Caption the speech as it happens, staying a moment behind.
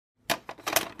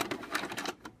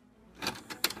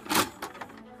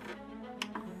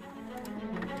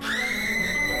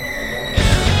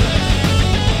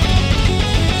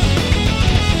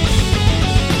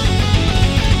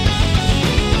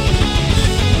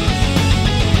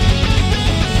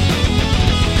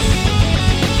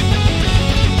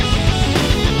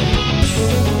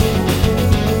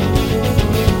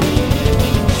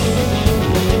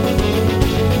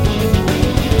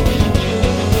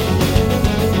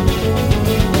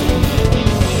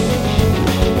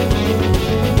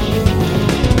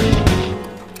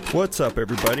What's up,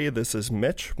 everybody? This is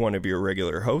Mitch, one of your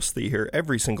regular hosts that you hear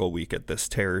every single week at this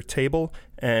Terror Table,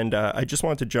 and I just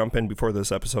want to jump in before this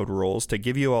episode rolls to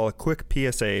give you all a quick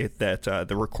PSA that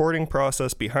the recording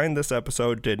process behind this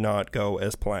episode did not go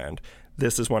as planned.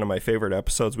 This is one of my favorite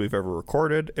episodes we've ever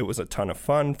recorded. It was a ton of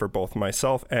fun for both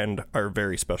myself and our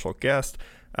very special guest,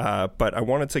 but I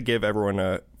wanted to give everyone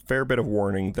a fair bit of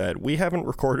warning that we haven't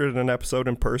recorded an episode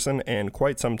in person in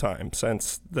quite some time,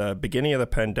 since the beginning of the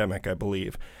pandemic, I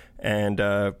believe. And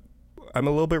I'm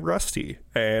a little bit rusty.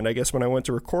 And I guess when I went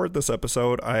to record this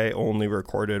episode, I only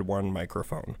recorded one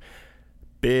microphone.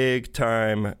 Big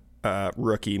time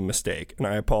rookie mistake, and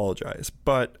I apologize.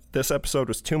 But this episode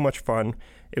was too much fun.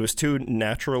 It was too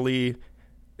naturally...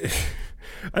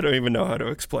 I don't even know how to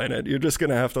explain it. You're just going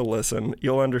to have to listen.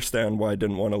 You'll understand why I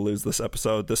didn't want to lose this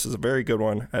episode. This is a very good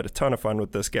one. I had a ton of fun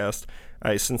with this guest.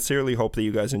 I sincerely hope that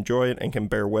you guys enjoy it and can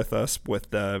bear with us.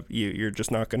 You're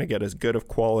just not going to get as good of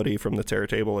quality from the Terror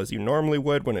Table as you normally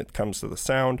would when it comes to the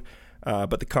sound.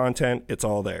 But the content, it's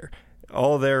all there.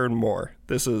 All there and more.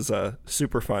 This is a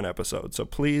super fun episode. So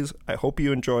please, I hope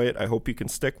you enjoy it. I hope you can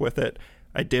stick with it.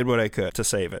 I did what I could to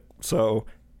save it. So,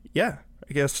 yeah.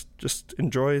 I guess just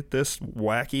enjoy this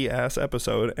wacky-ass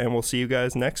episode, and we'll see you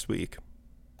guys next week.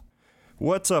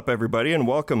 What's up, everybody, and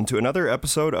welcome to another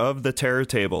episode of The Terror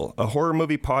Table, a horror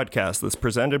movie podcast that's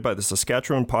presented by the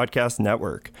Saskatchewan Podcast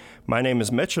Network. My name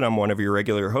is Mitch, and I'm one of your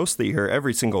regular hosts that you hear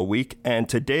every single week, and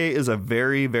today is a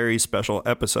very, very special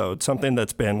episode, something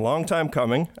that's been a long time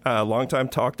coming, a long time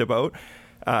talked about.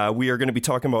 We are going to be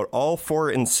talking about all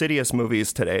 4 Insidious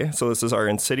movies today. So this is our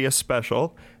Insidious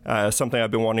special, something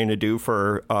I've been wanting to do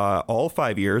for all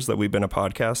 5 years that we've been a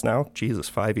podcast now. Jesus,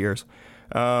 5 years.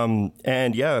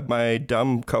 And yeah, my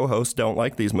dumb co-hosts don't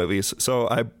like these movies. So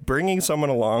I'm bringing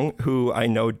someone along who I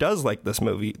know does like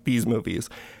these movies.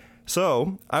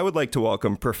 So I would like to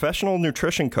welcome professional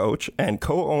nutrition coach and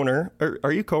co-owner.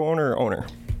 Are you co-owner or owner?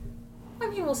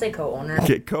 I mean, we'll say co-owner.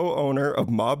 Okay, co-owner of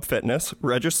Mob Fitness,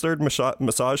 registered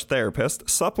massage therapist,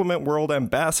 Supplement World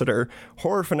ambassador,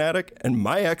 horror fanatic, and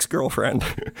my ex-girlfriend,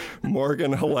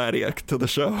 Morgan Haladiak, to the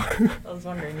show. I was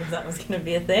wondering if that was going to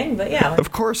be a thing, but yeah.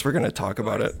 Of course we're going to talk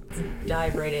about it. Let's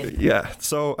dive right in. Yeah,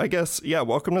 so I guess,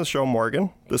 welcome to the show,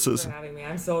 Morgan. Thank you for having me.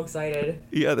 I'm so excited.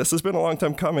 Yeah, this has been a long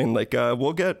time coming.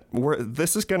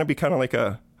 This is going to be kind of like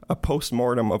a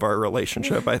post-mortem of our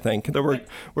relationship, I think, that we're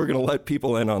going to let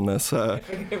people in on this. I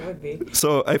figured it would be.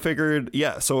 So I figured,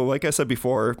 so like I said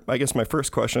before, I guess my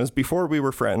first question is, before we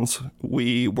were friends,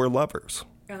 we were lovers.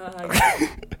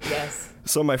 Yes.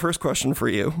 So my first question for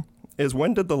you is,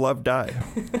 when did the love die?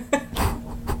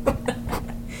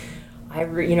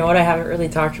 You know what? I haven't really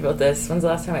talked about this. When's the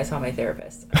last time I saw my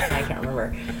therapist? I can't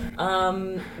remember.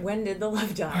 When did the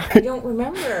love die? I don't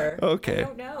remember. Okay. I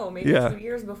don't know. Maybe 2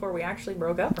 years before we actually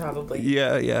broke up, probably.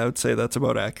 Yeah, I would say that's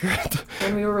about accurate.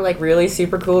 When we were like really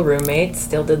super cool roommates,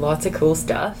 still did lots of cool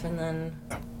stuff, and then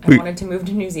I wanted to move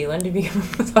to New Zealand to become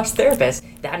a massage therapist.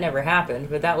 That never happened,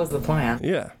 but that was the plan.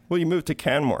 Yeah. Well, you moved to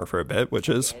Canmore for a bit, which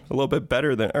is a little bit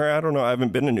better than, or I don't know, I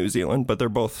haven't been to New Zealand, but they're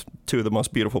both 2 of the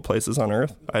most beautiful places on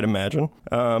earth, I'd imagine.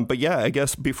 But yeah, I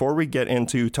guess before we get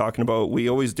into talking about,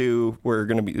 we're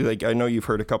going to be, I know you've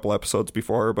heard a couple episodes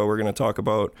before, but we're going to talk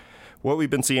about what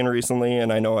we've been seeing recently,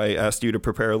 and I know I asked you to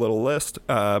prepare a little list,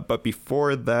 but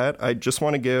before that, I just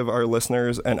want to give our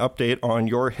listeners an update on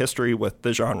your history with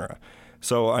the genre.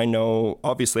 So I know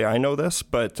this,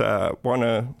 but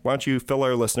why don't you fill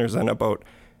our listeners in about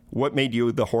what made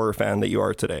you the horror fan that you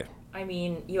are today? I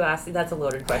mean, you asked, that's a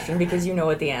loaded question because you know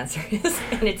what the answer is,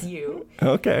 and it's you.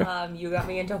 Okay. You got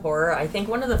me into horror. I think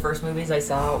one of the first movies I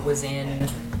saw was in,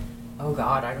 oh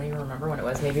God, I don't even remember when it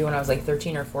was. Maybe when I was like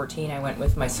 13 or 14, I went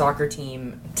with my soccer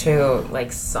team to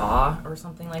like Saw or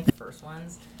something, like the first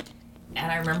ones. And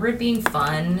I remember it being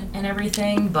fun and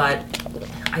everything, but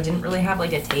I didn't really have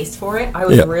like a taste for it. I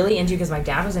was really into, because my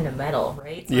dad was into metal,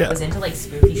 right? So I was into like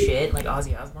spooky shit, like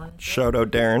Ozzy Osbourne. Shout out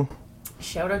Darren.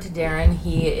 Shout out to Darren.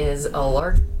 He is a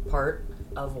large part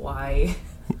of why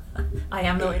I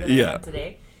am the way that I am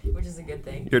today, which is a good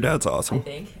thing. Your dad's awesome. I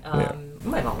think.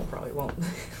 My mom probably won't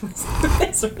listen to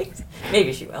this, right?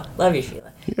 Maybe she will. Love you,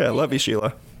 Sheila. Yeah, love you,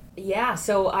 Sheila. Yeah,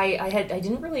 so I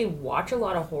didn't really watch a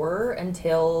lot of horror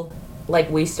until like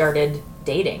we started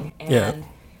dating, and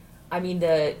I mean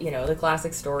the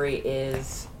classic story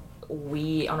is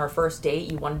we, on our first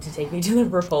date, you wanted to take me to the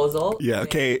proposal. Yeah,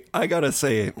 okay. I gotta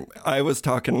say, I was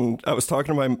talking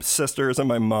to my sisters and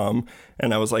my mom,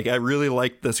 and I was like, I really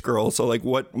like this girl, so like,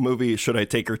 what movie should I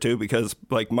take her to? Because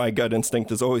like my gut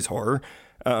instinct is always horror.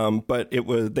 But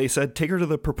they said take her to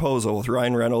The Proposal with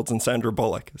Ryan Reynolds and Sandra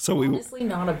Bullock. So honestly,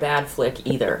 not a bad flick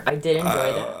either. I did enjoy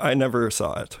that. I never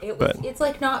saw it. It's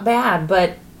like not bad,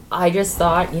 but I just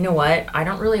thought, you know what? I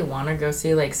don't really want to go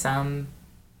see like some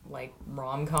like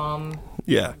rom-com.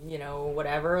 Yeah. You know,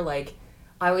 whatever. Like,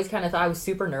 I always kind of thought I was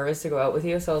super nervous to go out with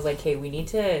you, so I was like, hey, we need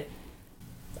to.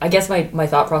 I guess my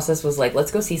thought process was like,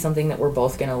 let's go see something that we're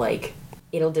both gonna like.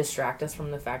 It'll distract us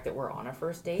from the fact that we're on a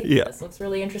first date. Yeah. This looks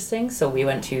really interesting. So we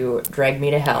went to Drag Me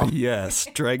to Hell. Yes,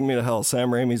 Drag Me to Hell.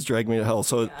 Sam Raimi's Drag Me to Hell.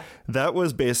 So that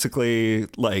was basically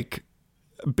like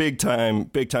big time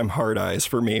hard eyes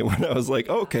for me when I was like,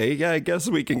 okay, yeah, I guess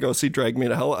we can go see Drag Me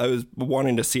to Hell. I was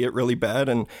wanting to see it really bad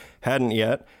and hadn't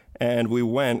yet. And we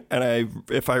went, and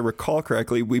if I recall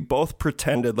correctly, we both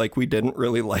pretended like we didn't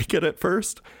really like it at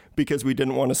first, because we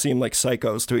didn't want to seem like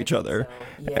psychos to each other.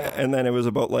 So, yeah. And then it was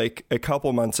about like a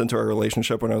couple months into our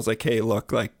relationship when I was like, hey,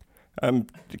 look, like I'm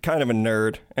kind of a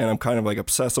nerd and I'm kind of like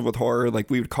obsessive with horror. Like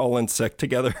we would call in sick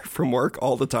together from work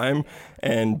all the time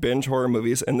and binge horror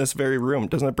movies in this very room.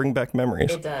 Doesn't it bring back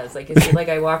memories? It does. Like, it's like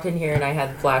I walked in here and I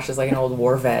had flashes like an old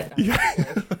war vet. Yeah.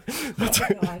 That's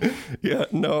right. Yeah,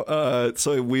 no.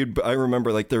 I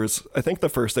remember like there was, I think the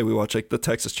first day we watched like the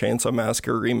Texas Chainsaw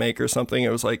Massacre remake or something.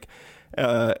 It was like,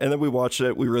 and then we watched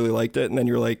it. We really liked it. And then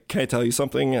you're like, can I tell you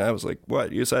something? And I was like,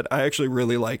 what? You said, I actually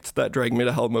really liked that Drag Me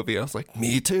to Hell movie. I was like,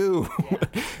 me too. Yeah,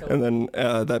 totally. And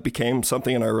then that became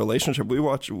something in our relationship. We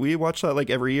watched that like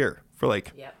every year for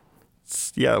like,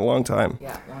 a long time.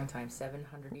 Yeah, long time.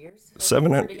 700 years?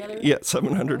 700, yeah,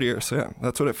 700 years. Yeah,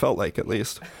 that's what it felt like at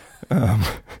least.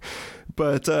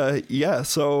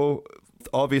 So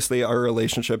obviously our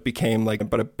relationship became like,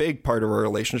 but a big part of our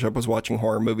relationship was watching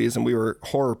horror movies, and we were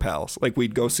horror pals. Like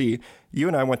we'd go see, you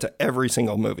and I went to every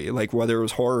single movie, like whether it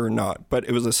was horror or not, but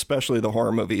it was especially the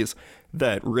horror movies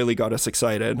that really got us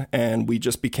excited, and we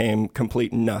just became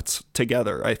complete nuts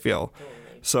together, I feel.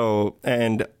 So,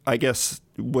 and I guess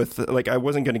with like, I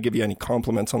wasn't going to give you any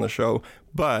compliments on the show,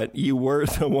 but you're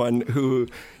the one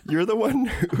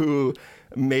who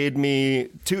made me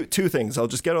two things. I'll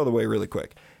just get out of the way really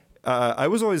quick. I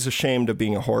was always ashamed of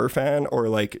being a horror fan or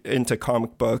like into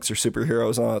comic books or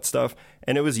superheroes and all that stuff.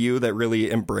 And it was you that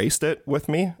really embraced it with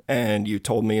me. And you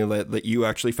told me that you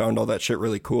actually found all that shit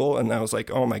really cool. And I was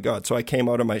like, oh my God. So I came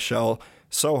out of my shell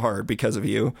so hard because of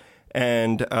you.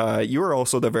 And you were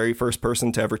also the very first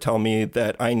person to ever tell me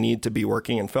that I need to be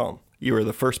working in film. You were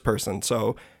the first person.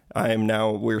 So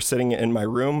we're sitting in my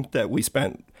room that we've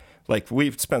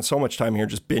spent so much time here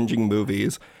just binging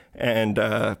movies. And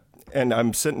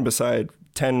I'm sitting beside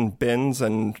 10 bins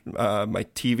and my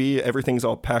TV, everything's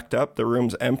all packed up. The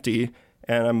room's empty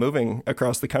and I'm moving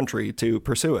across the country to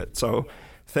pursue it. So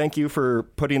thank you for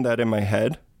putting that in my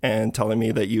head and telling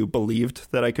me that you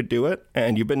believed that I could do it.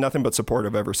 And you've been nothing but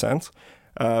supportive ever since.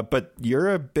 But you're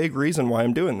a big reason why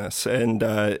I'm doing this. And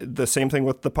the same thing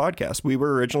with the podcast. We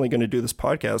were originally going to do this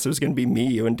podcast. It was going to be me,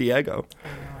 you, and Diego.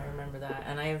 I remember that.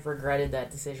 And I have regretted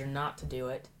that decision not to do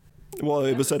it. Well,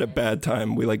 it was at a bad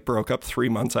time. We like broke up 3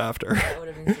 months after. That would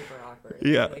have been super awkward.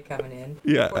 Yeah. Like coming in.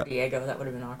 Yeah. Poor Diego, that would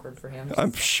have been awkward for him.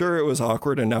 I'm sure it was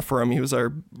awkward enough for him. He was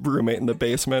our roommate in the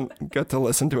basement. Got to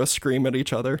listen to us scream at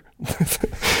each other.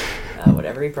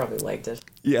 Whatever, he probably liked it.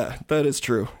 Yeah, that is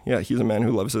true. Yeah, he's a man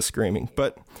who loves his screaming.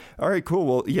 But all right, cool.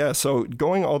 Well, yeah, so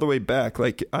going all the way back,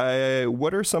 like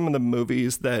what are some of the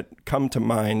movies that come to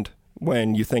mind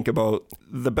when you think about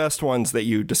the best ones that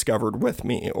you discovered with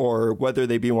me, or whether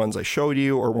they be ones I showed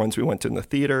you or ones we went to in the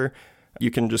theater? You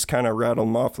can just kind of rattle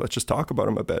them off. Let's just talk about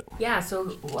them a bit. Yeah,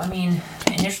 so, I mean,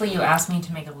 initially you asked me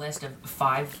to make a list of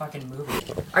 5 fucking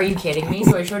movies. Are you kidding me?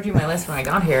 So I showed you my list when I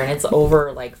got here, and it's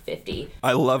over, like, 50.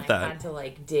 I love that. I had to,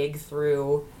 like, dig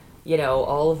through,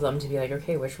 all of them to be like,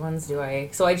 okay, which ones do I...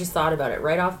 So I just thought about it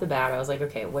right off the bat. I was like,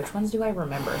 okay, which ones do I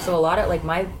remember? So a lot of, like,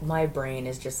 my brain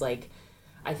is just, like...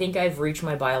 I think I've reached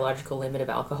my biological limit of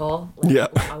alcohol. Like, yeah.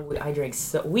 We drank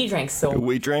so much.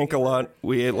 We drank a lot.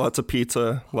 We ate lots of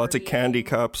pizza, lots of candy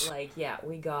cups. Like, yeah,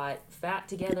 we got fat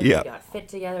together, yeah. We got fit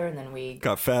together, and then we...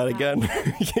 Got fat again.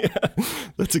 Yeah,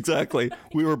 that's exactly.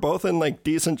 We were both in, like,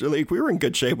 we were in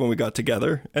good shape when we got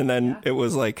together. And then it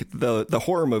was, like, the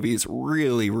horror movies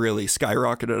really, really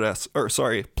plummeted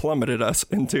us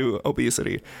into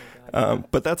obesity.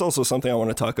 But that's also something I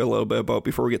want to talk a little bit about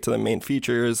before we get to the main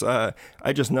features. I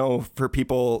just know for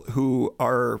people who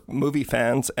are movie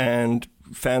fans and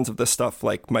fans of this stuff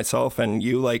like myself and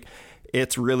you, like,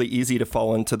 it's really easy to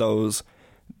fall into those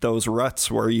those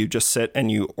ruts where you just sit and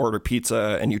you order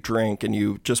pizza and you drink and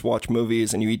you just watch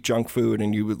movies and you eat junk food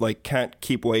and you like can't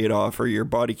keep weight off or your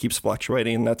body keeps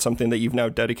fluctuating. And that's something that you've now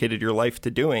dedicated your life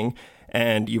to doing.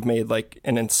 And you've made like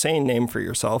an insane name for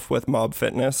yourself with Mob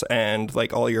Fitness and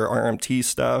like all your RMT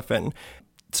stuff. And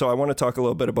so I want to talk a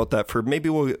little bit about that. For maybe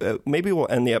we'll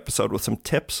end the episode with some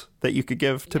tips that you could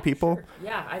give to people. Sure.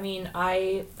 Yeah, I mean,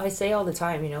 I say all the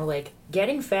time, you know, like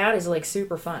getting fat is like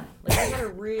super fun. Like I had a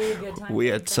really good time. We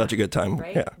had such a good time.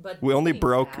 Right? Yeah, but we only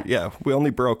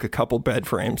broke a couple bed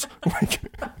frames.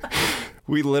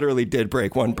 We literally did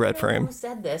break one bed frame. Who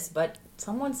said this? But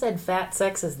someone said fat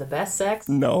sex is the best sex.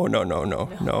 No.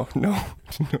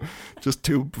 Just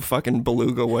two fucking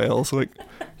beluga whales. Like,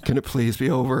 can it please be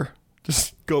over?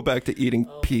 Just go back to eating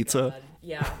pizza.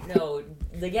 Yeah, no,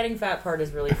 the getting fat part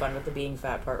is really fun, but the being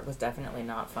fat part was definitely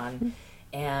not fun.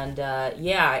 And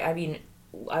I mean,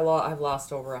 I've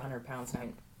lost over 100 pounds now.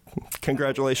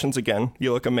 Congratulations again.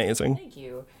 You look amazing. Thank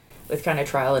you. With kind of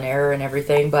trial and error and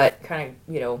everything, but kind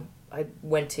of, you know, I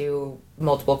went to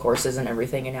multiple courses and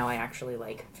everything, and now I actually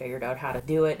like figured out how to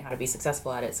do it, how to be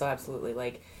successful at it. So absolutely,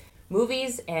 like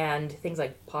movies and things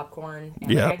like popcorn.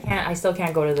 And yeah. Like, I still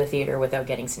can't go to the theater without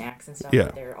getting snacks and stuff.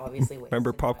 Yeah. They're obviously wasted.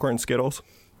 Remember popcorn Skittles?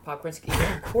 Popcorn Skittles,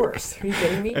 of course. Are you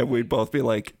kidding me? And we'd both be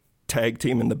like tag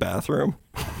team in the bathroom.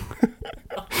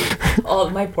 Oh,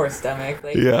 my poor stomach.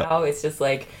 Like now it's just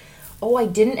like, oh, I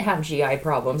didn't have GI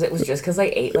problems. It was just because I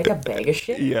ate like a bag of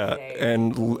shit. Yeah, today.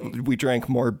 and we drank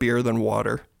more beer than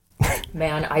water.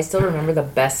 Man, I still remember the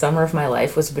best summer of my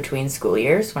life was between school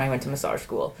years when I went to massage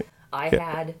school. I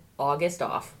had August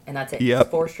off, and that's it.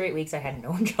 Yep. 4 straight weeks I had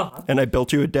no job. And I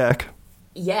built you a deck.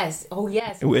 Yes. Oh,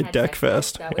 yes. We had Deck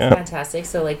Fest. That was fantastic.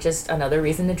 So, like, just another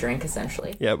reason to drink,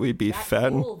 essentially. Yeah, we'd be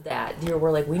fat.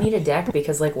 We're like, we need a deck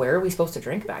because, like, where are we supposed to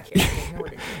drink back here? There's nowhere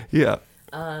to drink. Yeah.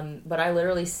 But I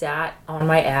literally sat on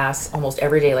my ass almost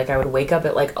every day. Like I would wake up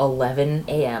at like 11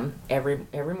 a.m. every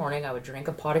morning. I would drink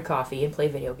a pot of coffee and play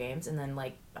video games, and then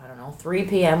like I don't know, 3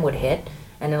 p.m. would hit,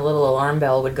 and a little alarm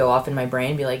bell would go off in my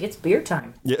brain, and be like, "It's beer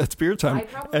time." Yeah, it's beer time. I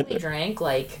probably drank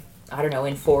like I don't know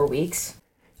in 4 weeks.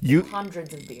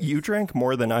 Hundreds of beers. You drank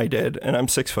more than I did, and I'm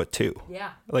 6'2".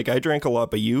 Yeah. Like I drank a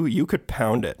lot, but you could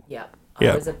pound it. Yeah.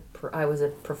 Yeah. I was a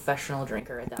professional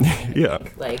drinker at that point. Yeah.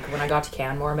 Like when I got to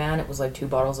Canmore, man, it was like 2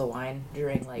 bottles of wine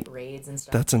during like raids and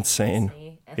stuff. That's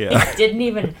insane. And Yeah. it didn't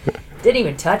even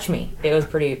touch me. It was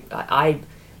pretty.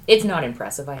 It's not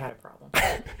impressive. I had a problem.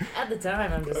 At the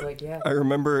time, I'm just like, yeah. I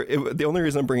remember the only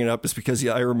reason I'm bringing it up is because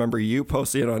I remember you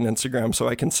posting it on Instagram, so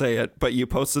I can say it. But you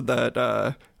posted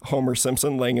that Homer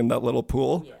Simpson laying in that little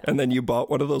pool, and then you bought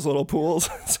one of those little pools.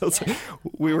 So it's like,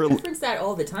 we were. I reference that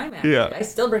all the time. Actually. Yeah. I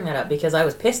still bring that up because I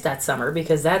was pissed that summer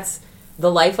because that's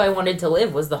the life I wanted to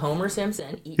live was the Homer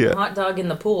Simpson eating a hot dog in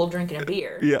the pool, drinking a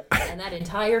beer. Yeah. And that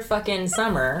entire fucking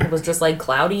summer was just like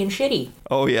cloudy and shitty.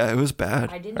 Oh yeah, it was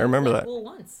bad. I remember that. Pool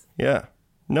once. Yeah.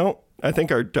 No, I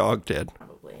think our dog did.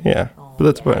 Probably. Yeah. Oh, but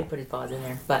that's I fine. put his paws in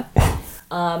there. But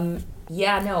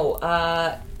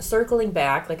circling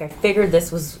back, like I figured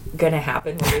this was gonna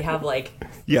happen when we have like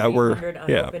 300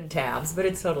 unopened tabs, but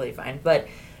it's totally fine. But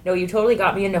no, you totally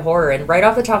got me into horror, and right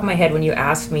off the top of my head when you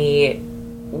asked me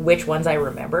which ones I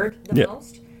remembered the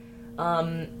most,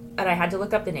 and I had to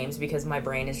look up the names because my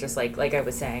brain is just like I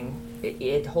was saying,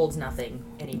 it holds nothing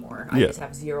anymore. I just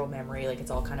have zero memory, like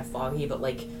it's all kind of foggy. But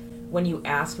like when you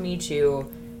asked me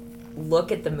to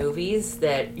look at the movies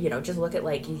that, you know, just look at,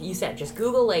 like you said, just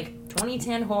Google like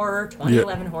 2010 horror,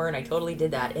 2011 horror, and I totally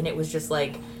did that, and it was just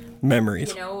like memories.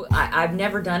 You know, I've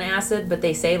never done acid, but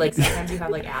they say like sometimes you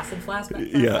have like acid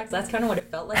flashbacks. Yeah. That's kind of what it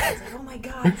felt like. I was like, oh my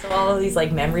god. So all of these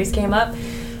like memories came up.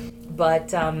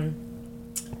 But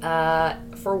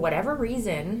for whatever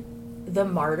reason, The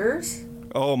Martyrs.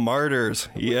 Oh, Martyrs.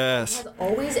 Yes.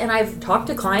 Always, and I've talked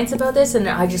to clients about this, and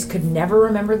I just could never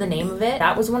remember the name of it.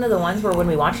 That was one of the ones where when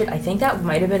we watched it, I think that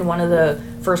might have been one of the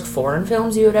first foreign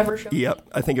films you had ever shown. Yep,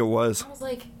 I think it was. I was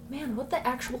like, man, what the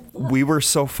actual fuck? We were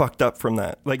so fucked up from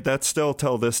that. Like, that's still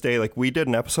till this day. Like, we did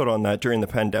an episode on that during the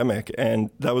pandemic,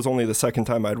 and that was only the second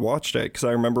time I'd watched it, because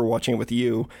I remember watching it with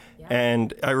you,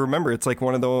 and I remember it's like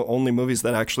one of the only movies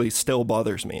that actually still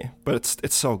bothers me, but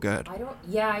it's so good.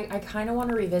 I kind of want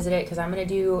to revisit it, because I'm going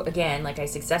to do, again, like I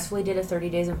successfully did a 30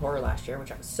 Days of Horror last year,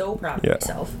 which I was so proud of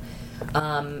myself.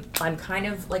 I'm kind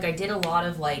of, like, I did a lot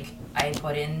of, like, I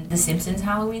put in the Simpsons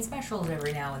Halloween specials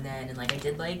every now and then, and, like, I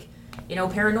did, like,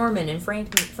 Paranorman and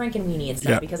Frankenweenie and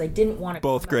stuff, Yeah. because I didn't want to.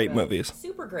 Both great movies.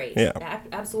 Super great. Yeah.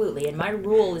 Absolutely. And my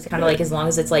rule is kind of like, as long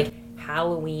as it's like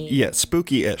Halloween. Yeah,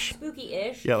 spooky-ish.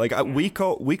 Spooky-ish. Yeah, like we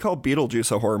call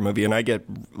Beetlejuice a horror movie, and I get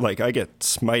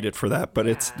smited for that, but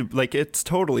it's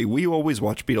totally. We always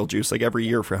watch Beetlejuice like every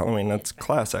year for Halloween. That's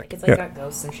classic. Like, it's like got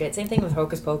ghosts and shit. Same thing with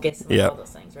Hocus Pocus and all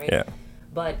those things, right? Yeah.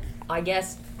 But I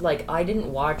guess like I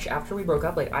didn't watch after we broke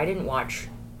up. Like I didn't watch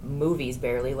movies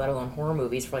barely, let alone horror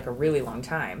movies, for like a really long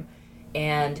time.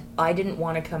 And I didn't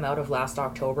want to come out of last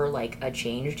October like a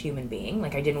changed human being.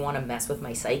 Like I didn't want to mess with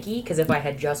my psyche, because if I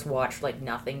had just watched like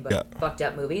nothing but fucked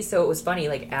up movies. So it was funny,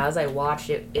 like as I watched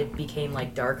it, it became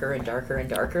like darker and darker and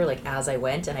darker, like as I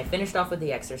went. And I finished off with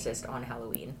The Exorcist on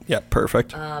Halloween. Yeah,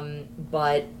 perfect.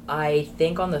 But I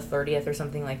think on the 30th or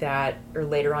something like that, or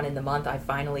later on in the month, I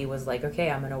finally was like, okay,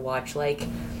 I'm going to watch like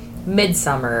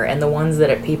Midsummer and the ones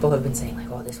that people have been saying like,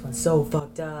 oh, this one's so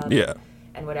fucked up. Yeah.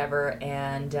 And whatever,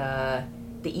 and The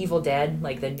Evil Dead,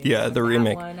 like the new the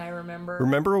remake one, I remember.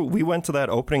 Remember, we went to that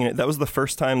opening. That was the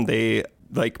first time they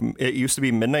it used to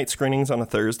be midnight screenings on a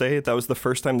Thursday. That was the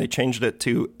first time they changed it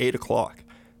to 8:00.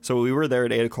 So we were there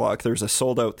at 8:00. There's a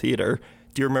sold out theater.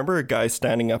 Do you remember a guy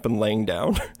standing up and laying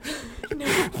down?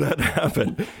 No. That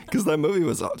happened because that movie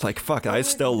was like, fuck. I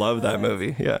still love that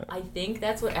movie. Yeah. I think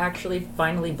that's what actually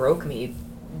finally broke me,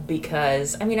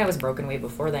 because I mean I was broken way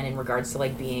before then in regards to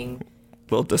like being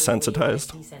Little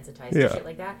desensitized. Desensitized and shit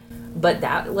like that. But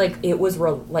that, like, it was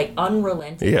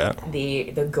unrelenting. Yeah.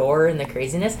 The gore and the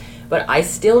craziness. But I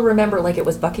still remember, like, it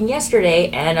was fucking yesterday,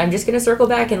 and I'm just gonna circle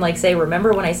back and, like, say,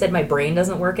 remember when I said my brain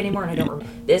doesn't work anymore? And I don't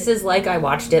remember. This is like I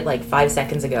watched it, like, 5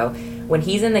 seconds ago. When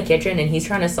he's in the kitchen and he's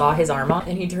trying to saw his arm off,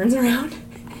 and he turns around,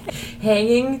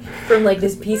 hanging from, like,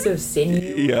 this piece of sinew,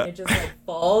 and it just, like,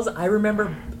 falls. I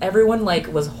remember everyone,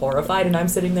 like, was horrified, and I'm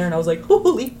sitting there, and I was like,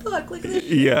 holy fuck, look at this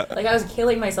shit. Yeah. Like, I was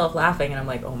killing myself laughing, and I'm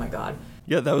like, oh my god.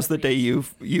 Yeah, that was the day you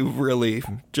really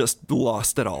just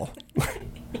lost it all.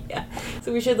 Yeah.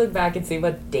 So we should look back and see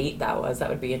what date that was. That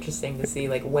would be interesting to see,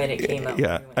 like, when it came out.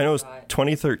 Yeah, I know it was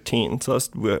 2013, so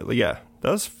that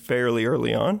was fairly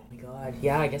early on. Oh my god.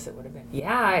 Yeah, I guess it would have been.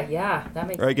 Yeah, that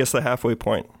makes Or I guess the halfway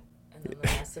point. And then the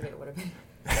rest of it would have been.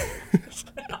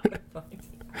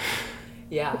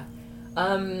 Yeah.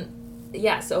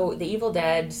 Yeah, so The Evil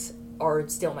Dead are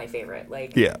still my favorite.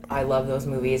 Like, I love those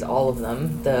movies, all of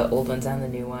them, the old ones and the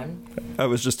new one. I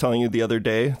was just telling you the other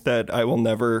day that I will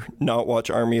never not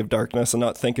watch Army of Darkness and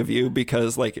not think of you,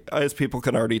 because, like, as people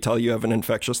can already tell, you have an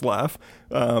infectious laugh.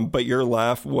 But your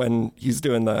laugh when he's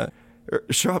doing the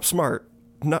shop smart,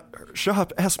 not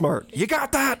shop smart. You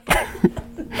got that?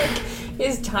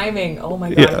 His timing, oh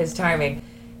my god, his timing.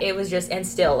 It was just, and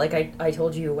still, like I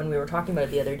told you when we were talking about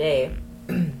it the other day,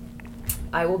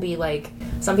 I will be like,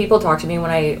 some people talk to me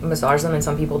when I massage them and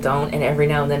some people don't, and every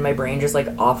now and then my brain just like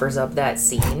offers up that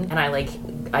scene, and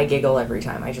I giggle every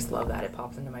time. I just love that. It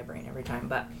pops into my brain every time.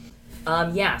 But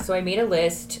yeah, so I made a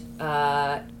list,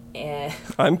 and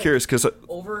I'm curious because I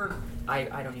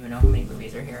don't even know how many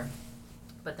movies are here.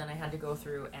 But then I had to go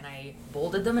through and I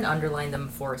bolded them and underlined them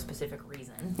for a specific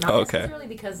reason. Not necessarily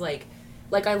because like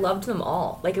I loved them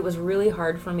all. Like, it was really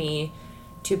hard for me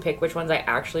to pick which ones I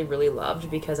actually really loved,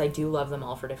 because I do love them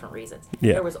all for different reasons.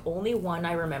 Yeah. There was only one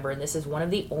I remember, and this is one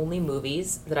of the only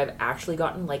movies that I've actually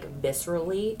gotten like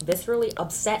viscerally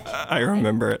upset. I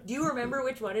remember it. Do you remember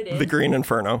which one it is? The Green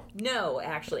Inferno. No,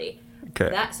 actually. Okay.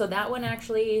 That one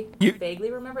actually, I vaguely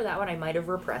remember that one. I might have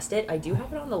repressed it. I do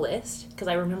have it on the list because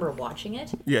I remember watching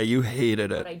it. Yeah, you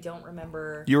hated it. But I don't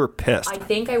remember. You were pissed. I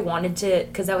think I wanted to,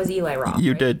 because that was Eli Roth.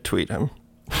 You right? did tweet him.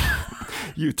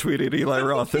 You tweeted Eli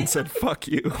Roth and said, fuck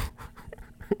you.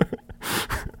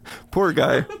 Poor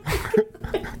guy.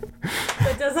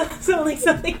 That doesn't sound like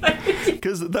something I would do.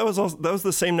 Because that was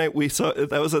the same night we saw,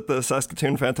 that was at the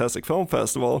Saskatoon Fantastic Film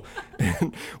Festival,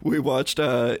 and we watched,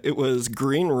 it was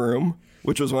Green Room,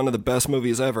 which was one of the best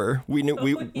movies ever. We knew,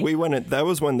 we went in, that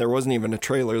was when there wasn't even a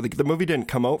trailer. The movie didn't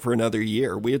come out for another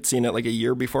year. We had seen it like a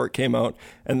year before it came out,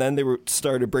 and then they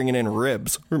started bringing in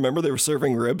ribs. Remember they were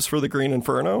serving ribs for the Green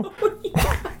Inferno? Oh,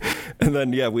 yeah. And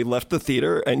then, we left the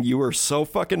theater, and you were so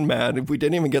fucking mad. If we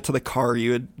didn't even get to the car,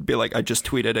 you would be like, I just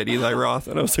tweeted at Eli Roth.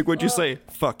 And I was like, what'd you say?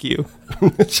 Fuck you. Yeah,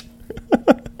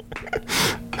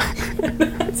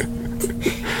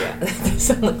 that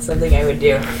sounds like something I would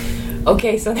do.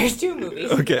 Okay, so there's two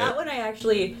movies. Okay. That one I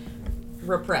actually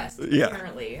repressed, Yeah.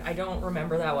 apparently. I don't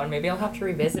remember that one. Maybe I'll have to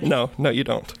revisit it. No, you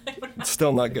don't. It's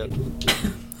still not good.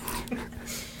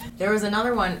 There was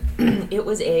another one. It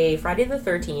was a Friday the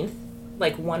 13th.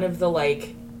 Like, one of the,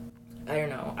 like, I don't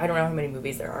know. I don't know how many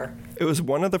movies there are. It was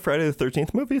one of the Friday the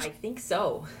 13th movies? I think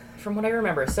so, from what I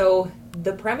remember. So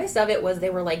the premise of it was they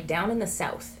were like down in the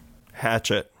South.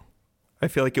 Hatchet. I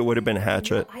feel like it would have been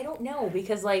Hatchet. I don't know,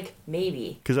 because like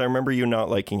maybe. Because I remember you not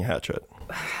liking Hatchet.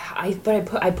 I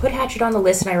put Hatchet on the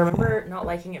list, and I remember not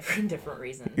liking it for different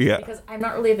reasons. Yeah. Because I'm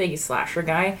not really a big slasher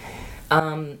guy.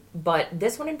 But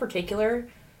this one in particular,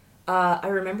 I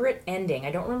remember it ending.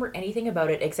 I don't remember anything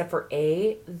about it except for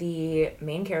the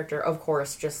main character, of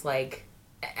course, just like,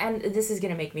 and this is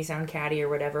gonna make me sound catty or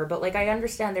whatever, but like I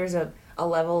understand there's a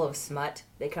level of smut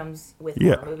that comes with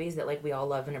horror movies that like we all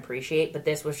love and appreciate, but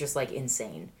this was just like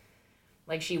insane.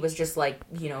 Like she was just like,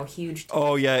 you know, huge.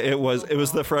 Oh yeah, it was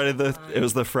the Friday the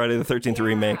 13th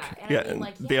remake. And Yeah, I mean,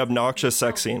 like, the obnoxious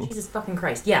sex scene. Jesus fucking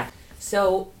Christ. Yeah.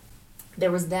 So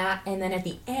there was that, and then at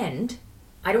the end,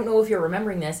 I don't know if you're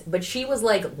remembering this, but she was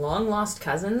like long lost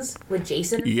cousins with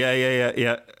Jason. Yeah.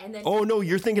 And then, Oh no,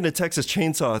 you're thinking of Texas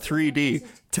Chainsaw 3D.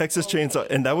 Texas Chainsaw,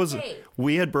 and that was,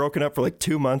 we had broken up for like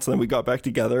 2 months, and then we got back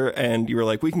together, and you were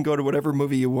like, we can go to whatever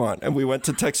movie you want, and we went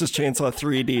to Texas Chainsaw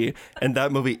 3D, and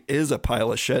that movie is a pile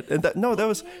of shit. And that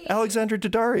was Alexandra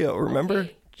Daddario. Remember?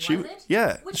 Okay. Was it?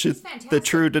 Yeah, Which she's is fantastic. the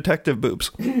true detective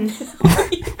boobs.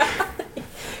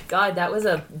 God, that was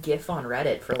a GIF on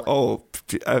Reddit for like. Oh,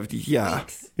 yeah.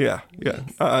 Weeks. Yeah.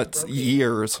 It's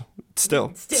years.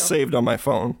 Still saved on my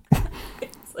phone.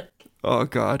 It's like, Oh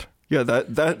God. Yeah, I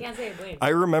that can't say I blame. I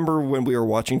remember when we were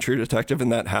watching True Detective and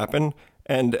that happened,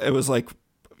 and it was like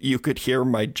you could hear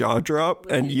my jaw drop,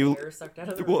 With and the you air sucked out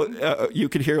of the room. you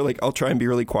could hear like, I'll try and be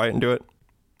really quiet and do it,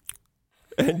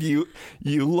 and you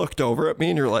looked over at me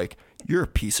and you're like, you're a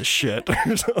piece of shit.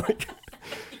 So, like,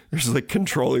 you're just like,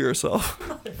 control yourself.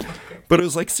 But it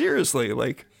was like, seriously,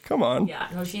 like, come on. Yeah,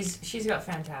 no, she's got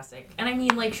fantastic, and I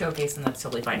mean, like, showcasing, that's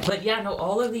totally fine. But yeah, no,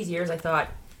 all of these years I thought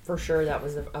for sure that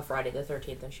was a Friday the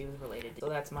 13th, and she was related. So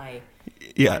that's my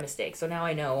mistake. So now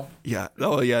I know. Yeah.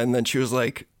 Oh yeah. And then she was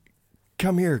like,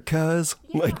 come here, cuz.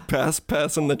 Like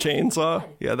passing the chainsaw.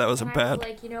 Yeah, that was And a I bad. was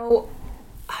like, you know,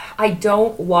 I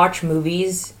don't watch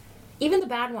movies, even the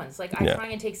bad ones. Like, I try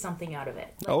and take something out of it.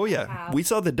 Like, Oh yeah, we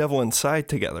saw The Devil Inside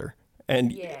together,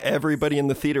 and Yes. everybody in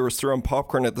the theater was throwing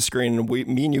popcorn at the screen, and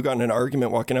me and you got in an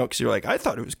argument walking out because you're like, I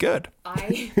thought it was good.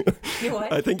 you know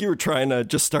what? I think you were trying to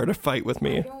just start a fight with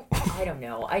me. I don't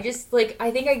know. I just, like,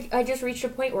 I think I just reached a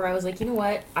point where I was like, you know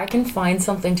what? I can find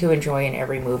something to enjoy in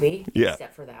every movie. Yeah.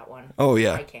 Except for that one. Oh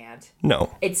yeah, I can't.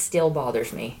 no. It still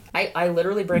bothers me. I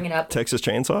literally bring it up. Texas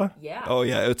Chainsaw. Yeah. Oh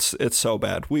yeah, it's so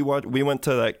bad. We went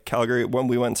to that Calgary when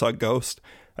we went and saw Ghost.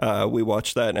 We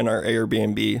watched that in our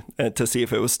Airbnb to see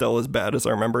if it was still as bad as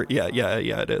I remember. Yeah,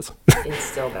 it is. It's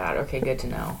still bad. Okay, good to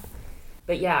know.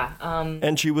 But yeah,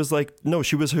 And she was like, no,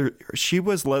 she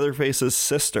was Leatherface's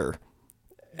sister.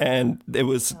 And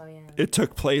it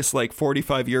took place like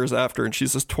 45 years after, and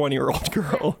she's this 20-year-old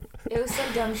girl. it was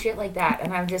some dumb shit like that,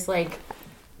 and I'm just like,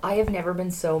 I have never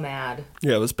been so mad.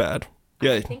 Yeah, it was bad.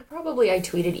 Yeah. I think probably I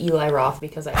tweeted Eli Roth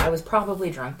because I was probably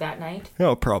drunk that night,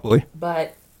 Oh, probably.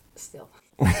 but still,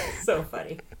 so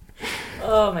funny.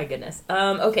 Oh my goodness.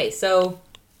 Okay, so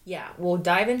yeah, we'll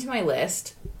dive into my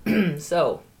list.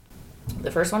 So the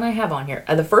first one I have on here,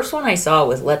 the first one I saw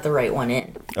was Let the Right One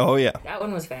In. Oh yeah. That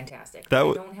one was fantastic. That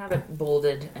I don't have it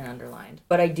bolded and underlined,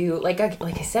 but I do. Like I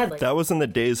said, like That was in the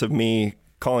days of me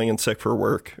calling in sick for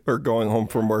work or going home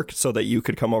from work so that you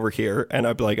could come over here, and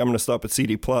I'd be like, I'm going to stop at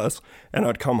CD Plus, and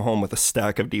I'd come home with a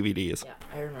stack of DVDs. yeah,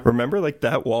 I remember. Remember like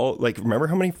that wall? Like, remember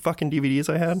how many fucking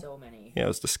DVDs I had? So many. Yeah, it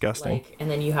was disgusting. Like, and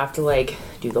then you have to like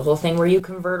do the whole thing where you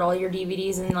convert all your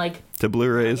DVDs and like To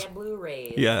Blu-rays. get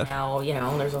Blu-rays. Yeah. Now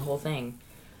there's a whole thing.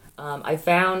 I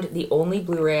found the only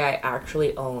Blu-ray I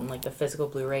actually own, like the physical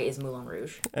Blu-ray, is Moulin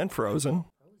Rouge. And Frozen.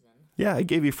 Yeah, I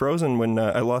gave you Frozen when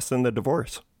I lost in the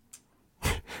divorce.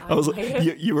 I was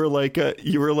you were like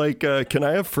can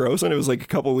I have Frozen? It was like a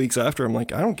couple weeks after. I'm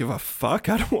like, I don't give a fuck.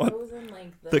 I don't want Frozen,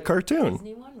 like the cartoon.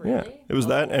 Disney one, really? Yeah, it was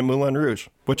that and Moulin Rouge,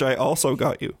 which I also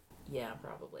got you. Yeah,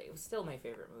 probably. It was still my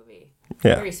favorite movie.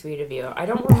 Yeah. Very sweet of you. I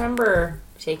don't remember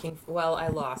taking. Well, I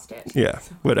lost it. Yeah,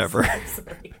 whatever.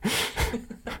 Sorry.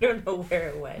 I don't know where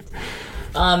it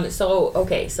went. So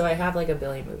I have like a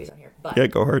billion movies on here, but Yeah,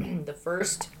 go hard. the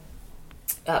first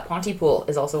Pontypool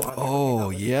is also on there. Oh, That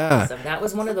was yeah. awesome. That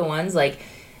was one of the ones, like,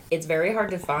 it's very hard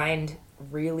to find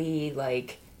really,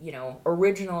 like,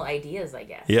 original ideas, I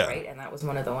guess. Yeah. Right? And that was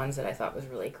one of the ones that I thought was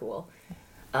really cool.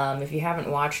 If you haven't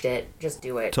watched it, just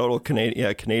do it. Total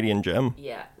Canadian gem.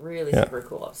 Yeah, really Yeah. super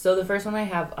cool. So the first one I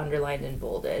have underlined and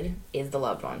bolded is The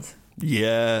Loved Ones.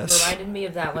 Yes. Reminded me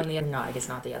of that one I guess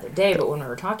not the other day, but when we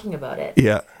were talking about it,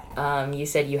 Yeah. you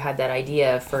said you had that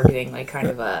idea for doing like kind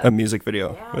of A music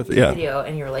video. video,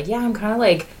 and you were like, yeah, I'm kind of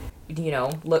like,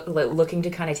 looking to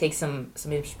kind of take some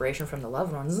inspiration from the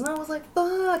loved ones, and I was like,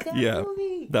 fuck, that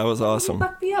movie. That was awesome.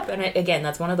 Fucked me up, and again,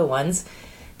 that's one of the ones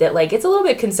that like it's a little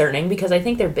bit concerning because I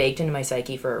think they're baked into my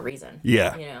psyche for a reason.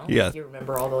 Yeah. Like, you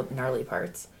remember all the gnarly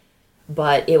parts.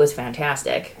 But it was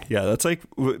fantastic. Yeah, that's like,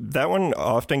 that one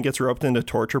often gets roped into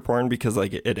torture porn because,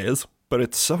 like, it is, but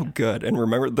it's so good. And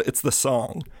remember, it's the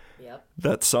song. Yep.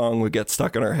 That song would get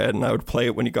stuck in our head, and I would play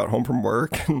it when you got home from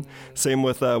work. And same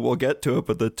with, we'll get to it,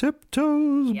 but the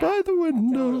tiptoes by the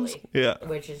windows. Totally. Yeah.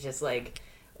 Which is just like,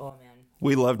 oh, man.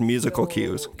 We loved musical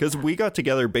cues because we got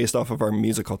together based off of our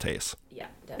musical tastes. Yeah,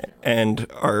 definitely. And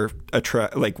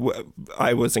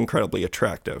I was incredibly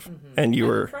attractive, and you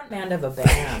were the front man of a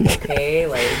band. Okay,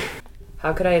 like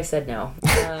how could I have said no?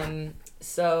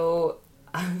 So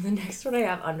the next one I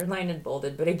have underlined and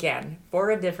bolded, but again for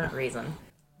a different reason.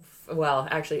 Well,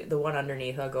 actually, the one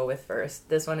underneath I'll go with first.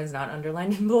 This one is not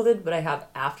underlined and bolded, but I have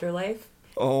Afterlife.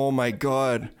 Oh my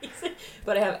god.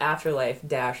 But I have Afterlife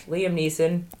dash Liam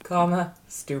Neeson, comma,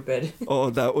 stupid. Oh,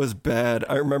 that was bad.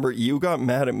 I remember you got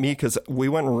mad at me because we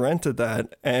went and rented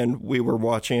that and we were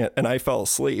watching it and I fell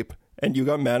asleep. And you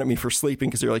got mad at me for sleeping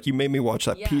because you're like, you made me watch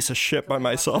that piece of shit by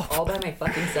myself. All by my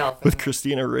fucking self. With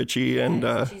Christina Ricci and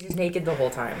she's just naked the whole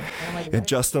time. And I'm like,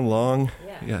 Justin Long.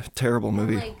 Yeah, terrible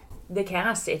movie. Like, the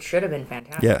cast, it should have been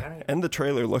fantastic. Yeah, and the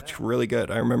trailer looked really good.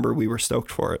 I remember we were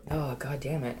stoked for it. Oh, god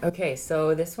damn it. Okay,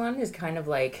 so this one is kind of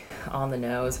like on the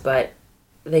nose, but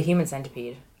the Human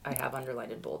Centipede I have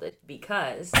underlined and bolded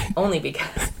only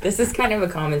because this is kind of a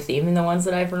common theme in the ones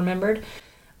that I've remembered.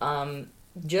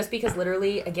 Just because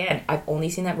literally, again, I've only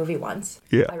seen that movie once.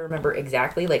 Yeah. I remember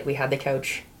exactly, like we had the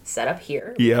couch set up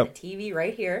here. We had the TV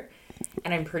right here.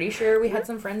 And I'm pretty sure we had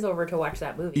some friends over to watch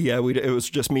that movie. Yeah, it was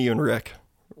just me, you and Rick.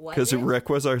 Because Rick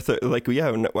was our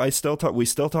we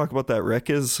still talk about that. Rick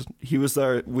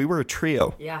we were a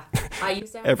trio. Yeah, I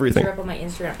used to have everything a picture up on my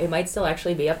Instagram. It might still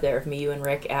actually be up there of me, you, and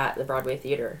Rick at the Broadway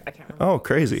Theater. I can't remember. Oh,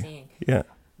 crazy! Yeah,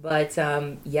 but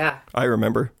yeah, I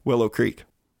remember Willow Creek,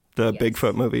 the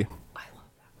Bigfoot movie. I love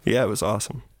that. Yeah, it was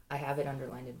awesome. I have it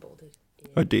underlined and bolded.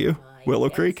 Oh, do you? Willow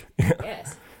Creek?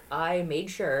 Yes, I made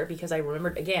sure because I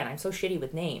remembered. Again, I'm so shitty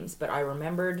with names, but I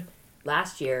remembered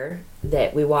last year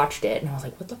that we watched it and I was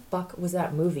like, what the fuck was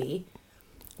that movie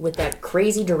with that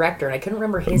crazy director? And I couldn't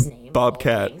remember his name.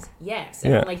 Bobcat. Yes.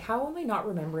 And I'm like, how am I not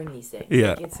remembering these things? Yeah.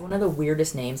 Like, it's one of the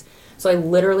weirdest names. So I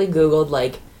literally Googled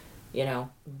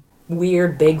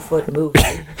weird Bigfoot movie.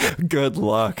 Good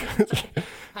luck.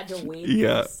 Had to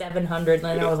wait 700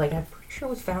 and I was like, I'm pretty sure it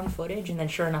was found footage, and then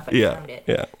sure enough I found it.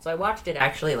 Yeah. So I watched it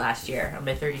actually last year on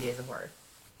my 30 Days of Horror.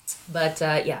 But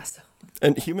so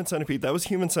and Human Centipede, that was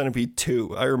Human Centipede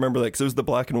 2. I remember that because it was the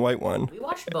black and white one. We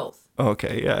watched both.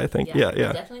 Okay, yeah, I think, yeah. We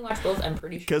definitely watched both, I'm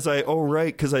pretty sure.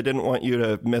 Because I didn't want you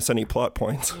to miss any plot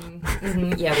points.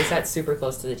 Mm-hmm. Yeah, we sat super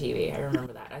close to the TV. I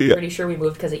remember that. I'm pretty sure we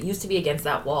moved, because it used to be against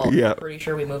that wall. Yeah. I'm pretty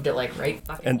sure we moved it, like, right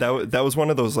fucking... And that was one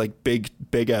of those, like,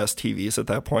 big-ass TVs at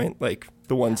that point. Like,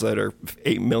 the ones that are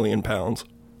 8 million pounds.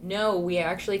 No, we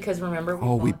actually, because remember...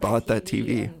 We bought that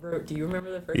TV. Do you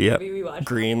remember the first movie we watched?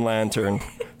 Green Lantern.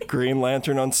 Green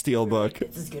Lantern on Steelbook.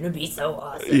 This is going to be so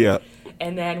awesome. Yeah.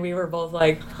 And then we were both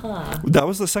like, huh. That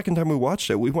was the second time we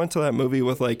watched it. We went to that movie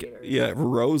with, like,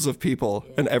 rows of people.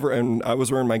 Yeah. And I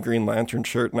was wearing my Green Lantern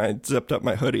shirt, and I zipped up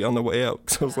my hoodie on the way out.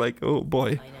 So I was like, oh,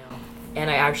 boy. I know. And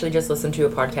I actually just listened to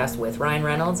a podcast with Ryan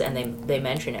Reynolds, and they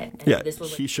mention it. And yeah, this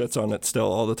was he shits on it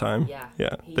still all the time.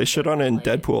 Yeah. They shit on it in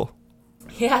Deadpool.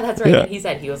 Yeah, that's right.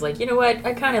 Yeah. He was like, you know what?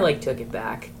 I kind of like took it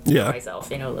back for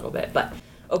myself, a little bit. But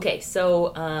okay,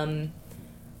 so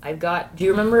I've got. Do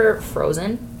you remember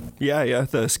Frozen? Yeah,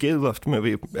 the ski lift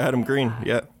movie, Adam Green.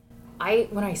 Yeah.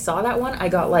 When I saw that one, I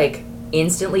got like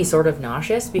instantly sort of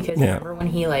nauseous because remember when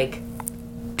he like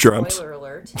jumps. Spoiler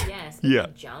alert. Yes. Yeah.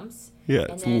 He jumps. Yeah,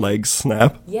 his legs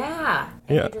snap. Yeah.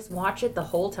 And you just watch it the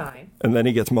whole time. And then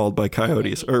he gets mauled by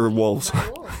coyotes or wolves.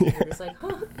 You're just like, huh,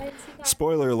 I didn't see that.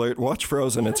 Spoiler alert, watch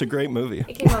Frozen. It's a great movie.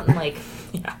 It came out in like,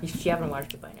 if you haven't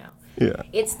watched it by now. Yeah.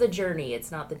 It's the journey,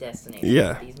 it's not the destination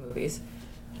of these movies.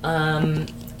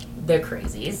 The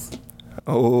Crazies.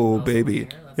 Oh, baby.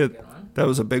 That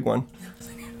was a big one.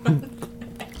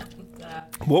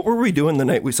 What were we doing the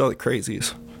night we saw The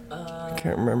Crazies?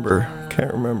 Can't remember.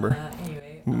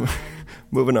 Anyway.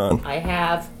 Moving on. I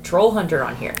have Troll Hunter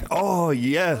on here. Oh,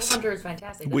 yes. Troll Hunter is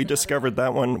fantastic. We discovered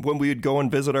that one when we would go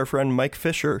and visit our friend Mike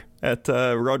Fisher at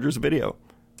Rogers Video.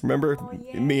 Remember?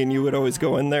 Me and you would always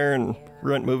go in there and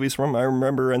rent movies from him. I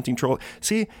remember renting Troll.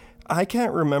 See, I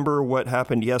can't remember what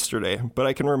happened yesterday, but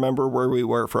I can remember where we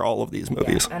were for all of these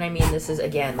movies. Yeah. And I mean, this is,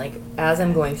 again, like, as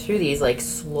I'm going through these, like,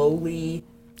 slowly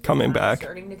Coming back.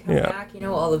 starting to come back, you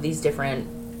know, all of these different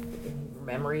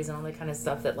memories and all that kind of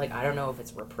stuff that, like, I don't know if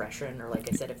it's repression or, like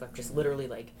I said, if I've just literally,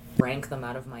 like, drank them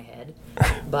out of my head.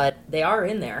 But they are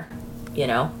in there, you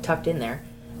know, tucked in there.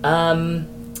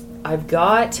 I've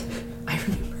got...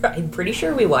 I'm pretty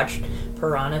sure we watched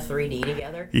Piranha 3D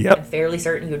together. Yep. I'm fairly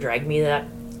certain you dragged me to that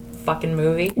fucking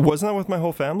movie. Wasn't that with my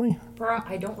whole family?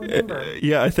 I don't remember.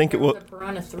 Yeah, I think There it was was a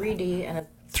Piranha 3D and a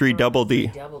 3 Double D.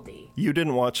 Double D. You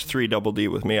didn't watch 3 Double D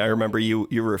with me. I remember you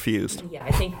refused. Yeah,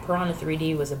 I think Piranha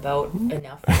 3D was about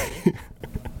enough for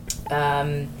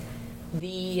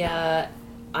me.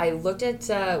 I looked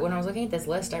at when I was looking at this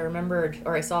list. I remembered,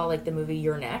 or I saw like the movie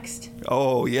You're Next.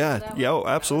 Oh yeah, That yeah, one? oh,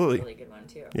 absolutely. That was a really good one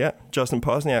too. Yeah, Justin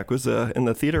Posniak was in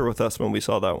the theater with us when we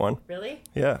saw that one. Really?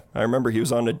 Yeah, I remember he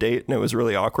was on a date and it was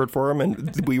really awkward for him,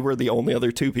 and we were the only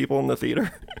other 2 people in the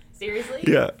theater. Seriously?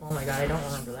 Yeah. Oh my god, I don't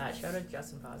remember that. Shout out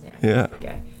Justin Posniak. Yeah.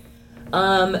 Okay.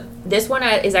 This one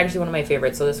is actually one of my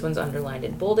favorites. So this one's underlined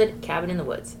and bolded. Cabin in the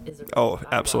Woods. I love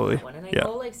absolutely. that one. And I Yeah.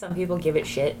 know like some people give it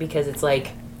shit because it's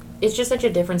like, it's just such a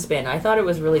different spin. I thought it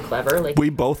was really clever. Like We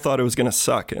both thought it was gonna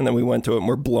suck, and then we went to it and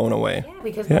we're blown away. yeah,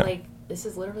 because Yeah. like this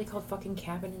is literally called fucking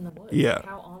Cabin in the Woods. Yeah. Like,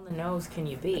 how on the nose can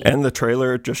you be? And the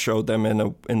trailer just showed them in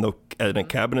a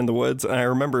cabin in the woods, and I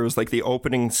remember it was like the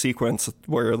opening sequence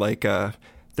where like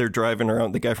they're driving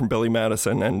around, the guy from Billy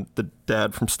Madison and the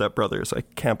dad from Step Brothers. I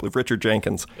can't believe Richard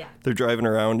Jenkins. Yeah. They're driving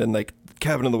around and like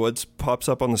Cabin in the Woods pops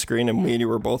up on the screen, and me and you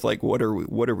were both like, what are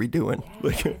we doing? Yeah,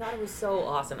 Like, I thought it was so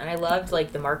awesome, and I loved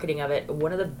like the marketing of it.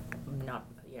 One of the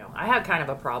I have kind of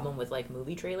a problem with like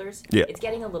movie trailers. Yeah. It's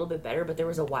getting a little bit better, but there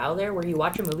was a while there where you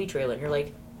watch a movie trailer and you're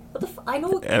like, what the I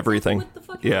know Everything. What the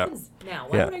fuck Yeah. happens now?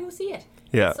 Why Yeah. would I go see it?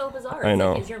 Yeah. It's so bizarre. I It's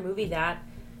know. Like, is your movie that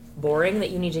boring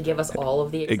that you need to give us all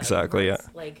of the exciting Exactly, parts?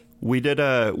 yeah. Like, we did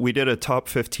a top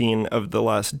 15 of the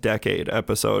last decade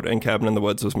episode, and Cabin in the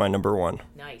Woods was my number 1.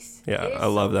 nice. Yeah, It is I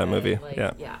love so that good. movie. Like,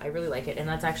 Yeah. I really like it, and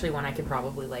that's actually one I could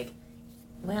probably like.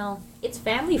 Well, it's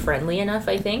family friendly enough,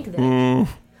 I think. That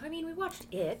I mean, we watched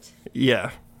it.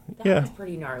 Yeah. That Yeah. was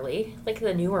pretty gnarly. Like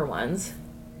the newer ones.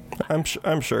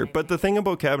 I'm sure. But the thing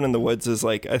about Cabin in the Woods is,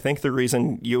 like, I think the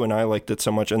reason you and I liked it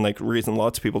so much, and like reason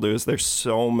lots of people do, is there's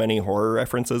so many horror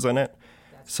references in it.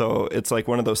 So it's like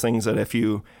one of those things that if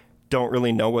you don't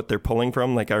really know what they're pulling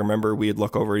from, like I remember we'd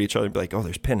look over at each other and be like, oh,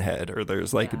 there's Pinhead, or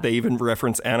there's like, Yeah. they even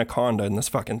reference Anaconda in this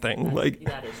fucking thing. Like,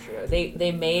 That is true.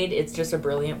 They made it's just a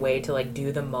brilliant way to like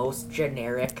do the most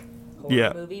generic horror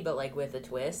Yeah. movie, but like with a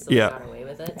twist. So Yeah. they got away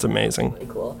with it. It's amazing. Really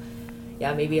cool.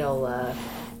 Yeah, maybe I'll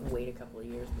wait a couple of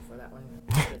years before that one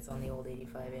gets on the old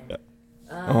 85 in.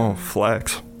 oh,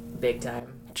 flex. Big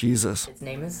time. Jesus. Its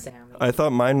name is Sam. I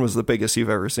thought mine was the biggest you've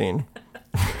ever seen.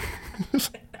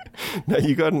 Now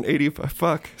you got an 85,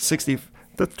 fuck, 60,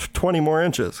 that's 20 more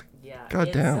inches. Yeah. God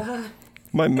it's, damn.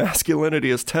 My masculinity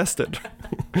is tested.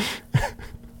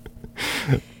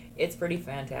 It's pretty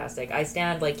fantastic. I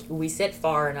stand like we sit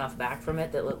far enough back from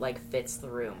it that it like fits the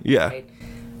room. Yeah. Right?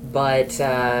 But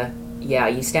yeah,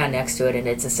 you stand next to it and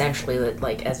it's essentially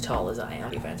like as tall as I am.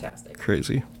 It'd be fantastic.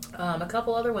 Crazy. A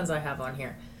couple other ones I have on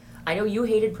here. I know you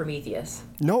hated Prometheus.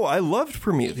 No, I loved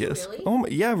Prometheus. Did you really? Oh my,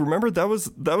 yeah, remember that was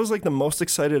like the most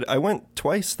excited. I went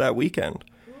twice that weekend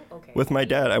Ooh, okay. with my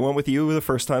dad. I went with you the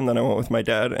first time, then I went with my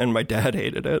dad, and my dad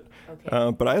hated it.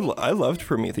 Okay. But I loved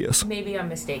Prometheus. Maybe I'm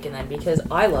mistaken then because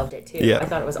I loved it too. Yeah. I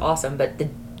thought it was awesome, but the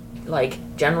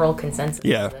like general consensus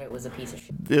Yeah. was that it was a piece of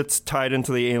shit. It's tied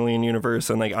into the Alien universe,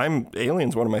 and like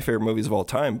Alien's one of my favorite movies of all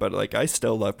time, but like I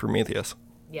still love Prometheus.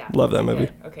 Yeah. Love that okay, movie.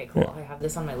 good. Okay, cool. I have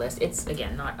this on my list. It's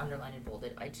again not underlined and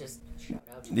bolded. I just shout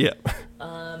out. Yeah.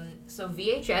 So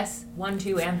VHS 1,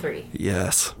 2, and 3.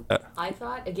 Yes. I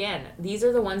thought again, these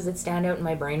are the ones that stand out in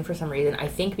my brain for some reason. I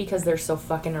think because they're so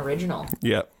fucking original.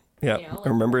 Yeah. Yeah. You know, like I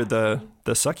remember the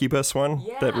succubus one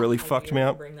Yeah. that really I fucked knew me you were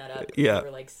up. gonna Bring that up. Yeah. You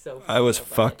were, like, so I was about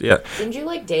fucked. it. Yeah. Didn't you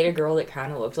like date a girl that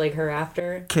kind of looked like her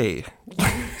after? Okay.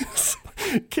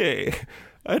 Okay.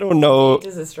 I don't know.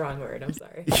 This is a strong word. I'm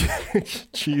sorry.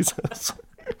 Jesus.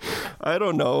 I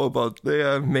don't know about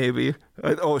maybe.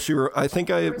 I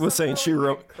think I was saying she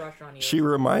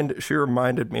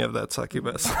reminded me of that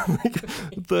succubus.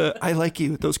 Like, I like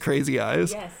you, those crazy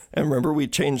eyes. Yes. And remember we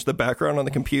changed the background on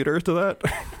the computer to that?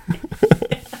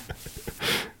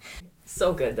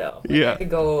 So good though. Yeah.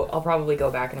 I'll probably go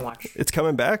back and watch. It's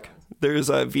coming back. There's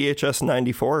a VHS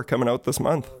 94 coming out this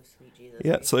month. Oh, sweet Jesus.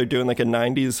 Yeah, so they're doing like a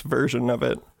 90s version of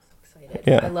it. Excited.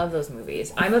 Yeah. I love those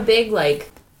movies. I'm a big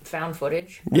like found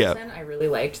footage person. Yeah. I really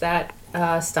liked that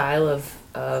style of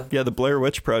of. Yeah, the Blair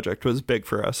Witch Project was big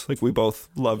for us. Like, we both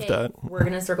loved that. We're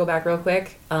gonna circle back real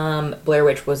quick. Blair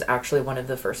Witch was actually one of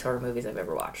the first horror movies I've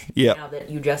ever watched. Yeah. Now that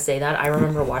you just say that, I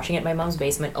remember watching it in my mom's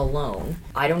basement alone.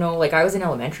 I don't know, like I was in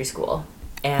elementary school,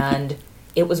 and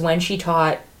it was when she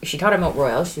taught at Mount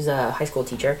Royal. She's a high school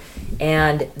teacher,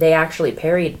 and they actually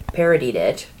parodied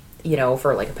it, you know,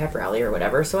 for like a pep rally or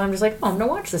whatever. So I'm just like, oh, I'm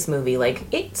gonna watch this movie.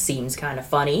 Like, it seems kind of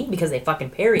funny because they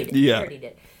fucking parodied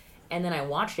it. And then I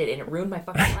watched it, and it ruined my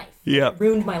fucking life. Yeah. It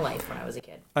ruined my life when I was a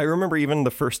kid. I remember even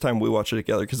the first time we watched it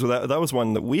together, because that was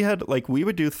one that we had, like, we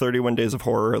would do 31 Days of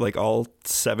Horror, like, all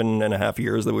 7.5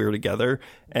 years that we were together,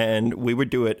 and we would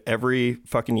do it every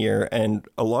fucking year, and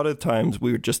a lot of times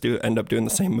we would just end up doing the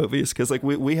same movies, because, like,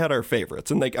 we had our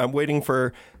favorites, and, like, I'm waiting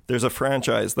for, there's a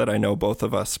franchise that I know both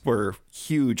of us were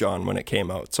huge on when it came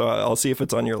out, so I'll see if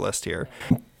it's on your list here,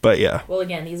 but yeah. Well,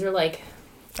 again, these are, like...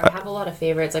 I have a lot of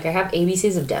favorites. Like, I have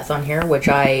ABCs of Death on here, which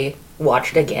I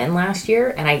watched again last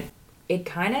year, and it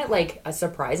kind of, like,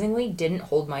 surprisingly didn't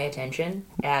hold my attention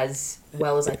as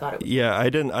well as I thought it would. Yeah, I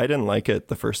didn't like it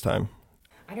the first time.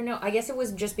 I don't know. I guess it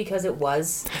was just because it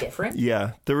was different.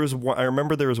 Yeah, there was one. I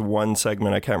remember there was one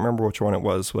segment. I can't remember which one it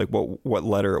was, like what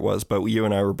letter it was, but you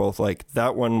and I were both like,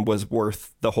 that one was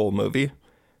worth the whole movie.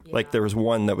 Yeah. Like, there was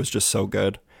one that was just so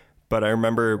good. But I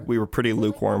remember we were pretty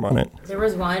lukewarm on it. There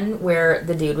was one where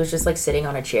the dude was just, like, sitting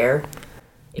on a chair.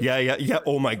 Yeah.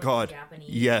 Oh, my God.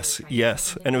 Yes.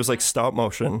 And it was, like, stop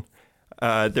motion.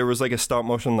 There was, like, a stop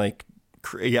motion, like...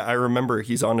 Yeah, I remember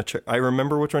he's on a chair. I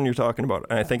remember which one you're talking about.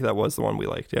 And I think that was the one we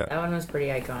liked, yeah. That one was pretty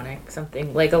iconic.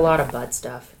 Something... Like, a lot of butt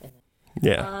stuff.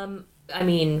 Yeah. I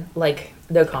mean, like,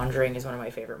 The Conjuring is one of my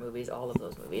favorite movies. All of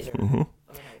those movies are... Mm-hmm.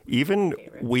 Even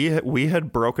we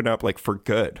had broken up, like, for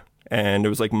good. And it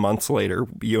was like months later,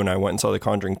 you and I went and saw The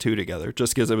Conjuring 2 together,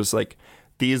 just because it was like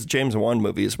these James Wan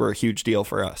movies were a huge deal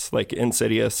for us, like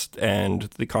Insidious and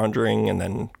The Conjuring. And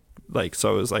then like,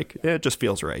 so it was like, it just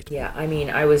feels right. Yeah. I mean,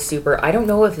 I don't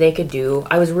know if they could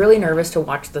I was really nervous to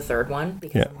watch the third one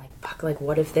because I'm like, fuck, like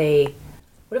what if they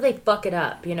fuck it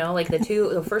up? You know, like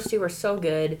the first two were so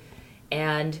good.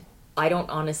 And I don't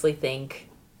honestly think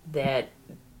that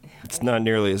it's not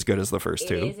nearly as good as the first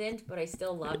two. It isn't, but I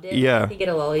still loved it. Yeah. I think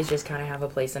it'll always just kind of have a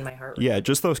place in my heart. Yeah,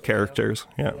 just those characters.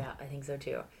 Yeah. Yeah, I think so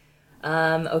too.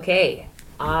 Okay.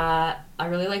 I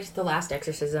really liked The Last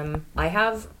Exorcism. I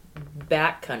have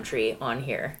Backcountry on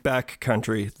here.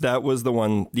 Backcountry. That was the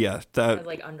one. Yeah. That was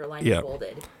like underlined and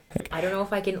bolded. I don't know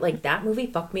if I can, like, that movie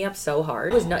fucked me up so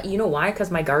hard. It was not, you know why?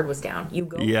 Because my guard was down. You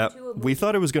go into a movie, we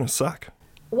thought it was going to suck.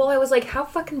 Well, I was like, how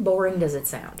fucking boring does it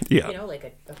sound? Yeah. You know, like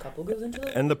a couple goes into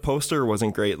it. And the poster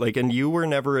wasn't great. Like, and you were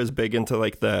never as big into,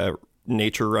 like, the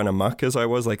nature run amok as I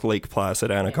was, like Lake Placid,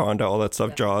 Anaconda, all that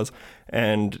stuff, Jaws.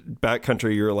 And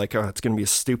Backcountry, you were like, oh, it's going to be a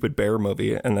stupid bear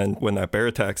movie. And then when that bear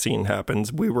attack scene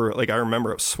happens, we were, like, I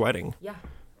remember sweating. Yeah.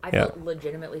 I felt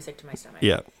legitimately sick to my stomach.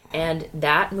 Yeah. And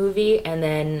that movie and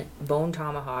then Bone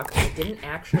Tomahawk, I didn't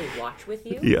actually watch with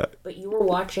you. Yeah. But you were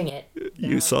watching it.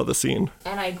 You saw the scene.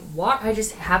 And I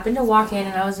just happened to walk in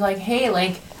and I was like, hey,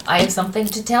 like, I have something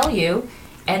to tell you.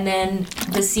 And then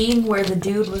the scene where the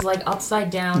dude was, like, upside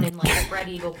down in, like, a spread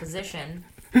eagle position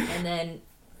and then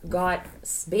got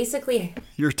basically...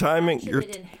 Your timing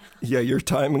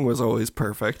was always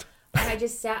perfect. And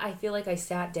I feel like I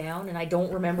sat down and I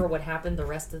don't remember what happened the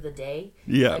rest of the day.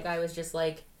 Yeah. Like, I was just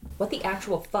like, what the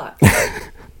actual fuck?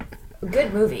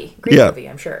 Good movie. Great movie,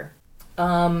 I'm sure.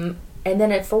 And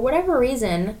then for whatever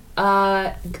reason,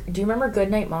 do you remember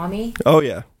Goodnight Mommy? Oh,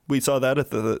 yeah. We saw that at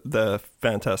the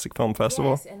Fantastic Film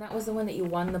Festival. Yes, and that was the one that you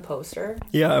won the poster.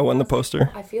 Yeah, I won the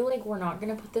poster. I feel like we're not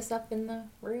going to put this up in the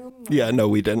room. Yeah, no,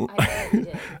 we didn't. I we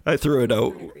did. I threw it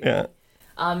out. Yeah.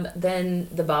 Then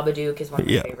The Babadook is one of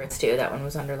my favorites too. That one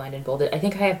was underlined and bolded. I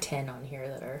think I have 10 on here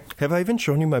that are... Have I even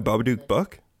shown you my Babadook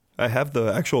book? I have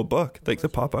the actual book, like the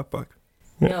pop-up book.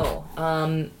 Yeah.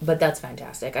 No, but that's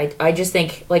fantastic. I just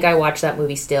think, like, I watch that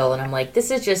movie still and I'm like, this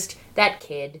is just that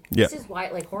kid. Yeah. This is why,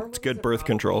 like, horror movies it's good are birth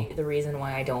control. The reason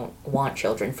why I don't want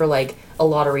children, for, like, a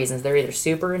lot of reasons. They're either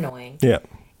super annoying. Yeah.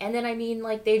 And then, I mean,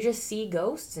 like, they just see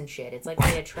ghosts and shit. It's like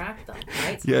they attract them,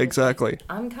 right? So yeah, exactly. Like,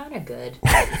 I'm kind of good.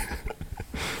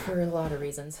 For a lot of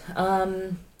reasons.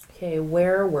 Okay,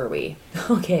 where were we?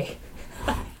 Okay.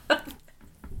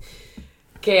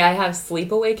 Okay, I have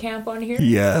Sleepaway Camp on here.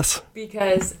 Yes.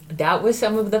 Because that was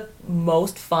some of the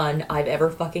most fun I've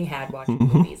ever fucking had watching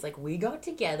movies. Like, we got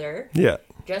together. Yeah.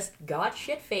 Just got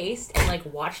shit-faced and,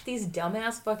 like, watched these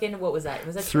dumbass fucking... What was that?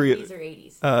 Was that 70s or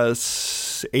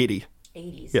 80s? 80.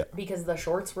 80s. Yeah. Because the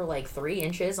shorts were, like, 3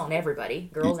 inches on everybody.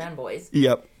 Girls and boys.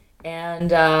 Yep. And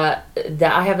that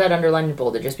I have that underlined and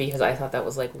bolded just because I thought that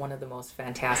was like one of the most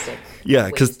fantastic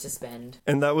ways to spend.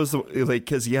 And that was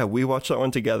because we watched that one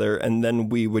together, and then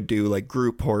we would do like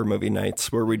group horror movie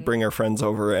nights where we'd bring our friends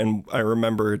over, and I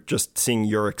remember just seeing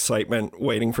your excitement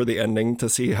waiting for the ending to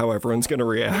see how everyone's going to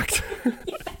react.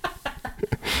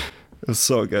 It was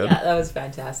so good. Yeah, that was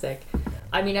fantastic.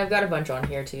 I mean, I've got a bunch on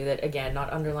here too that, again,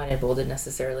 not underlined and bolded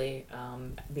necessarily,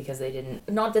 because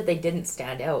not that they didn't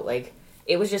stand out, like,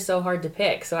 it was just so hard to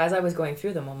pick. So as I was going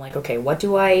through them, I'm like, okay, what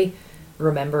do I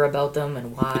remember about them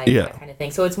and why, that kind of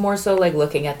thing. So it's more so like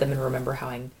looking at them and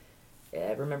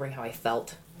remembering how I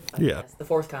felt. I guess. The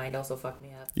Fourth Kind also fucked me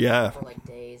up. Yeah. For like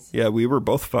days. Yeah, we were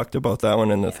both fucked about that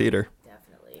one in the theater.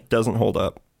 Definitely. Doesn't hold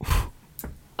up.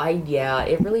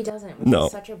 It really doesn't, which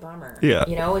is such a bummer. Yeah.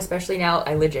 You know, especially now,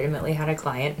 I legitimately had a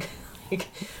client like,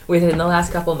 within the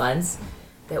last couple months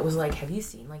that was like, have you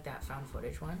seen like that found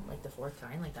footage one? Like the Fourth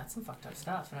Kind? Like that's some fucked up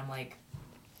stuff. And I'm like,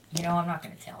 I'm not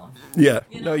going to tell them. Yeah.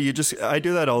 No, I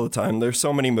do that all the time. There's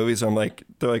so many movies they're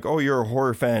like, oh, you're a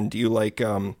horror fan. Do you like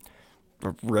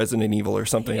Resident Evil or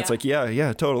something? Yeah. It's like,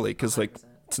 yeah, totally. Because like,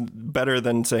 it's better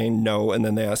than saying no and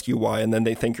then they ask you why and then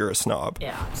they think you're a snob.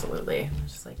 Yeah, absolutely.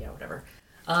 It's just like, yeah, whatever.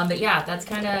 But yeah, that's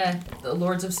kind of the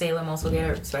Lords of Salem also get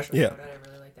a special shout out. I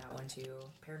really like that one too.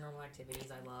 Paranormal Activities,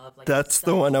 I love. Like, that's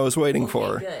the one I was waiting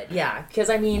for. Good. Yeah, because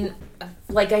I mean,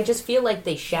 like I just feel like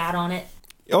they shat on it.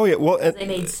 Oh yeah, well they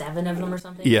made 7 of them or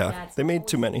something. Yeah, like that. They made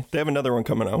too many. They have another one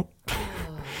coming out.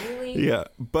 Oh, really? Yeah,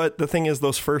 but the thing is,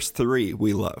 those first 3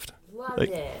 we loved. Loved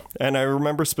it. And I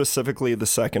remember specifically the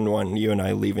second one, you and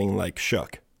I leaving like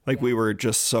shook. Like we were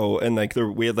just so, and like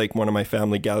we had like one of my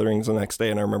family gatherings the next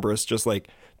day, and I remember us just like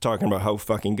talking about how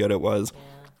fucking good it was. Yeah.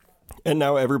 And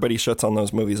now everybody shuts on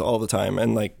those movies all the time,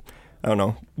 and like I don't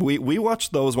know, we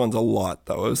watched those ones a lot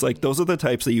though. It was like those are the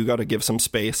types that you got to give some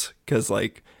space because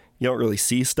like you don't really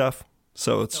see stuff,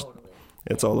 so it's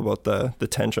all about the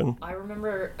tension. I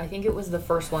remember, I think it was the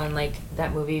first one, like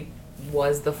that movie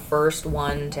was the first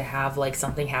one to have like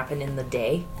something happen in the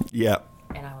day. Yeah.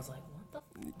 And I was like, what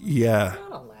the fuck? Yeah. That's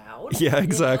not allowed. Yeah,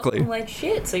 exactly. I'm like,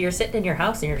 shit. So you're sitting in your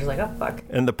house and you're just like, oh, fuck.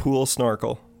 And the pool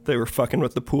snorkel. They were fucking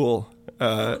with the pool.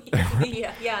 The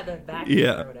back.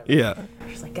 Yeah, or whatever. yeah. I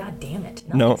was like, God damn it.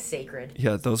 Nothing's sacred.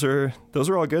 Yeah, those are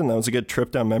all good, and that was a good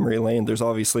trip down memory lane. There's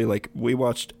obviously, like, we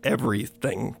watched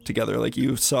everything together. Like,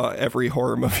 you saw every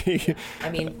horror movie.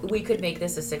 I mean, we could make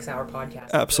this a 6-hour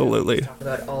podcast. Absolutely. Talk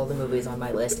about all the movies on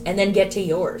my list, and then get to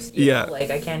yours. You know?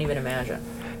 Like, I can't even imagine.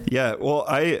 Yeah, well,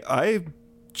 I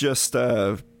just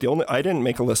I didn't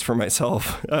make a list for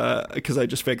myself because I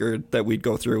just figured that we'd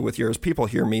go through with yours. People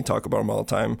hear me talk about them all the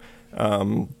time,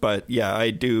 but yeah,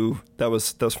 I do. That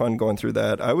was fun going through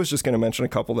that. I was just going to mention a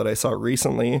couple that I saw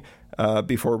recently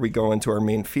before we go into our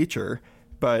main feature.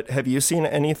 But have you seen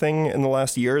anything in the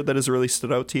last year that has really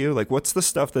stood out to you? Like, what's the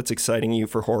stuff that's exciting you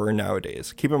for horror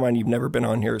nowadays? Keep in mind you've never been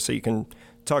on here, so you can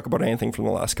talk about anything from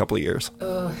the last couple of years.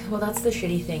 Well, that's the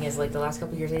shitty thing is, like, the last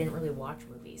couple of years I didn't really watch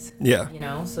movies. Yeah. You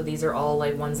know? So these are all,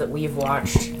 like, ones that we've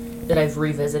watched that I've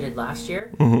revisited last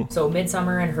year. Mm-hmm. So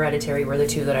Midsommar and Hereditary were the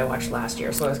 2 that I watched last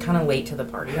year. So I was kind of late to the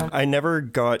party on that. I never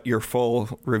got your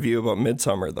full review about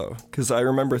Midsommar, though, because I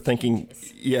remember thinking,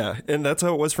 yeah, and that's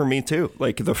how it was for me, too.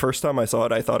 Like, the first time I saw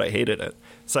it, I thought I hated it.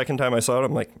 Second time I saw it,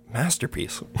 I'm like,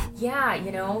 masterpiece. Yeah,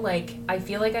 you know, like, I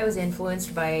feel like I was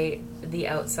influenced by the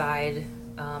outside...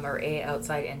 or a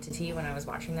outside entity when I was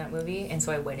watching that movie, and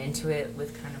so I went into it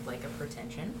with kind of like a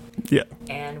pretension. Yeah.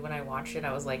 And when I watched it,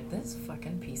 I was like, this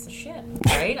fucking piece of shit,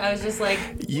 right? I was just like...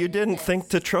 You didn't think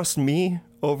to trust me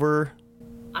over...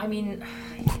 I mean,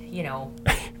 you know...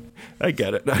 I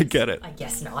get it. I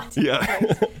guess not.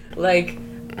 Yeah. Like,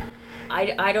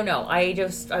 I don't know. I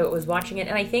was watching it,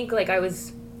 and I think, like, I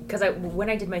was... Because when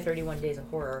I did my 31 Days of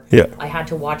Horror, I had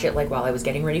to watch it, like, while I was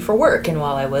getting ready for work, and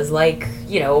while I was, like,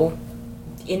 you know...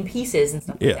 in pieces and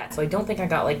stuff like that. So I don't think I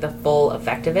got like the full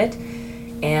effect of it.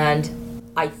 And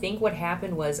I think what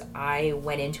happened was I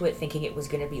went into it thinking it was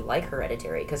going to be like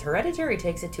Hereditary, because Hereditary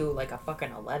takes it to like a fucking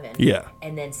 11. Yeah.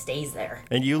 And then stays there.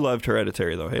 And you loved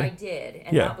Hereditary though, hey? I did.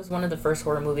 And that was one of the first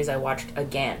horror movies I watched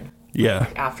again. Yeah.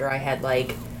 Like, after I had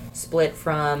like split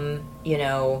from, you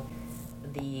know,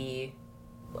 the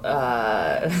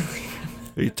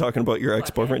Are you talking about your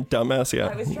ex-boyfriend? Dumbass, yeah.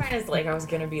 I was trying to, like, I was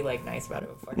going to be, like, nice about it.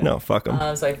 Fuck no, fuck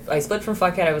him. So I split from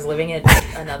Fuckhead. I was living at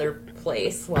another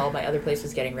place while my other place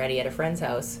was getting ready at a friend's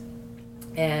house.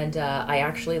 And I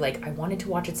actually, like, I wanted to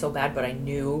watch it so bad, but I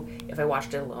knew if I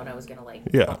watched it alone, I was going to,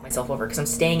 like, fuck myself over. Because I'm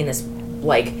staying in this,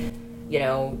 like, you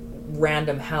know,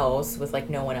 random house with, like,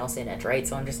 no one else in it, right?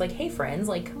 So I'm just like, hey, friends,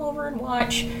 like, come over and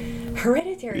watch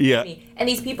Hereditary. terrified Yeah. me. And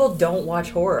these people don't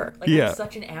watch horror. Like, Yeah. I'm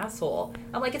such an asshole.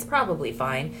 I'm like, it's probably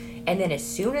fine. And then as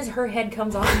soon as her head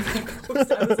comes off the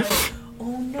ghost, I was like,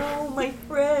 oh no, my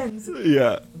friends.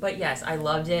 Yeah. But yes, I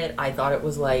loved it. I thought it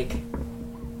was like,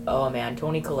 oh man,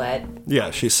 Toni Collette.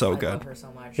 Yeah, she's so I good. love her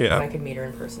so much. Yeah. If I could meet her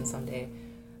in person someday,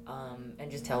 and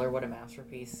just tell her what a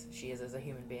masterpiece she is as a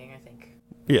human being, I think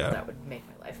Yeah. that would make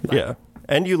my life. But Yeah.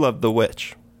 And you love The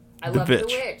Witch. I The loved The Bitch.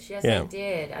 Witch. Yes, Yeah. I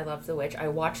did. I loved The Witch. I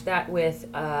watched that with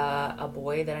a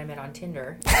boy that I met on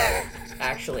Tinder,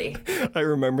 actually. I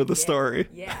remember the story.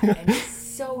 Yeah, and he's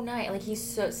so nice. Like, he's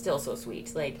still so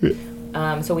sweet. Like,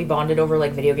 so we bonded over,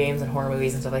 like, video games and horror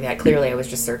movies and stuff like that. Clearly, I was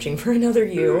just searching for another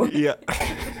you. Yeah.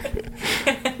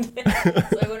 So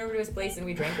I went over to his place and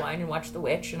we drank wine and watched The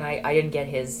Witch, and I didn't get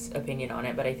his opinion on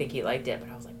it, but I think he liked it.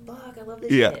 But I was like, fuck, I love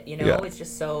this Yeah, shit. You know, yeah. it's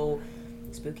just so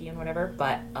spooky and whatever.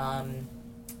 But,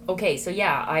 okay, so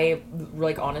yeah,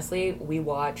 like, honestly, we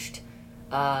watched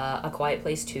A Quiet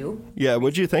Place 2. Yeah.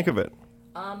 What'd you think of it?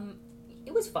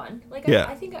 It was fun. Like, Yeah.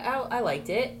 I think I liked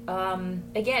it.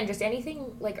 Again, just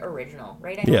anything, like, original,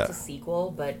 right? I know Yeah. it's a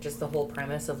sequel, but just the whole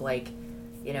premise of, like,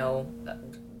 you know,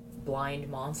 blind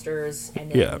monsters,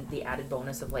 and then Yeah. the added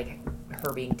bonus of, like,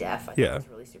 her being deaf, I Yeah. think was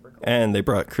really super cool. And they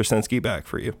brought Krasinski back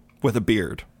for you with a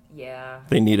beard. Yeah.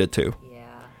 They needed to.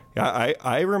 Yeah. Yeah,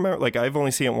 I remember, like, I've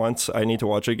only seen it once. I need to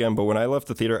watch it again. But when I left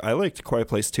the theater, I liked Quiet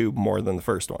Place 2 more than the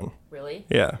first one. Really?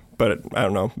 Yeah. But I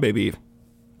don't know. Maybe, you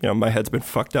know, my head's been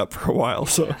fucked up for a while.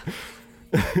 So,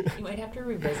 You might have to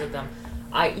revisit them.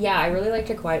 I really liked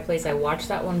A Quiet Place. I watched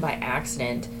that one by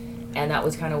accident, and that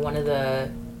was kind of one of the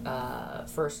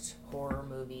first horror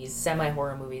movies,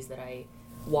 semi-horror movies that I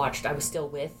watched. I was still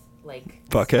with, like,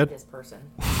 Fuckhead? this person.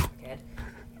 Fuckhead.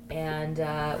 And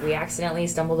we accidentally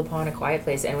stumbled upon A Quiet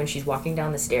Place, and when she's walking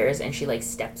down the stairs and she, like,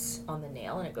 steps on the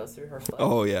nail and it goes through her foot.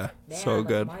 oh, yeah. Man, So like,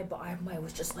 good. I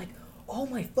was just like, oh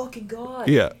my fucking god.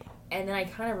 Yeah. And then I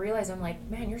kind of realized, I'm like,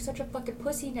 man, you're such a fucking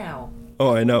pussy now.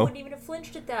 Oh, I I know. wouldn't even have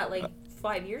flinched at that, like,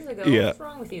 5 years ago. Yeah. What's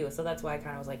wrong with you? So that's why I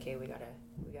kind of was like, hey, we gotta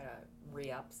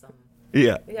re-up some.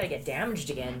 Yeah. We gotta get damaged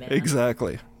again, man.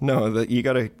 Exactly. No, that you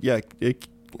gotta. Yeah, it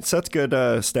sets good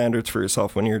standards for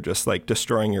yourself when you're just like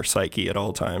destroying your psyche at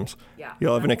all times. Yeah.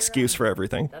 You'll have an That's where excuse I'm- for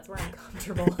everything. That's where I'm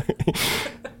comfortable.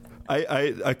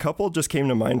 A couple just came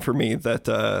to mind for me that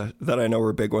I know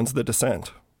were big ones. The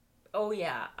Descent. Oh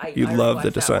yeah, You I love The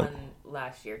rewatched Descent. that one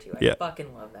last year too. I Yeah.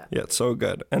 fucking love that. Yeah, it's so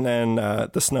good. And then the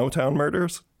Snowtown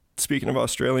Murders. Speaking of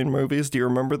Australian movies, do you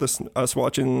remember this? Us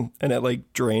watching and it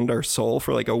like drained our soul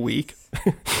for like a week.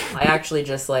 I actually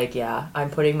just like, yeah, I'm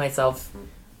putting myself.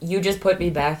 You just put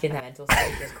me back in that mental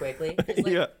state just quickly. Just,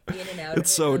 like, Yeah. in and out. It's of it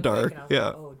so real quick, dark, and I was yeah.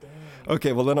 Like, oh damn.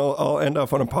 Okay, well then I'll end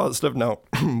off on a positive note.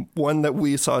 One that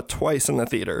we saw twice in the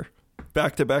theater,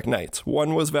 back-to-back nights.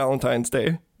 One was Valentine's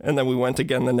Day, and then we went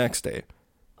again the next day.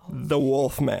 The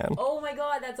Wolfman. Oh my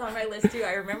god, that's on my list too.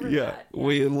 I remember Yeah, that.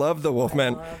 we love The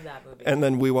Wolfman. I love that movie. And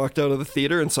then we walked out of the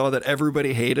theater and saw that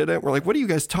everybody hated it. We're like, what are you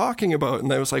guys talking about?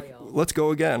 And I was like, let's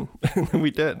go again. And then we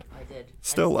did. I did.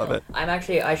 Still And love it.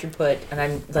 I should put, and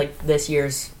I'm like, this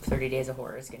year's 30 Days of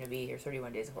Horror is going to be, or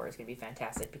 31 Days of Horror is going to be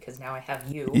fantastic because now I have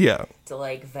you Yeah. to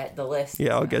like vet the list.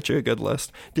 Yeah, I'll get you a good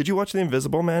list. Did you watch The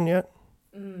Invisible Man yet?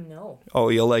 No. Oh,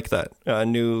 you'll like that.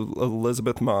 New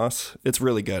Elizabeth Moss. It's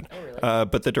really good. Oh, really?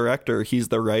 But the director, he's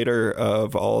the writer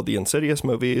of all the Insidious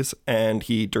movies, and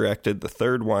he directed the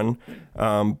third one.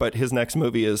 But his next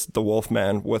movie is The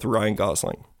Wolfman with Ryan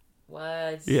Gosling.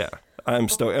 What? Yeah, I'm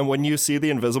stoked. And when you see The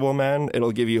Invisible Man,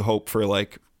 it'll give you hope for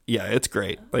like, yeah, it's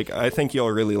great. Like, I think you'll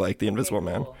really like The Invisible Okay,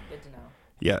 Man. cool. Good to know.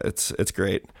 Yeah, it's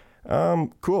great.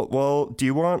 Cool. Well, do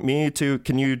you want me to,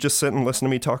 can you just sit and listen to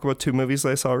me talk about two movies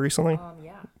I saw recently?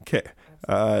 Yeah.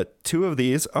 Okay. Two of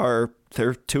these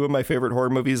they're two of my favorite horror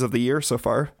movies of the year so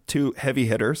far. Two heavy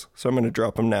hitters, so I'm going to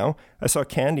drop them now. I saw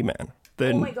Candyman.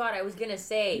 Oh my god, I was gonna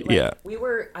say, like, Yeah.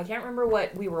 I can't remember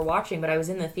what we were watching, but I was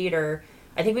in the theater.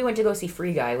 I think we went to go see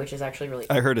Free Guy, which is actually really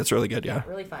fun. I heard it's really good, yeah.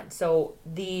 Really fun. So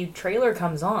the trailer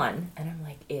comes on, and I'm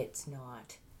like, it's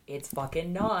not. It's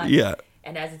fucking not. Yeah.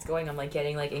 And as it's going, I'm like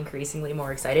getting like increasingly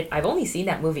more excited. I've only seen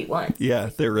that movie once. Yeah,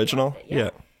 the original. it, Yeah. yeah.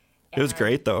 It was And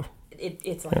great though.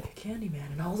 It's like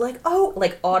Candyman, and I was like, oh,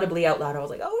 like audibly out loud, I was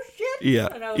like, oh shit. Yeah,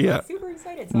 And I was yeah. like super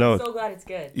excited. So No. I'm so glad it's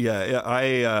good. Yeah,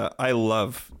 I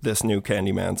love this new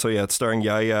Candyman. So yeah, it's starring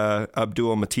Yahya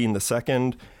Abdul-Mateen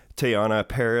II, Teyana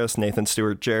Paris, Nathan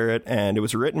Stewart Jarrett, and it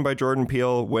was written by Jordan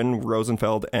Peele, Wynn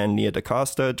Rosenfeld, and Nia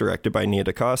DaCosta, directed by Nia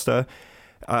DaCosta.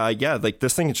 Yeah, like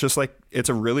this thing, it's just like, it's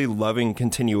a really loving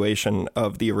continuation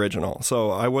of the original. So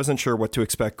I wasn't sure what to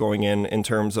expect going in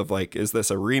terms of like, is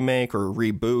this a remake or a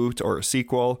reboot or a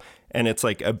sequel? and it's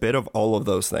like a bit of all of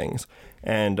those things.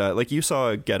 And like you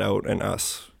saw Get Out and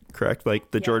Us, correct?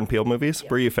 Like the Jordan Peele movies.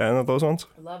 Were you a fan of those ones?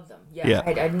 I love them. Yeah.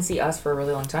 I didn't see Us for a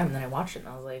really long time, and then I watched it, and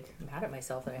I was like mad at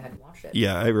myself that I hadn't watched it.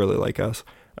 Yeah, I really like Us.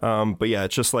 But yeah,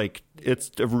 it's just like, it's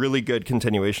a really good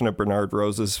continuation of Bernard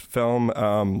Rose's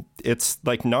film. It's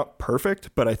like not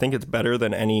perfect, but I think it's better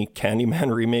than any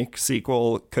Candyman remake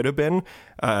sequel could have been.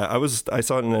 I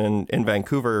saw it in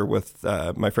Vancouver with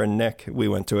my friend Nick. We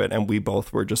went to it and we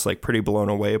both were just like pretty blown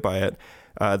away by it.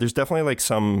 There's definitely like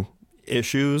some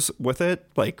issues with it.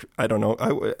 Like, I don't know.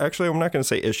 I'm not going to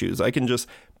say issues.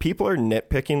 People are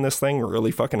nitpicking this thing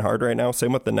really fucking hard right now.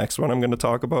 Same with the next one I'm going to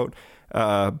talk about.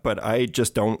 But I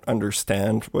just don't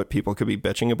understand what people could be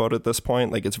bitching about at this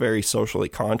point. Like, it's very socially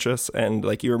conscious. And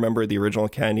like, you remember the original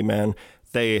Candyman,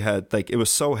 they had like, it was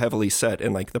so heavily set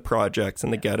in like the projects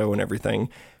and the ghetto and everything.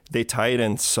 They tie it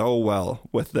in so well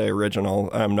with the original.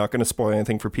 I'm not going to spoil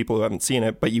anything for people who haven't seen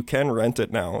it, but you can rent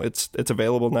it now. It's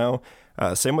available now.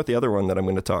 Same with the other one that I'm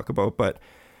going to talk about. But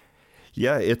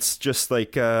yeah, it's just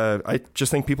like, I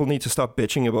just think people need to stop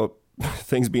bitching about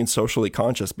things being socially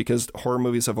conscious, because horror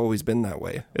movies have always been that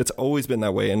way. It's always been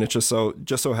that way. And it just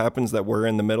so happens that we're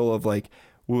in the middle of like,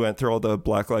 we went through all the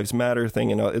Black Lives Matter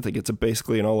thing, and it's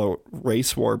basically an all-out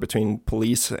race war between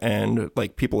police and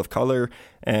like people of color,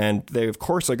 and they of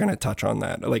course are going to touch on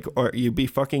that. Like, or you'd be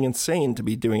fucking insane to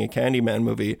be doing a Candyman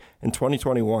movie in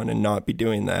 2021 and not be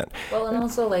doing that. Well, and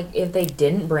also like if they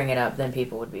didn't bring it up, then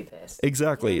people would be pissed.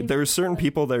 Exactly. There's certain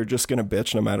people that are just going to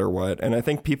bitch no matter what, and I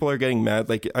think people are getting mad.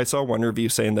 Like, I saw one review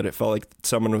saying that it felt like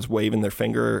someone was waving their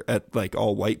finger at like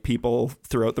all white people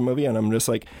throughout the movie, and I'm just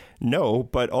like, no,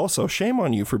 but also shame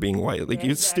on you for being white. Like,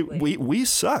 we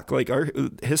suck. Like,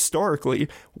 historically,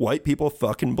 white people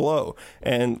fucking blow.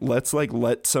 And let's like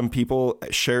let some people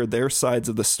share their sides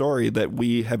of the story that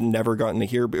we have never gotten to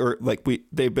hear, or like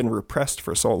they've been repressed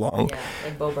for so long. Yeah,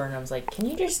 like Bo Burnham's like, can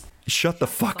you just shut the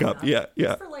fuck up? Yeah.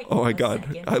 For, like, oh my god,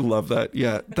 second. I love that.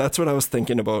 Yeah, that's what I was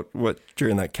thinking about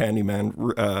during that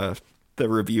Candyman the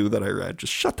review that I read.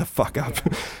 Just shut the fuck up.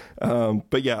 Yeah.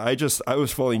 But yeah, I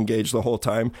was fully engaged the whole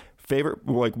time.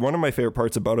 One of my favorite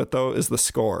parts about it though is the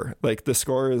score. Like, the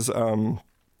score is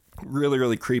really,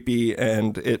 really creepy,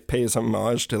 and it pays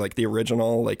homage to like the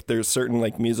original. Like, there's certain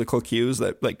like musical cues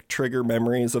that like trigger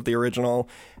memories of the original,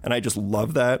 and I just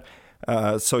love that.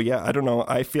 So yeah, I don't know.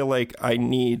 I feel like I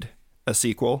need a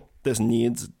sequel. This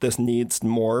needs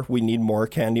more. We need more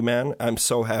Candyman. I'm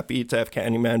so happy to have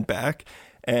Candyman back.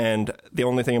 And the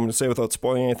only thing I'm going to say without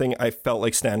spoiling anything, I felt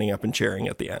like standing up and cheering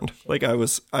at the end. Like, I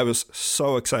was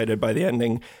so excited by the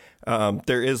ending.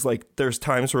 There's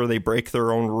times where they break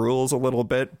their own rules a little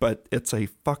bit, but it's a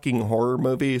fucking horror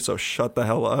movie, so shut the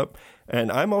hell up.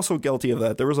 And I'm also guilty of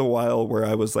that. There was a while where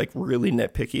I was like really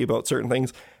nitpicky about certain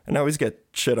things, and I always get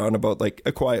shit on about like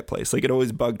A Quiet Place. Like, it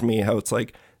always bugged me how it's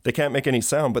like they can't make any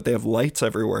sound, but they have lights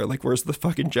everywhere. Like, where's the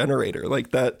fucking generator? Like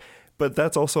that. But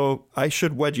that's also, I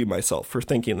should wedgie myself for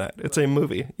thinking that. It's a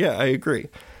movie. Yeah, I agree.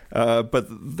 But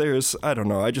I don't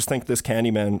know. I just think this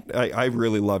Candyman, I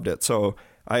really loved it. So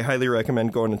I highly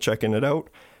recommend going and checking it out.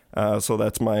 So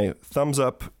that's my thumbs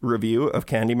up review of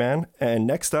Candyman. And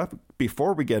next up,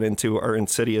 before we get into our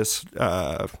Insidious,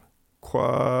 the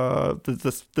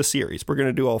series, we're going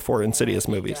to do all 4 Insidious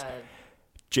movies.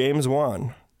 James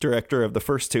Wan, director of the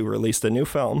first 2, released a new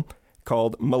film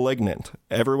called Malignant.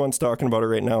 Everyone's talking about it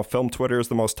right now. Film Twitter is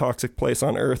the most toxic place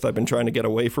on earth. I've been trying to get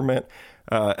away from it,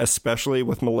 especially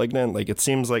with Malignant. Like, it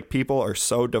seems like people are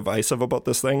so divisive about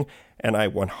this thing, and I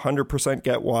 100%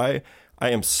 get why. I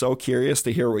am so curious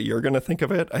to hear what you're going to think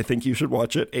of it. I think you should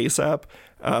watch it ASAP,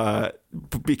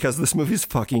 because this movie's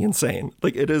fucking insane.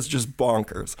 Like, it is just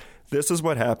bonkers. This is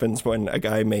what happens when a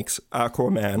guy makes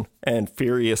Aquaman and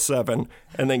Furious 7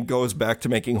 and then goes back to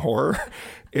making horror.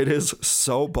 It is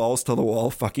so balls to the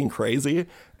wall fucking crazy.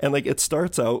 And like, it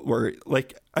starts out where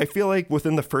like, I feel like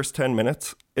within the first 10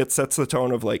 minutes, it sets the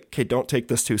tone of like, okay, don't take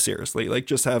this too seriously. Like,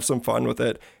 just have some fun with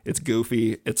it. It's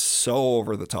goofy. It's so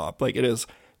over the top. Like, it is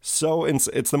so, it's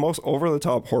the most over the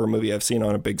top horror movie I've seen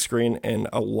on a big screen in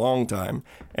a long time.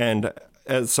 And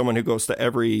as someone who goes to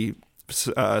every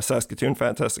Saskatoon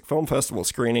Fantastic Film Festival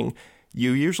screening,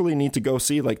 you usually need to go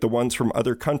see like the ones from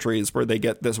other countries where they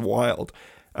get this wild.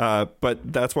 But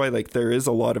that's why like there is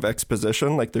a lot of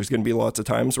exposition. Like, there's going to be lots of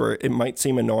times where it might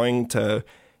seem annoying to,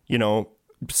 you know,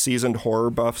 seasoned horror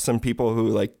buffs and people who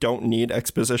like don't need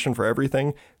exposition for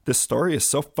everything. This story is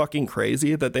so fucking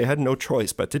crazy that they had no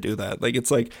choice but to do that. Like,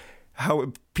 it's like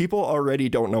how people already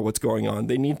don't know what's going on.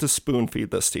 They need to spoon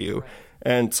feed this to you.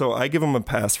 And so I give them a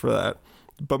pass for that.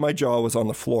 But my jaw was on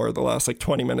the floor the last like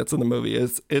 20 minutes of the movie.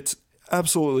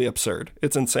 absolutely absurd.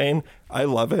 It's insane. I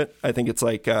love it. I think it's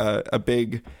like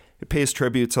it pays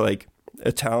tribute to like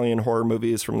Italian horror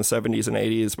movies from the 70s and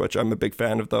 80s, which I'm a big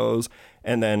fan of those.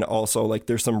 And then also like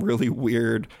there's some really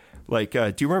weird, like,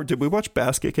 do you remember, did we watch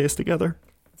Basket Case together?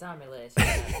 It's on my list.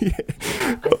 Yeah.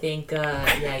 I think,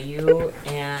 you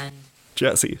and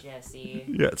Jesse.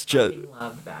 Yeah, it's Jesse.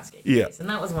 Loved Basket Case. Yeah. And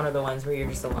that was one of the ones where you're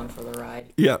just along for the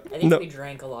ride. Yeah. I think we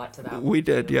drank a lot to that one. We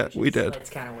did, yeah, we did. That's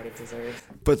kind of what it deserves.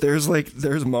 But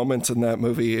there's moments in that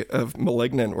movie of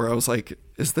Malignant where I was like,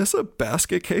 is this a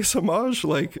Basket Case homage?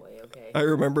 Like, Oh boy, okay. I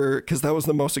remember, because that was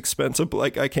the most expensive,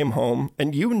 like, I came home,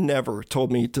 and you never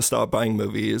told me to stop buying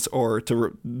movies or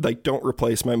to, don't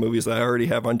replace my movies that I already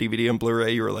have on DVD and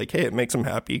Blu-ray. You were like, hey, it makes them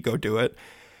happy, go do it.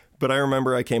 But I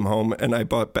remember I came home and I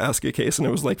bought Basket Case and it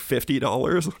was like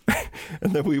 $50.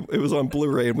 And then it was on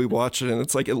Blu-ray and we watched it and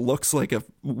it's like, it looks like a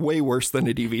way worse than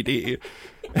a DVD.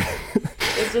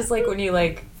 It's just like when you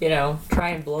try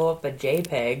and blow up a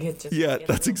JPEG. It's just yeah,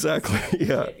 that's exactly,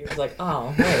 yeah. You're just like,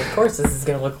 oh, right, of course this is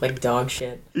going to look like dog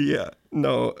shit. Yeah,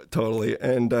 no, totally.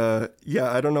 And I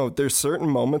don't know. There's certain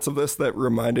moments of this that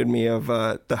reminded me of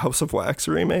the House of Wax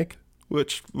remake,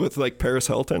 which with like Paris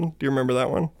Hilton. Do you remember that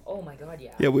one? Oh my God,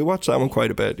 yeah. Yeah, we watched that one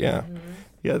quite a bit. Yeah. Mm-hmm.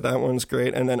 Yeah, that one's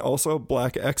great. And then also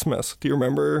Black Xmas. Do you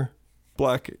remember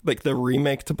the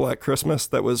remake to Black Christmas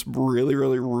that was really,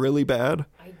 really, really bad?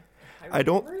 I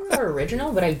don't remember the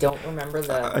original, but I don't remember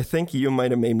the... I think you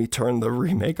might have made me turn the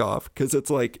remake off because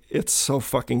it's so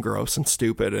fucking gross and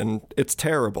stupid and it's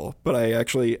terrible. But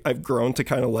I've grown to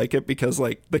kind of like it because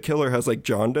like the killer has like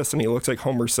jaundice and he looks like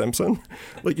Homer Simpson.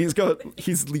 Like he's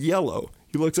yellow.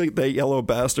 He looks like that yellow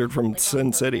bastard from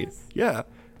Sin City. Yeah.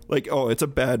 Like, oh, it's a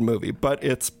bad movie, but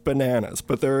it's bananas.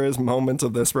 But there is moments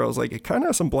of this where I was like, it kind of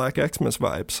has some Black Xmas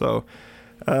vibes. So...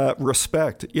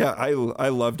 respect. Yeah, I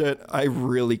loved it. I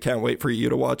really can't wait for you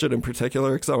to watch it in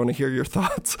particular because I want to hear your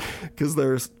thoughts.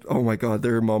 Because oh my God,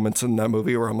 there are moments in that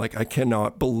movie where I'm like, I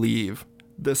cannot believe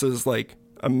this is like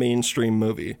a mainstream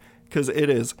movie. Because it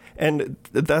is. And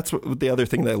that's the other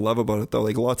thing that I love about it, though.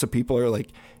 Like, lots of people are like,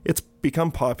 it's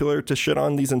become popular to shit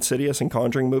on these Insidious and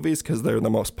Conjuring movies because they're the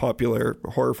most popular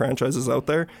horror franchises out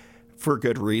there for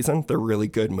good reason. They're really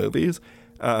good movies.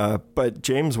 But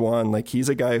James Wan, like, he's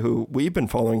a guy who we've been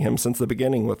following him since the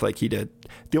beginning with, like, the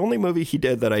only movie he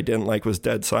did that I didn't like was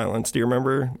Dead Silence. Do you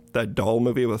remember that doll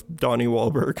movie with Donnie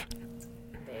Wahlberg?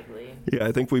 Vaguely. Yeah,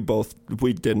 I think we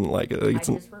didn't like it. Like,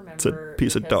 it's a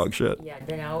piece of dog shit. Yeah, I'd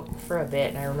been out for a bit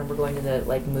and I remember going to the,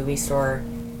 like, movie store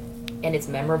and it's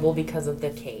memorable because of the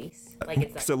case. Like,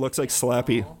 because it looks like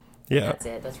Slappy. Yeah. That's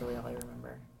it. That's really all I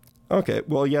remember. Okay,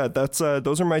 well, yeah, that's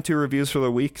those are my 2 reviews for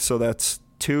the week, so that's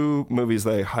 2 movies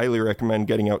that I highly recommend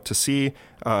getting out to see.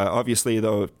 Obviously,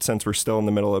 though, since we're still in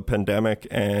the middle of a pandemic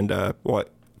and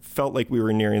what felt like we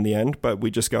were nearing the end, but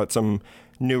we just got some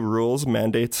new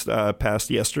mandates passed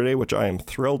yesterday, which I am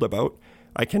thrilled about.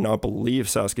 I cannot believe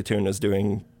Saskatchewan's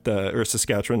doing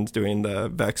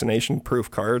the vaccination proof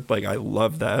card. Like, I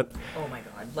love that. Oh my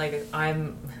God. Like,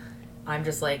 I'm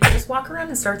just like, just walk around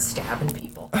and start stabbing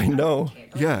people. I know.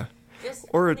 Yeah. Just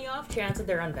on the off chance that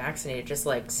they're unvaccinated, just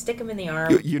like stick them in the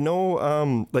arm.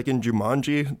 Like in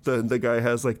Jumanji, the guy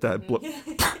has like that.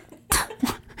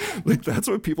 Like that's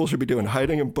what people should be doing: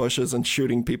 hiding in bushes and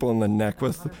shooting people in the neck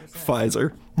with 100%.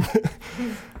 Pfizer.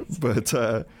 But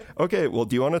okay, well,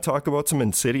 do you want to talk about some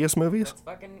Insidious movies? Let's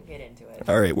fucking get into it.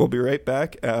 All right, we'll be right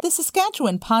back. The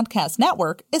Saskatchewan Podcast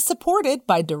Network is supported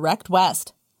by Direct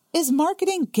West. Is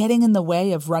marketing getting in the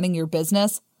way of running your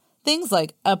business? Things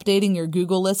like updating your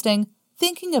Google listing,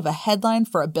 thinking of a headline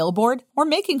for a billboard, or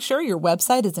making sure your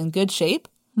website is in good shape?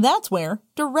 That's where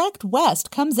Direct West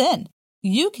comes in.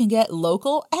 You can get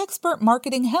local expert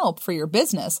marketing help for your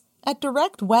business at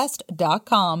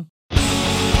directwest.com.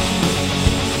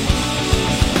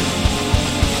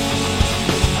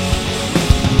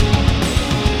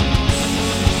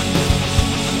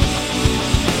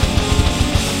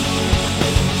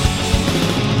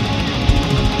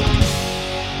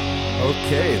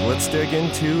 Okay, let's dig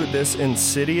into this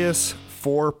Insidious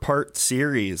 4-part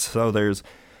series. So there's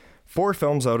 4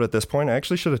 films out at this point. I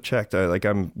actually should have checked. I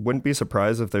wouldn't be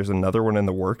surprised if there's another one in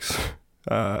the works.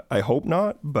 I hope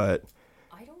not, but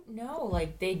I don't know.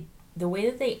 Like the way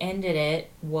that they ended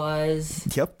it was.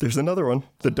 Yep, there's another one.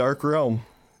 The Dark Realm.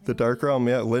 The Dark Realm.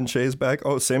 Yeah, Lin Shaye's back.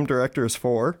 Oh, same director as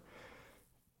 4.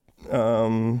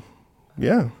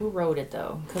 Yeah. Who wrote it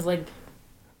though? Because like.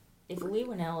 If Leigh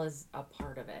Whannell is a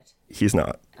part of it. He's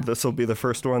not. This will be the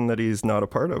first one that he's not a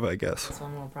part of, I guess. This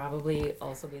one will probably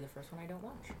also be the first one I don't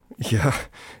watch. Yeah.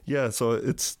 Yeah, so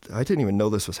I didn't even know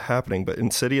this was happening, but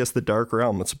Insidious The Dark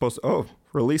Realm. It's supposed to,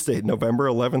 release date, November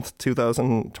 11th,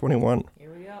 2021.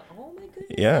 Here we go. Oh my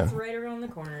Yeah. It's right around the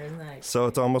corner, isn't that? So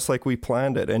it's almost like we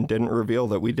planned it and didn't reveal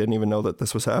that we didn't even know that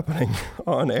this was happening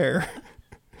on air.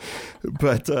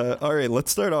 But all right,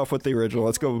 let's start off with the original.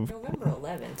 Let's go. November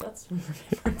 11th. That's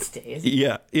Remembrance Day, isn't it?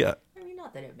 Yeah. I mean,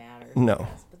 not that it matters. No. I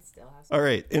guess, but still has All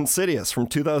right, Insidious from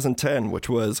 2010, which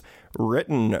was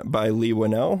written by Lee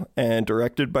Winnell and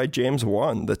directed by James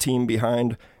Wan, the team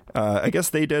behind, I guess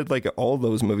they did like all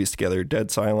those movies together,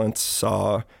 Dead Silence,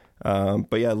 Saw.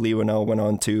 But yeah, Lee Winnell went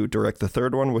on to direct the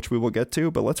third one, which we will get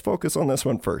to, but let's focus on this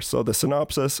one first. So the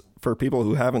synopsis, for people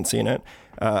who haven't seen it,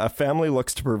 a family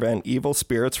looks to prevent evil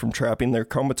spirits from trapping their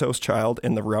comatose child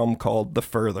in the realm called the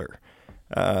Further.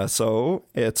 So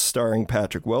it's starring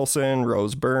Patrick Wilson,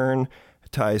 Rose Byrne,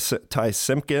 Ty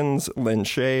Simpkins, Lynn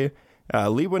Shay,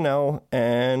 Lee Winnell,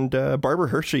 and Barbara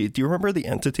Hershey. Do you remember The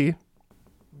Entity?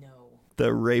 no.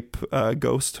 The rape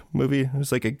ghost movie? It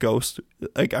was like a ghost.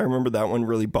 Like, I remember that one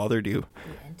really bothered you.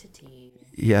 The Entity.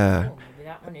 Yeah. Oh, maybe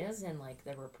that one is in like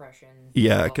the repression.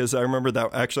 Yeah, because I remember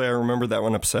that. Actually, I remember that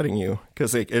one upsetting you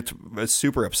because it's a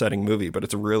super upsetting movie, but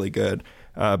it's really good.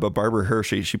 But Barbara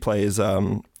Hershey, she plays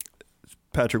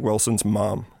Patrick Wilson's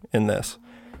mom in this.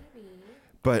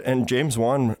 And James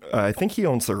Wan, I think he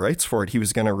owns the rights for it. He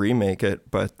was going to remake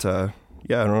it, but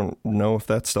yeah, I don't know if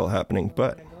that's still happening.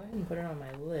 But I'm gonna go ahead and put it on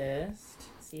my list.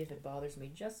 See if it bothers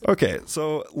me just. okay,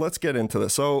 so let's get into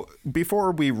this. So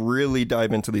before we really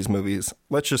dive into these movies,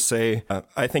 let's just say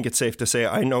I think it's safe to say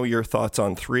I know your thoughts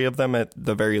on 3 of them at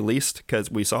the very least,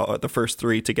 because we saw the first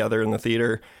 3 together in the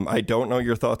theater. I don't know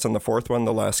your thoughts on the 4th one,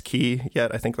 The Last Key,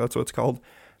 yet. I think that's what it's called.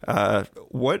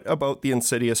 What about the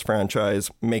Insidious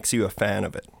franchise makes you a fan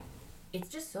of it? It's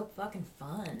just so fucking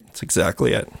fun. That's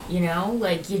exactly it. You know,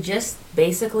 like you just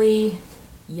basically,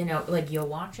 you know, like you'll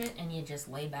watch it and you just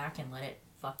lay back and let it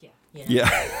fuck you. You know?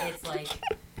 Yeah. It's like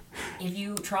if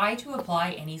you try to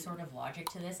apply any sort of logic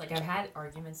to this, like I've had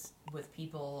arguments with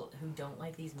people who don't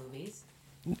like these movies.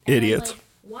 Idiots. Like,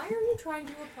 why are you trying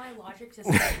to apply logic to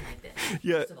something like this?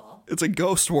 Yeah, First of all, it's a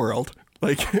ghost world.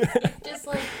 Like, just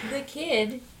like the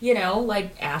kid, you know,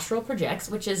 like astral projects,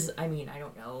 which is, I mean, I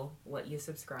don't know what you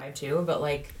subscribe to, but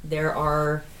like there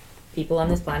are people on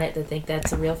this planet that think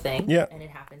that's a real thing. Yeah. And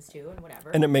it happens too, and whatever.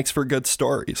 and it makes for good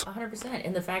stories. 100%.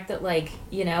 And the fact that, like,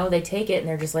 you know, they take it and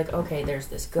they're just like, okay, there's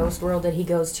this ghost world that he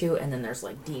goes to, and then there's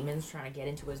like demons trying to get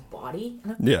into his body.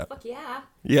 And I'm like, Yeah. fuck yeah.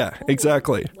 Yeah, Who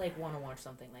exactly. would, like, want to watch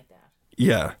something like that?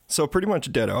 Yeah, so pretty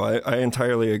much ditto. I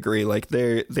entirely agree. Like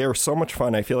they're so much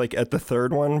fun. I feel like at the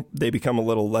third one they become a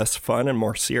little less fun and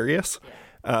more serious.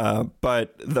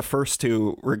 But the first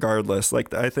 2, regardless,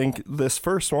 like I think this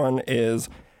first one is,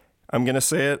 I'm gonna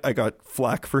say it. I got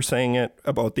flack for saying it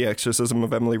about The Exorcism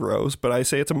of Emily Rose, but I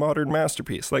say it's a modern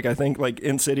masterpiece. Like I think like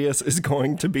Insidious is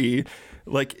going to be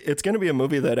like it's going to be a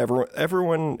movie that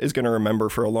everyone is going to remember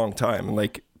for a long time.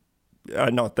 Like.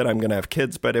 Not that I'm going to have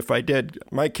kids, but if I did,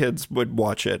 my kids would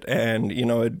watch it and, you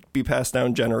know, it'd be passed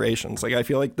down generations. Like, I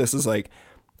feel like this is like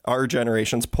our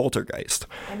generation's Poltergeist.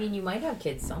 I mean, you might have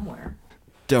kids somewhere.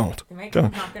 Don't. They might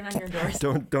come knocking on your doors.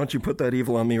 Don't you put that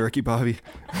evil on me, Ricky Bobby.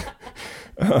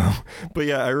 But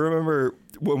yeah, I remember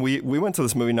when we went to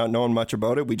this movie not knowing much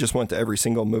about it. We just went to every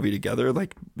single movie together.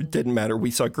 Like, it didn't matter. We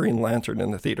saw Green Lantern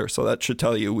in the theater, so that should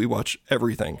tell you we watch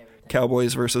everything.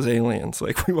 Cowboys versus Aliens.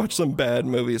 Like, we watched some bad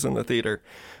movies in the theater.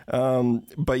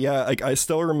 But yeah, like I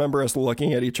still remember us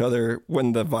looking at each other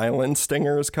when the violin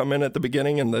stingers come in at the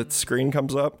beginning and the screen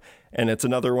comes up, and it's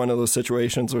another one of those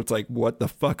situations where it's like, what the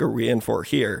fuck are we in for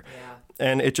here? Yeah.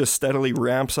 And it just steadily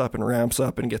ramps up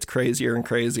and gets crazier and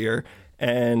crazier.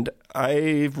 And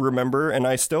I remember, and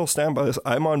I still stand by this,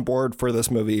 I'm on board for this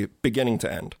movie beginning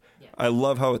to end. Yeah. I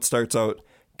love how it starts out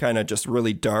kind of just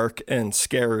really dark and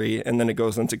scary, and then it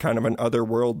goes into kind of an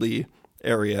otherworldly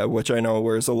area, which I know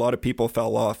whereas a lot of people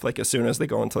fell off like as soon as they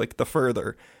go into like the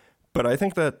Further. But I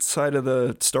think that side of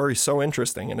the story is so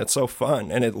interesting and it's so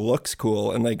fun and it looks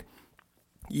cool, and like,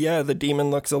 yeah, the demon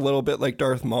looks a little bit like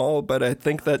Darth Maul, but I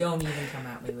think that Don't even come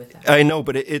at me with that. I know,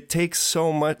 but it takes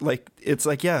so much. Like, it's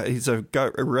like, yeah,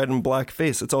 got a red and black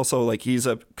face. It's also like he's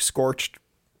a scorched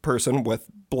person with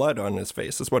blood on his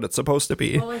face is what it's supposed to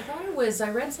be. Well, I thought it was, I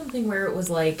read something where it was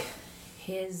like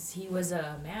he was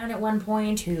a man at one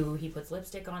point who he puts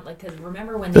lipstick on, like, because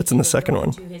remember when That's in the go second one.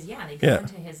 into his, they go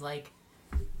into his like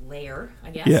lair, I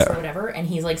guess, Yeah. or whatever, and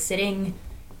he's like sitting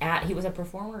he was a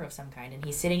performer of some kind, and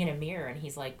he's sitting in a mirror and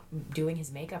he's like doing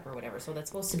his makeup or whatever, so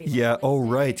that's supposed to be like, Yeah. Oh,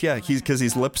 lipstick, right. Yeah. all that He's because kind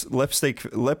he's of stuff.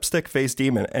 lipstick face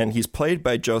demon, and he's played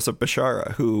by Joseph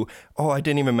Bishara, who, I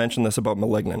didn't even mention this about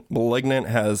Malignant. Malignant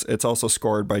it's also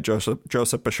scored by Joseph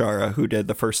Bishara, who did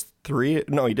the first 3.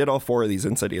 No, he did all 4 of these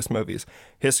Insidious movies.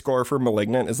 His score for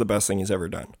Malignant is the best thing he's ever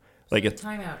done. Like So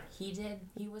time out. He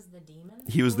was the demon?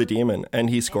 he was the demon, and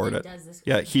he scored it.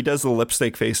 Yeah, he does the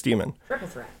lipstick face demon. Triple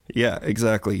threat. Yeah,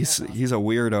 exactly. He's a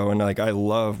weirdo, and like I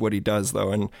love what he does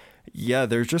though. And yeah,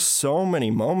 there's just so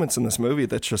many moments in this movie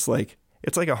that's just like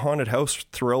it's like a haunted house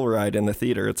thrill ride in the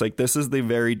theater. It's like this is the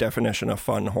very definition of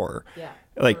fun horror. Yeah.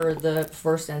 Like for the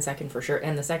first and second for sure,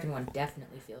 and the second one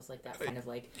definitely feels like that kind of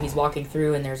like he's walking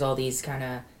through and there's all these kind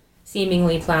of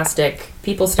seemingly plastic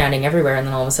people standing everywhere, and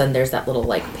then all of a sudden there's that little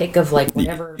like pick of like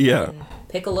whatever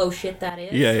piccolo shit that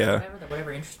is,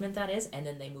 whatever instrument that is, and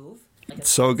then they move. Like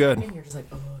it's so good. And you're just like,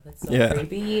 oh, that's so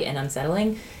creepy and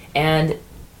unsettling, and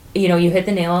you hit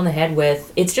the nail on the head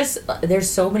with it's just there's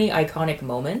so many iconic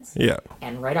moments. Yeah.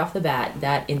 And right off the bat,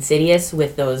 that Insidious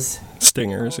with those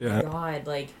stingers. Oh my God,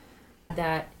 like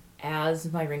that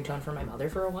as my ringtone for my mother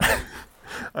for a while.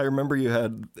 I remember you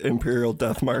had Imperial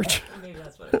Death March. Maybe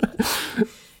that's what it was.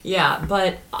 Yeah,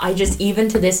 but I just, even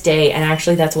to this day, and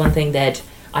actually that's one thing that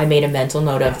I made a mental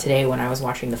note of today when I was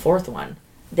watching the fourth one.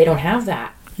 They don't have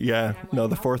that. Yeah, no,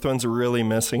 the fourth one's really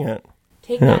missing it.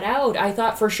 Take that out. I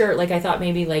thought for sure, like, I thought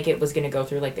maybe, like, it was going to go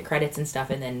through, like, the credits and stuff,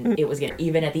 and then it was going to,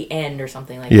 even at the end or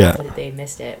something like that, but they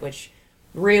missed it, which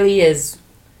really is...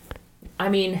 I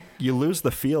mean... You lose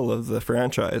the feel of the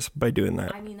franchise by doing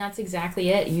that. I mean, that's exactly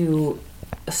it. You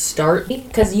start...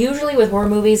 Because usually with horror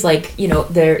movies, like,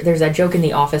 there's that joke in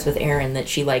The Office with Erin that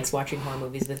she likes watching horror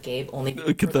movies with Gabe only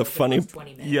Look at the funny... The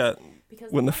 20 minutes. Yeah,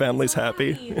 because when the family's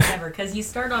happy. Whatever, because you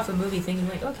start off a movie thinking,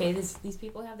 like, okay, these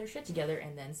people have their shit together,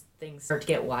 and then things start to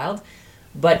get wild.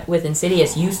 But with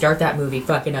Insidious, you start that movie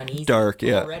fucking uneasy. Dark,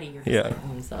 yeah. Already, you're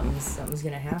just like, something's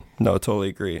gonna happen. No, totally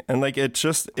agree. And like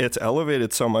it's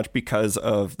elevated so much because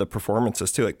of the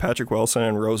performances too. Like Patrick Wilson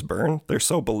and Rose Byrne, they're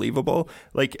so believable.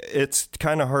 Like it's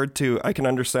kind of hard to. I can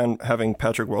understand having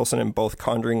Patrick Wilson in both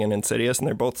Conjuring and Insidious, and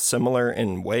they're both similar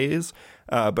in ways.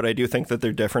 But I do think that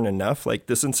they're different enough. Like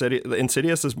this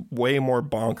Insidious is way more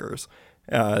bonkers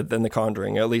than The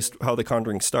Conjuring, at least how The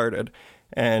Conjuring started.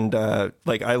 And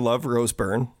like I love Rose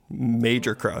Byrne,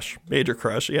 major crush,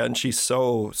 yeah, and she's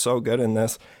so good in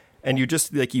this, and you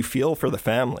just like you feel for the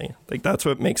family, like that's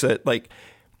what makes it like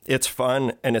it's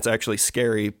fun and it's actually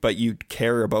scary, but you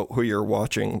care about who you're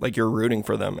watching, like you're rooting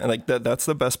for them, and like that's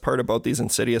the best part about these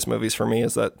Insidious movies for me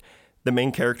is that the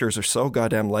main characters are so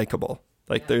goddamn likable.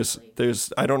 Like there's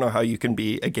I don't know how you can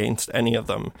be against any of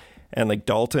them, and like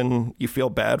Dalton, you feel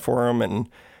bad for him, and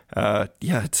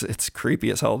it's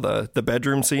creepy as hell. The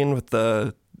bedroom scene with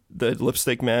the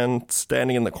lipstick man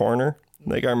standing in the corner.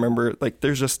 Like I remember, like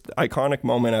there's just iconic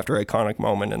moment after iconic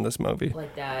moment in this movie.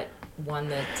 Like that one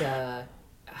that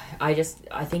I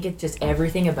think it just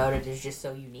everything about it is just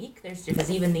so unique. There's because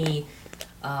even the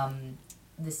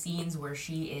scenes where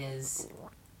she is,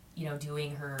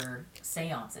 doing her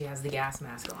seance. She has the gas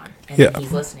mask on, and then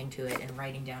he's listening to it and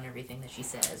writing down everything that she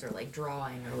says, or like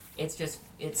drawing. Or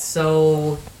it's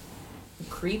so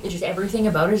creepy. It's just everything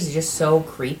about it is just so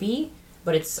creepy.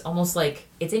 But it's almost like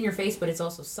it's in your face, but it's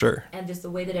also sure. And just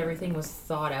the way that everything was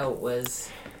thought out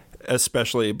was,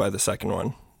 especially by the second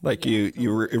one, like it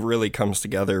really comes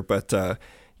together. But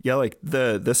like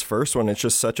this first one, it's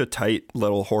just such a tight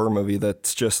little horror movie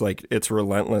that's just like it's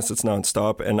relentless, it's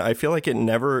nonstop, and I feel like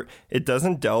it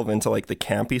doesn't delve into like the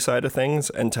campy side of things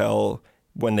until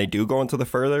when they do go into the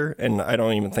further, and I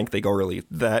don't even think they go really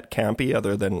that campy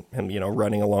other than him,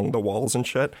 running along the walls and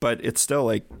shit. But it's still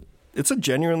like it's a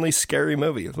genuinely scary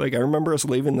movie. Like I remember us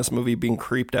leaving this movie being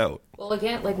creeped out. Well,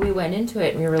 again, like we went into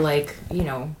it and we were like,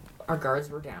 our guards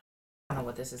were down. I don't know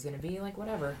what this is going to be, like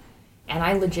whatever. And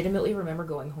I legitimately remember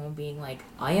going home being like,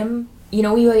 I am, you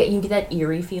get that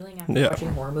eerie feeling after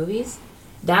watching horror movies.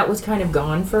 That was kind of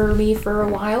gone for me for a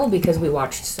while because we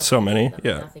watched so many.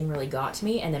 Nothing really got to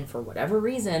me. And then for whatever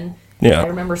reason, I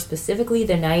remember specifically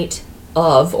the night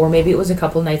of, or maybe it was a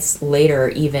couple nights later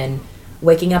even,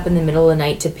 waking up in the middle of the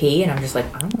night to pee. And I'm just like,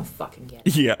 I'm going to fucking get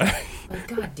it. Yeah. Like,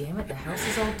 God damn it, the house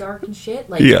is all dark and shit.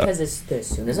 Like, because as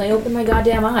soon as I opened my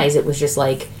goddamn eyes, it was just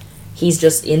like, he's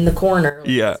just in the corner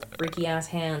with freaky ass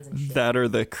hands and shit. That or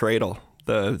the cradle,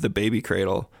 the baby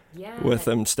cradle with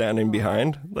them standing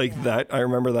behind. Like that, I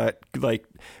remember that, like,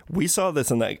 we saw this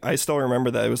and I still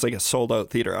remember that it was like a sold out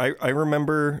theater. I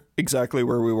remember exactly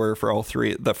where we were for all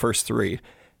three, the first three.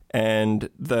 And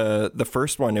the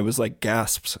first one, it was like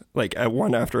gasps, like at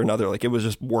one after another, like it was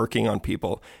just working on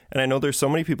people. And I know there's so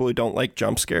many people who don't like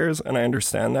jump scares, and I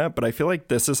understand that, but I feel like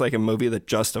this is like a movie that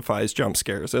justifies jump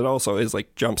scares. It also is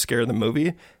like Jump Scare the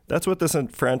movie. That's what this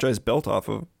franchise built off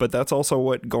of, but that's also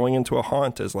what going into a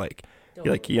haunt is like.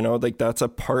 Like, like that's a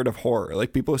part of horror.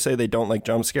 Like people who say they don't like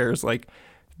jump scares, like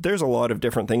there's a lot of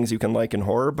different things you can like in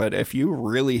horror, but if you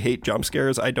really hate jump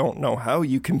scares, I don't know how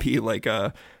you can be like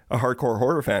a hardcore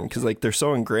horror fan, because like they're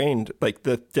so ingrained. Like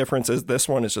the difference is this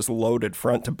one is just loaded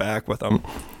front to back with them.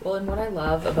 Well, and what I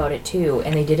love about it too,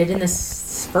 and they did it in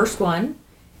this first one,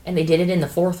 and they did it in the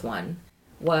fourth one,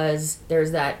 was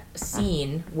there's that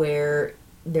scene where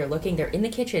they're in the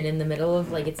kitchen in the middle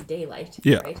of, like, it's daylight,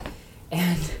 right?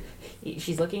 And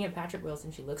she's looking at Patrick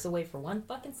Wilson. She looks away for one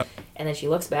fucking second, and then she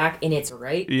looks back, and it's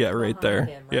right there.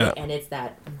 Him, right? Yeah. And it's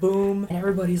that boom, and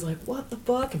everybody's like, what the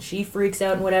fuck? And she freaks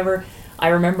out and whatever. I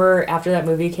remember after that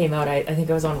movie came out, I think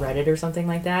I was on Reddit or something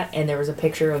like that, and there was a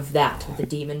picture of that, the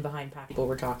demon behind Patrick. People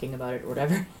were talking about it or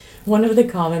whatever. One of the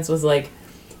comments was like,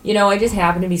 you know, I just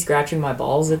happen to be scratching my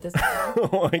balls at this time.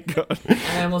 Oh my god.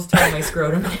 I almost tore my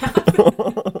scrotum out.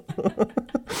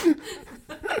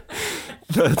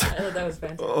 I thought that was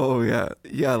fantastic. Oh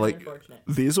yeah, like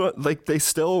these one, like they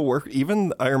still work.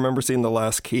 Even I remember seeing The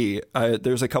Last Key.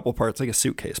 There's a couple parts, like a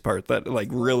suitcase part, that like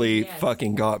really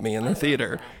fucking got me in the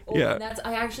theater. And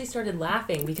I actually started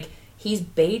laughing because he's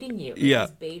baiting you. Yeah,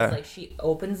 like she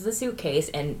opens the suitcase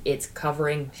and it's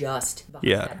covering just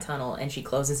behind that tunnel, and she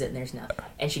closes it and there's nothing,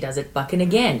 and she does it fucking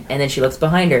again, and then she looks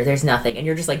behind her, there's nothing, and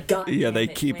you're just like, God. Yeah, they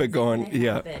keep it going.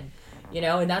 Yeah. You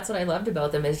know, and that's what I loved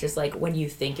about them, is just like when you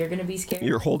think you're going to be scared,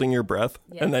 you're holding your breath,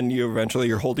 and then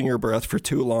you're holding your breath for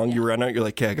too long. You run out, you're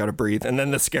like, okay, I got to breathe. And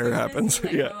then the scare happens.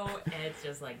 Like, and it's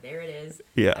just like, there it is.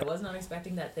 Yeah. I was not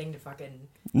expecting that thing to fucking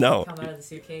come out of the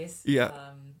suitcase. Yeah.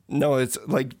 No, it's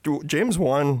like James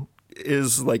Wan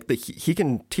is like he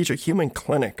can teach a human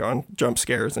clinic on jump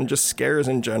scares and just scares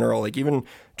in general, like even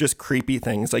just creepy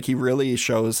things. Like he really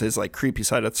shows his like creepy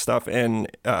side of stuff in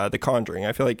The Conjuring.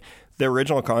 I feel like the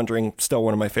original Conjuring, still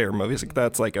one of my favorite movies. Like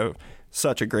that's like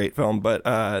such a great film. But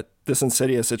this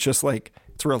Insidious, it's just like,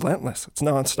 it's relentless. It's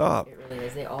nonstop. It really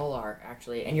is. They all are,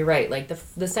 actually. And you're right. Like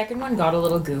the second one got a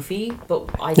little goofy, but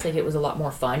I think it was a lot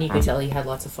more fun. You could tell he had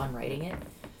lots of fun writing it.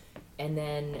 And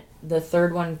then the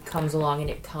third one comes along and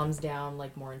it comes down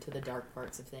like more into the dark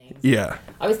parts of things. Yeah.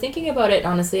 I was thinking about it,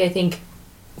 honestly. I think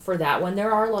for that one,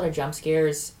 there are a lot of jump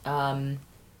scares.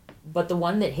 But the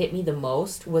one that hit me the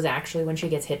most was actually when she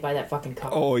gets hit by that fucking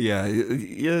car. Oh, yeah.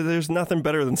 Yeah, there's nothing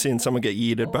better than seeing someone get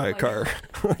yeeted by a car.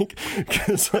 Like,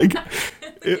 cause, like,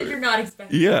 you're not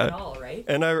expecting it at all, right?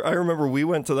 And I remember we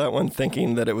went to that one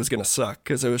thinking that it was going to suck,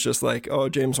 because it was just like, oh,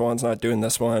 James Wan's not doing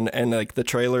this one. And like the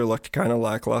trailer looked kind of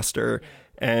lackluster.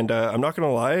 And I'm not going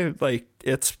to lie, like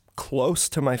it's close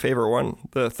to my favorite one,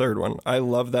 the third one. I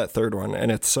love that third one.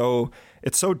 And it's so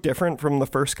different from the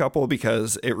first couple,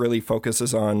 because it really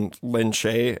focuses on Lin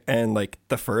Shaye and like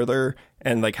the further,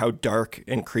 and like how dark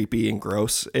and creepy and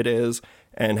gross it is,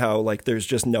 and how like there's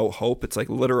just no hope. It's like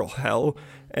literal hell.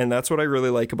 And that's what I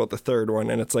really like about the third one.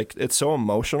 And it's like, it's so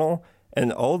emotional,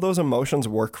 and all of those emotions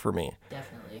work for me.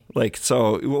 Definitely. Like,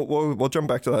 so we'll jump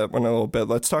back to that one a little bit.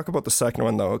 Let's talk about the second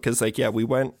one though, because like, yeah, we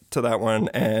went to that one,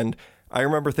 and I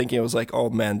remember thinking, it was like, oh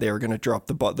man, they were going to drop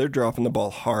the ball. They're dropping the ball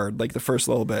hard, like the first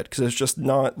little bit, because it's just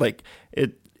not like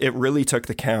it really took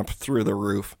the camp through the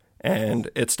roof, and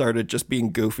it started just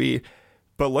being goofy.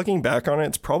 But looking back on it,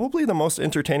 it's probably the most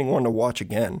entertaining one to watch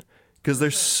again, because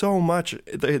there's so much,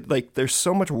 there's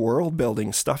so much world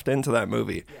building stuffed into that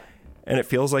movie. Yeah. And it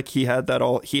feels like he had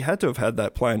to have had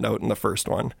that planned out in the first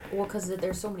one. Well, because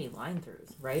there's so many line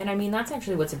throughs, right? And I mean, that's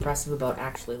actually what's impressive about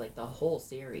actually like the whole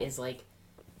series, is like,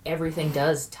 everything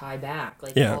does tie back.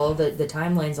 Like all the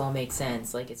timelines all make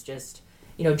sense. Like it's just,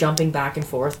 you know, jumping back and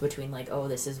forth between like, oh,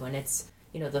 this is when it's,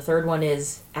 you know, the third one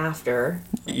is after.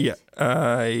 Right? Yeah.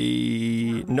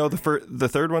 No, the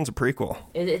third one's a prequel.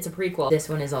 It's a prequel. This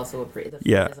one is also a prequel. The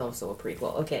third is also a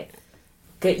prequel. Okay.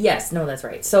 Good. Yes. No, that's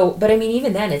right. So, but I mean,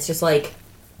 even then, it's just like,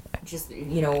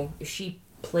 you know, she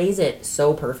plays it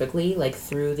so perfectly, like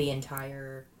through the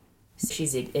entire.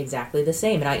 She's exactly the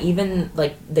same. And I even,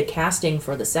 like, the casting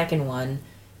for the second one,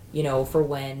 you know, for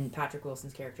when Patrick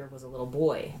Wilson's character was a little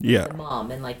boy. Yeah. The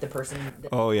mom and, like, the person.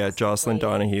 Oh, yeah, Jocelyn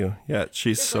Donahue. Yeah,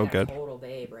 she's so like good. Total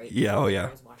babe, right? Yeah, oh, yeah.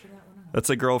 I was watching that one.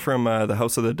 That's a girl from The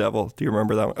House of the Devil. Do you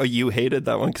remember that one? Oh, you hated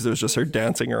that one because it was just her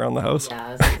dancing around the house? Yeah,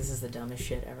 I was like, this is the dumbest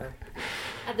shit ever.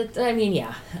 I mean,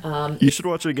 yeah. You should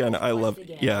watch it again. I love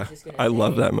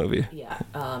that movie. Yeah,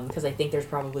 because I think there's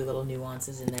probably little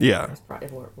nuances in there. Yeah.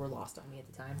 That were lost on me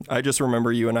at the time. I just remember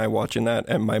you and I watching that,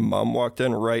 and my mom walked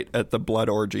in right at the blood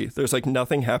orgy. There's like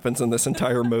nothing happens in this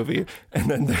entire movie, and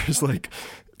then there's like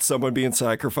someone being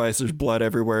sacrificed. There's blood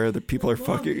everywhere. The people are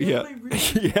fucking. Yeah.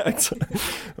 Yeah.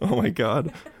 Oh my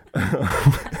God. We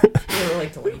were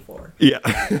like 24. Yeah.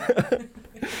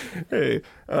 Hey,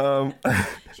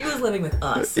 she was living with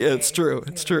us. Yeah, it's true.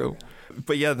 It's true.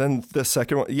 But yeah, then the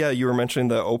second one, yeah, you were mentioning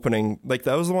the opening. Like,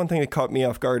 that was the one thing that caught me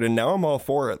off guard. And now I'm all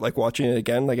for it. Like, watching it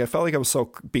again, like, I felt like I was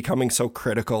becoming so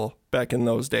critical back in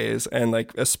those days. And,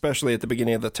 like, especially at the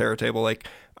beginning of the Terror Table, like,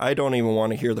 I don't even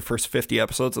want to hear the first 50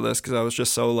 episodes of this because I was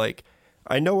just so, like,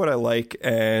 I know what I like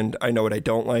and I know what I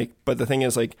don't like. But the thing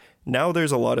is, like, now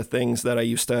there's a lot of things that I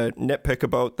used to nitpick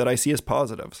about that I see as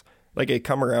positives. Like, I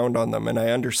come around on them and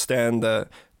I understand the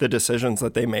decisions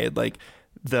that they made. Like,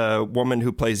 the woman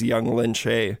who plays young Lin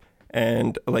Shaye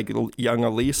and like young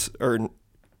Elise, or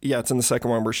yeah, it's in the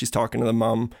second one where she's talking to the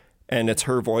mom and it's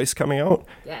her voice coming out.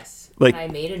 Yes. Like, I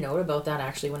made a note about that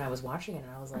actually when I was watching it,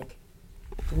 and I was like,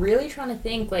 really trying to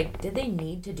think, like, did they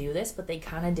need to do this? But they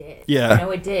kind of did. Yeah. No,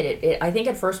 it did. I think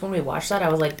at first when we watched that, I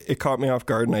was like, it caught me off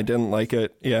guard and I didn't like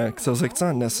it. Yeah, because I was like, it's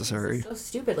not necessary. This is so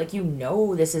stupid. Like, you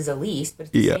know this is Elise, but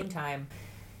at the same time,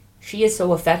 she is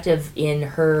so effective in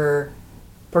her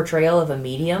portrayal of a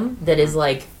medium that is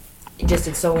like, just,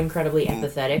 it's so incredibly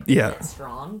empathetic and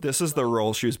strong. This is the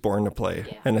role she was born to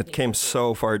play, and it came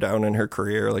so far down in her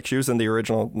career. Like, she was in the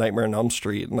original Nightmare on Elm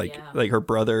Street, and like her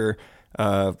brother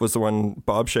was the one,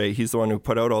 Bob Shaye, he's the one who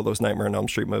put out all those Nightmare on Elm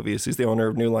Street movies. He's the owner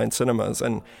of New Line Cinemas,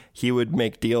 and he would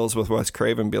make deals with Wes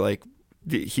Craven, be like,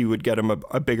 he would get him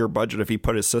a bigger budget if he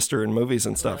put his sister in movies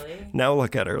and stuff. Really? Now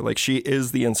look at her. Like, she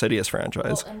is the Insidious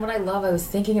franchise. Well, and what I love, I was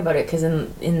thinking about it, because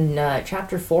in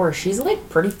chapter 4, she's like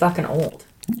pretty fucking old.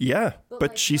 Yeah, but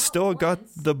like, she's still got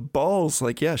the balls.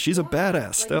 Like, yeah, she's a badass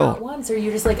like, still. Not once, or you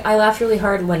just like, I laughed really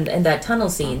hard when in that tunnel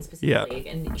scene specifically,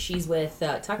 and she's with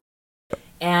Tucker,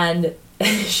 and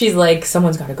she's like,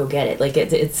 someone's got to go get it. Like,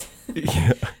 it's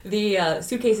the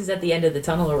suitcase is at the end of the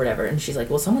tunnel or whatever, and she's like,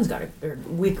 well, someone's got to,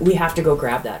 we have to go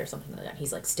grab that or something like that.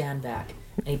 He's like, stand back,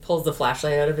 and he pulls the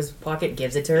flashlight out of his pocket,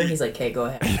 gives it to her, and he's like, okay, go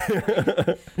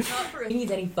ahead. He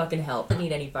needs any fucking help.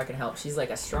 She's like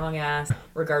a strong ass,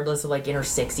 regardless of like in her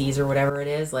 60s or whatever it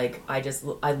is. Like,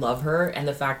 I love her, and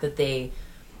the fact that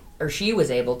she was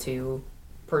able to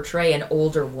portray an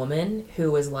older woman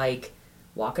who was like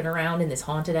walking around in this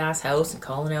haunted ass house and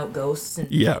calling out ghosts and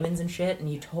demons and shit,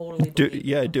 and you totally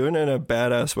doing it in a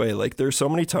badass way. Like, there's so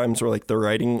many times where like the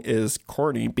writing is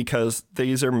corny because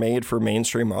these are made for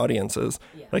mainstream audiences.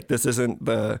 Like, this isn't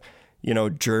the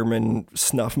German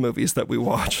snuff movies that we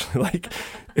watch. Like,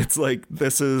 it's like,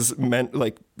 this is meant,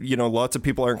 like, lots of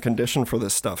people aren't conditioned for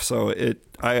this stuff, so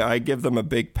I give them a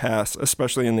big pass,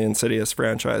 especially in the Insidious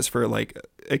franchise, for like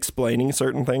explaining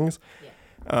certain things.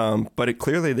 But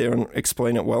clearly they don't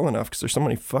explain it well enough because there's so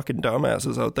many fucking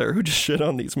dumbasses out there who just shit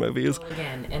on these movies. Well,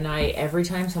 again, and every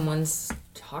time someone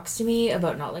talks to me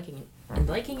about not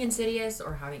liking Insidious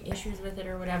or having issues with it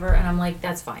or whatever, and I'm like,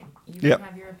 that's fine. You can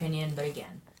have your opinion, but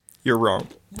again, you're wrong.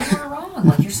 You're wrong.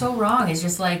 Like, you're so wrong. It's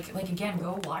just like again,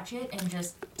 go watch it and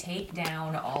just take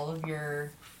down all of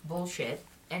your bullshit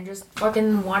and just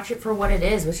fucking watch it for what it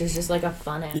is, which is just like a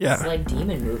fun ass like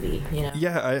demon movie,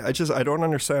 Yeah, I don't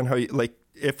understand how you, like,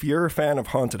 if you're a fan of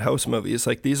haunted house movies,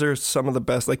 like, these are some of the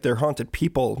best, like, they're haunted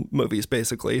people movies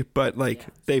basically, but like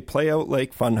they play out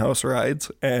like funhouse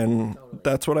rides, and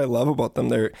that's what I love about them.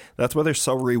 That's why they're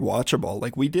so rewatchable.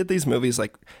 Like, we did these movies,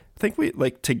 like, I think we,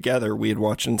 like, together we had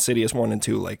watched Insidious 1 and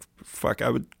 2, like, fuck, I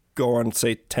would go on,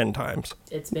 say, 10 times.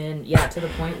 It's been to the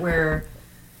point where,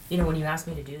 when you asked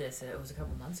me to do this, it was a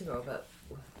couple months ago, but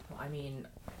I mean,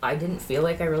 I didn't feel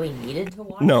like I really needed to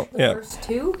watch the first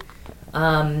two.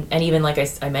 And even like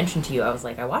I mentioned to you, I was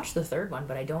like, I watched the third one,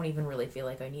 but I don't even really feel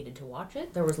like I needed to watch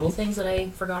it. There was little things that I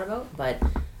forgot about, but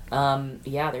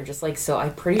they're just like, so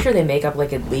I'm pretty sure they make up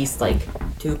like at least like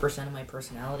 2% of my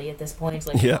personality at this point. It's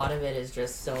like a lot of it is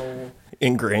just so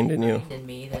ingrained in you. In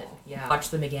me that watch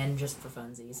them again just for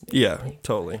funsies. Basically. Yeah,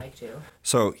 totally. I like to.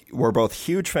 So we're both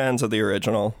huge fans of the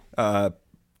original.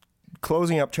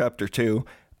 Closing up chapter 2.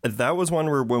 That was one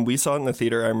where when we saw it in the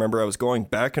theater, I remember I was going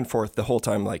back and forth the whole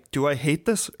time, like, do I hate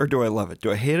this or do I love it? Do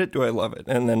I hate it? Do I love it?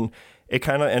 And then it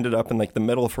kind of ended up in like the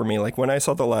middle for me. Like, when I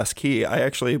saw The Last Key, I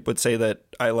actually would say that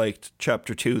I liked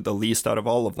chapter 2 the least out of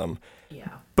all of them. Yeah.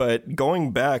 But going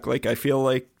back, like, I feel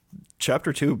like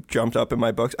chapter 2 jumped up in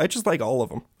my books. I just like all of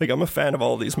them. Like, I'm a fan of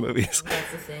all these movies.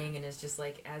 That's the thing, and it's just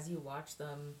like, as you watch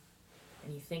them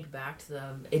and you think back to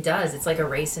them, it's like a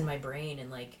race in my brain,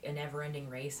 and like a never-ending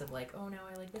race of like, oh, now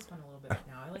I like this one a little bit,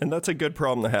 now I like. And that's a good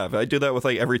problem to have. I do that with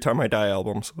like Every Time I Die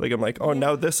albums. Like, I'm like, oh,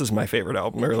 now this is my favorite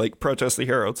album, or like Protest the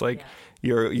Hero. It's like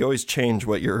you always change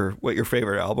what your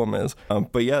favorite album is.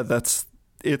 But yeah,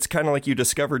 it's kind of like you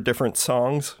discover different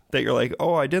songs that you're like,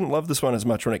 oh, I didn't love this one as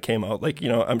much when it came out. Like,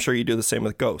 I'm sure you do the same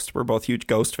with Ghost. We're both huge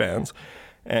Ghost fans.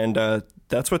 And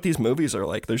that's what these movies are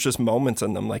like. There's just moments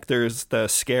in them. Like, there's the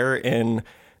scare in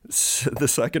The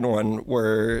second one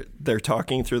where they're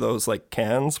talking through those like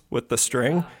cans with the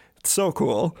string. It's so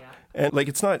cool. Yeah. And like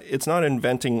it's not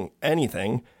inventing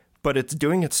anything, but it's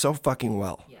doing it so fucking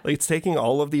well. Yeah. Like it's taking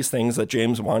all of these things that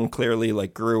James Wan clearly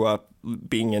like grew up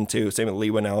being into, same with Lee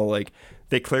Winnell, like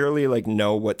they clearly like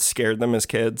know what scared them as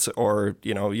kids or,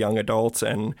 you know, young adults,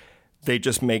 and they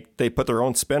put their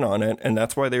own spin on it, and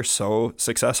that's why they're so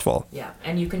successful. Yeah,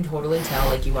 and you can totally tell,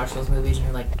 like, you watch those movies and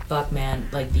you're like, fuck, man,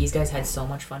 like, these guys had so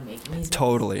much fun making these movies.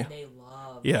 Totally. They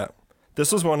love. Yeah.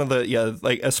 This was one of the,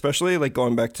 like, especially, like,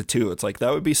 going back to 2, it's like,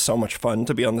 that would be so much fun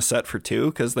to be on the set for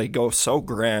 2, because they go so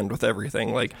grand with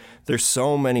everything. Like, there's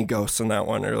so many ghosts in that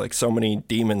one, or, like, so many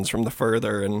demons from the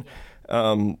further, and,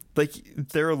 like,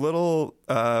 they're a little,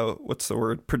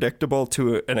 predictable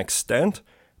to an extent,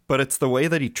 but it's the way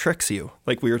that he tricks you.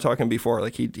 Like we were talking before,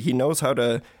 like he knows how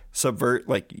to subvert,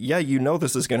 like, yeah, you know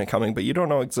this is going to come, but you don't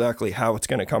know exactly how it's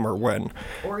going to come or when.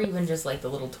 Or even just like the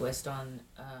little twist on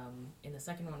in the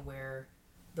second one where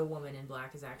the woman in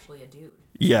black is actually a dude.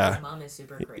 Yeah. His mom is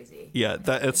super crazy. Yeah,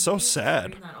 that it's so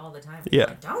sad. That all the time. Yeah.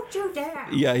 Like, don't you dare.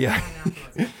 Yeah.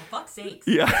 For fuck's sake.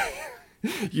 Yeah.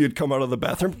 You'd come out of the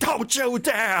bathroom, don't you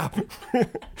dare!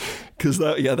 Because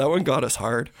that one got us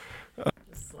hard.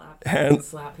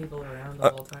 Slap people around the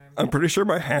whole time. I'm pretty sure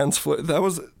my hands flew. There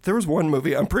was one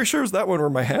movie, I'm pretty sure it was that one where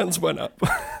my hands went up.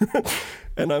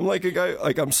 And I'm like a guy,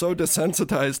 like I'm so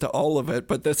desensitized to all of it,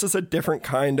 but this is a different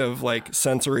kind of like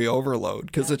sensory overload,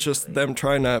 because it's just them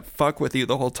trying to fuck with you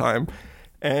the whole time.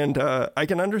 And I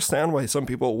can understand why some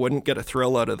people wouldn't get a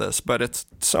thrill out of this, but it's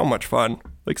so much fun.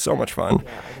 Like so much fun.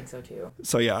 Yeah, I think so too.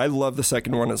 So yeah, I love the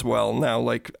second one as well. Now,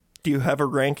 like, do you have a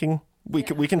ranking? We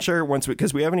can share it once,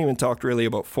 because we haven't even talked really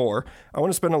about 4. I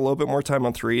want to spend a little bit more time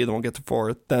on 3, then we'll get to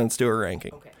 4, then let's do a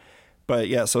ranking. Okay. But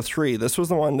yeah, so 3, this was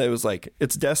the one that was like,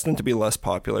 it's destined to be less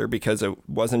popular because it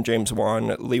wasn't James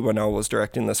Wan. Lee Winnell was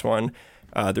directing this one.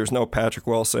 There's no Patrick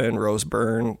Wilson, Rose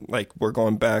Byrne. Like, we're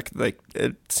going back. Like,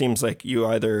 it seems like you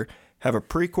either have a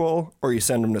prequel or you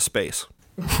send them to space.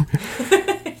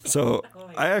 So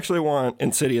I actually want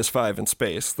Insidious 5 in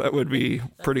space. That would be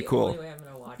pretty cool.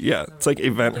 Yeah, it's like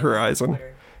Event Horizon.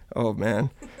 Oh,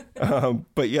 man.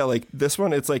 But yeah, like this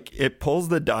one, it's like it pulls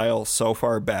the dial so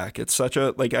far back. It's such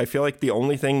a, like, I feel like the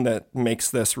only thing that makes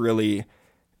this really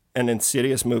an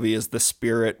Insidious movie is the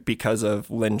spirit, because of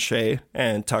Lin Shaye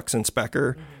and Tux and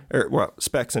Specker, or well,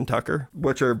 Specs and Tucker,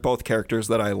 which are both characters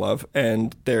that I love.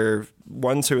 And they're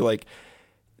ones who, like,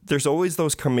 there's always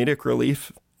those comedic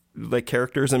relief, like,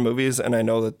 characters in movies. And I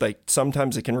know that, like,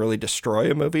 sometimes it can really destroy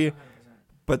a movie.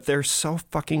 But they're so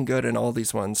fucking good in all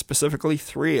these ones. Specifically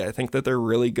 3, I think that they're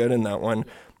really good in that one,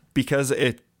 because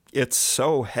it's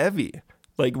so heavy.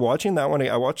 Like, watching that one,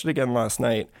 I watched it again last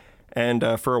night, and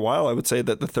for a while I would say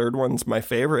that the third one's my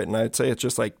favorite, and I'd say it's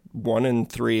just like 1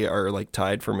 and 3 are like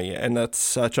tied for me, and that's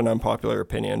such an unpopular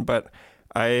opinion. But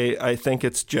I think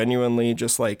it's genuinely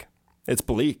just like, it's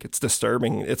bleak, it's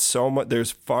disturbing, it's so much.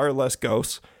 There's far less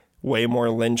ghosts, way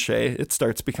more Lin Shaye. It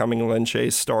starts becoming Lin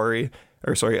Shaye's story.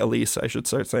 Or sorry, Elise, I should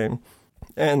start saying.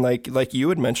 And like you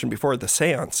had mentioned before, the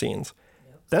seance scenes.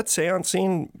 Yep. That seance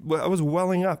scene, I was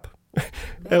welling up.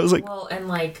 I was like... Well, and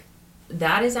like,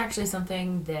 that is actually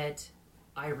something that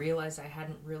I realized I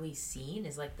hadn't really seen,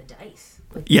 is like the dice.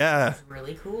 Like, yeah. It's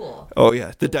really cool. Oh,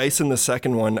 yeah. The dice in the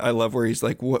second one, I love where he's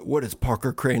like, what is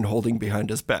Parker Crane holding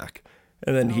behind his back?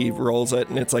 And then he rolls it,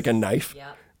 and it's like a knife.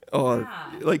 Yep. Oh,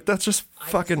 yeah. Like, that's just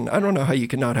fucking... I don't know how you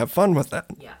can not have fun with that.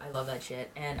 Yeah, I love that shit.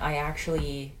 And I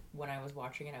actually, when I was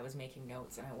watching it, I was making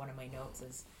notes, and one of my notes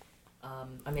is,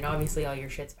 I mean, obviously all your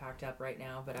shit's packed up right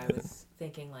now, but I was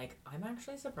thinking, like, I'm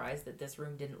actually surprised that this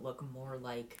room didn't look more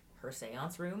like her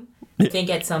seance room. I think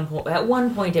at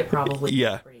one point it probably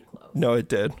was pretty close. No, it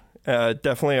did.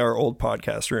 Definitely our old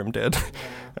podcast room did.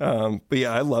 Yeah. But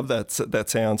yeah, I love that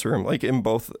seance room. Like, in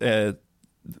both...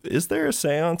 is there a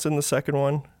seance in the second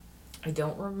one? I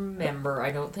don't remember. I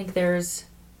don't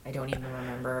even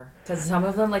remember, because some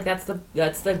of them, like, that's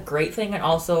the great thing, and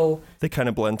also they kind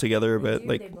of blend together a bit.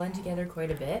 They blend together quite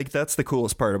a bit. Like, that's the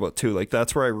coolest part about 2. Like,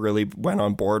 that's where I really went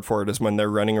on board for it, is when they're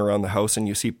running around the house and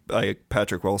you see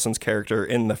Patrick Wilson's character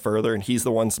in the further, and he's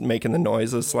the one making the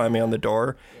noises, slamming on the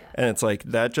door, and it's like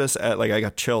that. Just like, I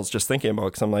got chills just thinking about it,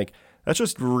 because I'm like, that's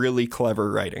just really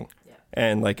clever writing.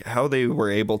 And, like, how they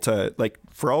were able to, like,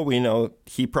 for all we know,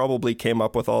 he probably came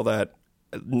up with all that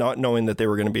not knowing that they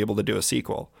were going to be able to do a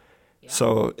sequel. Yeah,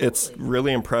 so totally. It's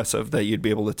really impressive that you'd be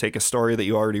able to take a story that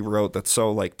you already wrote that's so,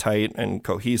 like, tight and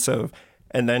cohesive,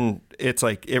 and then it's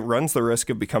like, it runs the risk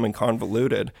of becoming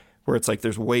convoluted, where it's like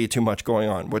there's way too much going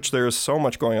on, which there's so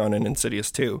much going on in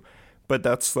Insidious 2. But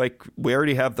that's like, we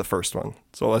already have the first one.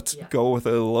 So let's go with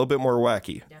a little bit more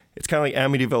wacky. Yeah. It's kind of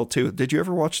like Amityville 2. Did you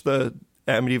ever watch the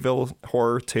Amityville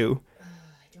Horror 2?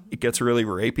 It gets really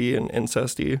rapey and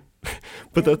incesty.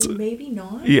 But that's... Maybe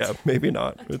not. Yeah, maybe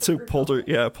not. It's a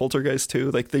Poltergeist 2.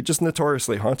 Like, they just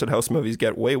notoriously, haunted house movies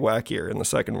get way wackier in the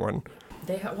second one.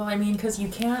 Well, I mean, because you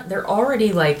can't... They're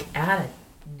already, like, at a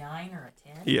 9 or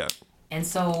a 10. Yeah. And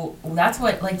so that's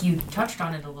what, like, you touched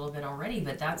on it a little bit already,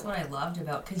 but that's what I loved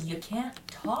about, because you can't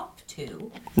top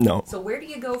 2. No. So where do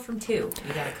you go from 2?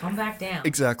 You got to come back down.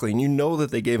 Exactly. And you know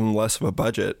that they gave him less of a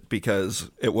budget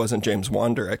because it wasn't James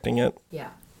Wan directing it. Yeah.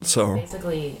 So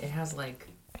basically, it has, like,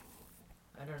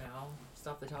 I don't know, just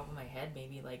off the top of my head,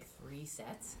 maybe, like, 3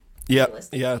 sets. Yeah,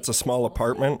 it's a small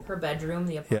apartment. Per bedroom,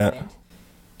 the apartment.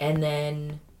 Yeah. And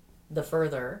then the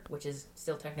further, which is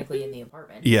still technically in the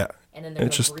apartment. Yeah. And then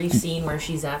there's a brief scene where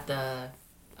she's at the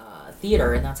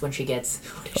theater, and that's when she gets,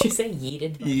 what did she say,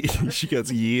 yeeted? She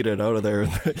gets yeeted out of there.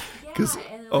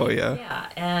 Yeah,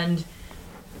 and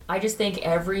I just think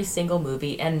every single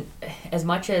movie, and as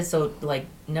much as, so, like,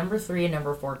 number 3 and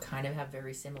number 4 kind of have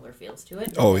very similar feels to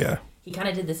it. Oh, yeah. He kind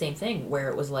of did the same thing, where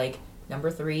it was, like,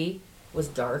 number 3 was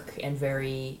dark and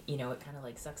very, you know, it kind of,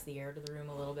 like, sucks the air to the room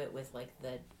a little bit with, like,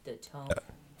 the tone.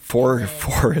 4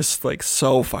 is, like,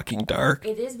 so fucking dark.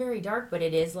 It is very dark, but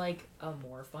it is, like, a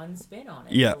more fun spin on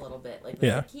it. Yeah. A little bit. Like, with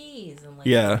the keys and, like,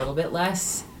 a little bit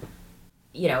less...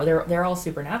 You know, they're all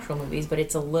supernatural movies, but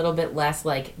it's a little bit less,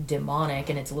 like, demonic,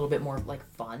 and it's a little bit more, like,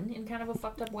 fun in kind of a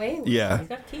fucked up way. Like, yeah. He's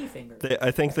got key fingers.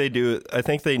 I think they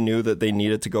knew that they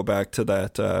needed to go back to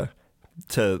that,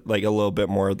 to, like, a little bit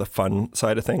more of the fun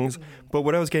side of things. Mm-hmm. But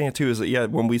what I was getting at, too, is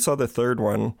that, when we saw the third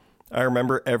one, I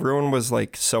remember everyone was,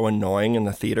 like, so annoying in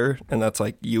the theater, and that's,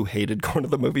 like, you hated going to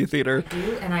the movie theater. I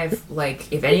do, and I've,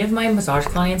 like, if any of my massage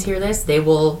clients hear this, they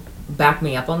will back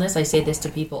me up on this. I say this to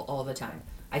people all the time.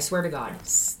 I swear to God,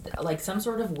 like, some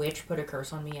sort of witch put a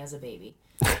curse on me as a baby.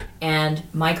 And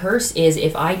my curse is,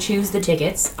 if I choose the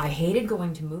tickets, I hated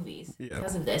going to movies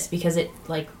because of this, because it,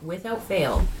 like, without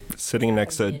fail. Sitting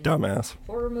next to a dumbass.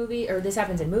 Horror movie, or this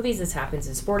happens in movies, this happens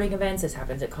in sporting events, this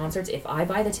happens at concerts. If I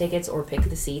buy the tickets or pick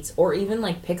the seats, or even,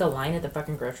 like, pick a line at the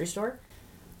fucking grocery store,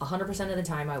 100% of the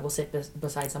time I will sit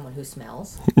beside someone who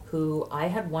smells. I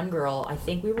had one girl, I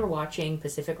think we were watching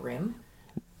Pacific Rim,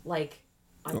 like...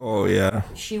 Oh, yeah.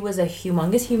 She was a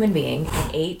humongous human being and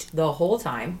ate the whole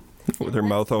time. With her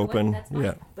mouth open.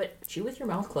 Yeah. But she with her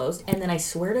mouth closed. And then I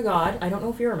swear to God, I don't know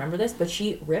if you remember this, but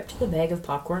she ripped the bag of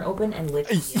popcorn open and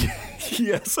licked it.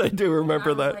 Yes, I do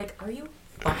remember that. Like, are you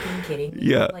fucking kidding me?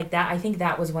 Yeah. Like, that, I think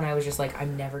that was when I was just like,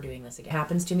 I'm never doing this again. It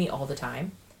happens to me all the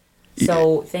time.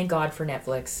 So thank God for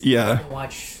Netflix. Yeah. I can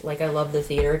watch, like, I love the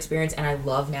theater experience, and I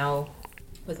love now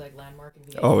with, like, Landmark and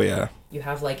VIP. Oh, yeah. You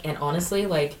have, like, and honestly,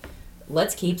 like...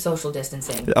 Let's keep social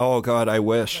distancing. Oh, God, I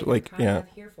wish. I'm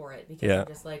here for it, because I'm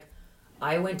just like,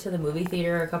 I went to the movie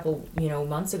theater a couple,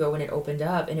 months ago when it opened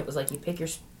up, and it was like you pick your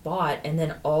spot, and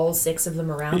then all 6 of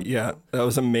them around. Yeah, that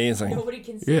was amazing. Nobody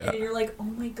can see it, and you're like, oh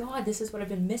my God, this is what I've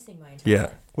been missing my entire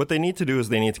life. What they need to do is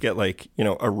they need to get, like,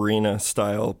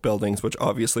 arena-style buildings, which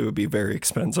obviously would be very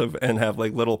expensive, and have,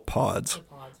 like, little pods. The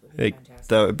pods would be fantastic.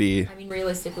 That would be... I mean,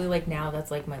 realistically, like, now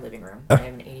that's like my living room. I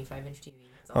have an 85-inch TV.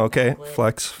 Okay,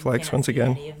 flex once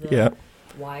again. Any of the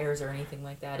wires or anything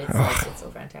like that. It's like, it's so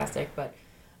fantastic. But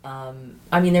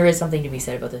I mean, there is something to be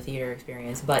said about the theater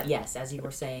experience. But yes, as you were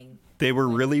saying, they were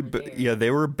really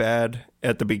they were bad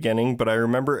at the beginning. But I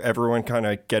remember everyone kind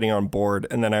of getting on board,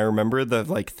 and then I remember the,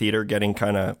 like, theater getting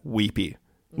kind of weepy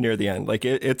near the end. Like,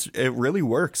 it really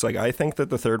works. Like, I think that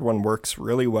the third one works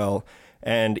really well.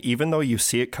 And even though you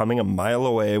see it coming a mile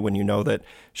away, when you know that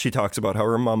she talks about how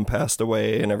her mom passed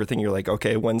away and everything, you're like,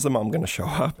 okay, when's the mom going to show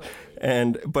up?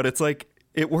 But it's like,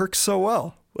 it works so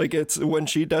well. Like, it's when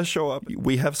she does show up,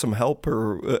 we have some help,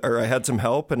 or I had some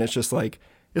help, and it's just like,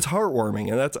 it's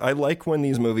heartwarming. And I like when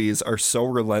these movies are so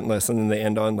relentless and then they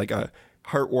end on, like, a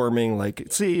heartwarming, like,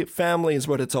 see, family is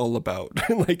what it's all about.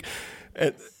 Like,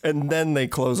 and then they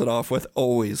close it off with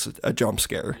always a jump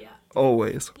scare. Yeah.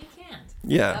 Always. You can't.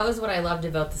 Yeah. That was what I loved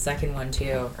about the second one,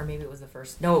 too. Or maybe it was the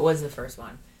first. No, it was the first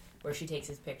one, where she takes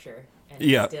his picture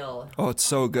and still... Oh, it's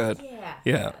so good.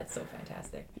 Yeah. It's so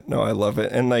fantastic. No, I love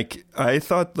it. And, like, I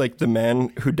thought, like, the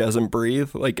man who doesn't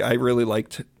breathe, like, I really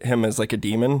liked him as, like, a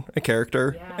demon, a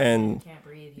character. Yeah, and he can't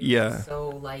breathe. He was so,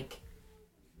 like,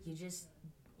 you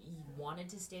wanted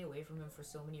to stay away from him for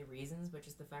so many reasons, but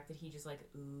just the fact that he just, like,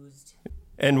 oozed.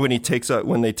 And when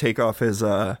they take off his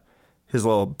his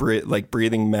little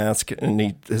breathing mask,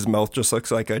 and his mouth just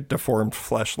looks like a deformed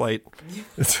fleshlight.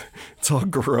 It's all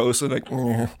gross and like,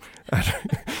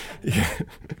 yeah.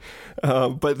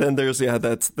 But then there's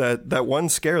that's that one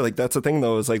scare. Like that's the thing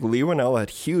though, is like Leigh Whannell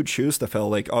had huge shoes to fill.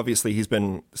 Like obviously he's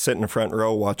been sitting in front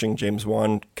row watching James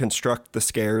Wan construct the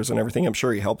scares and everything. I'm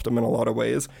sure he helped him in a lot of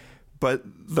ways. But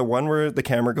the one where the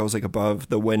camera goes like above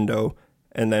the window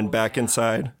and then back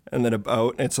inside and then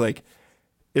about, it's like,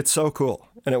 it's so cool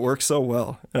and it works so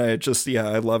well. And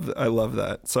I love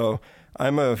that. So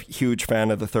I'm a huge fan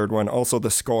of the third one. Also,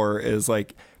 the score is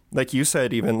like you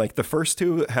said, even like the first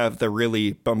two have the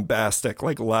really bombastic,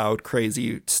 like loud,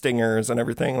 crazy stingers and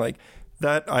everything like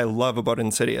that. I love about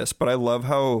Insidious, but I love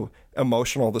how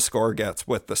emotional the score gets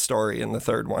with the story in the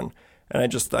third one. And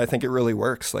I think it really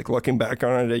works. Like looking back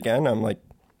on it again, I'm like,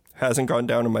 hasn't gone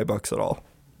down in my books at all.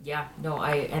 Yeah, no,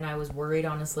 I was worried,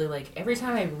 honestly, like, every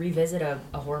time I revisit a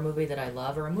horror movie that I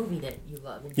love, or a movie that you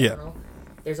love in general,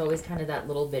 there's always kind of that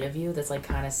little bit of you that's, like,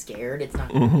 kind of scared it's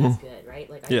not going to be as good, right?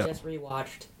 Like, I just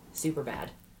rewatched Superbad.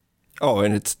 Oh,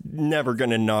 and it's never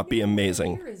going to not be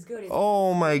amazing.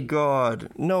 Oh, my God.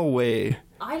 No way.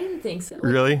 I didn't think so. Like,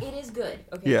 really? It is good.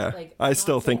 Okay. Yeah, like, I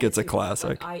still think it's a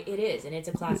classic. Like, it is, and it's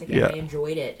a classic, and I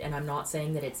enjoyed it, and I'm not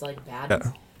saying that it's, like, bad.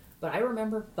 Yeah. But I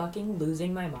remember fucking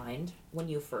losing my mind when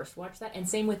you first watched that. And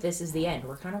same with This Is the End.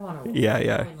 We're kind of on a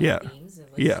themes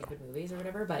of like stupid movies or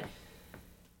whatever. But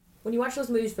when you watch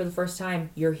those movies for the first time,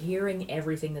 you're hearing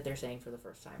everything that they're saying for the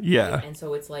first time. Yeah. Right? And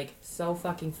so it's like so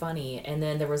fucking funny. And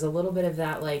then there was a little bit of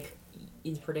that like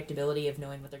predictability of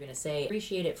knowing what they're going to say. I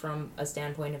appreciate it from a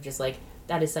standpoint of just like,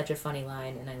 that is such a funny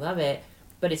line and I love it.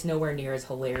 But it's nowhere near as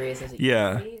hilarious as it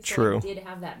used to be. So true. I did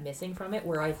have that missing from it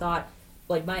where I thought,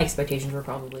 like, my expectations were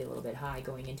probably a little bit high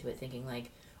going into it, thinking,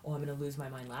 like, oh, I'm going to lose my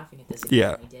mind laughing at this. And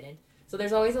I didn't. So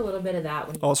there's always a little bit of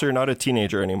that. Also, you're not a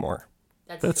teenager anymore.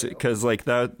 That's it. Because, like,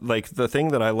 the thing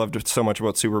that I loved so much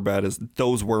about Superbad is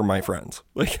those were my friends.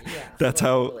 Like, that's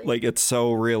how, like, it's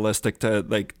so realistic to,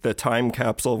 like, the time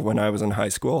capsule of when I was in high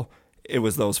school, it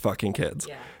was those fucking kids.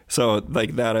 Yeah. So,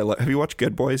 like, that have you watched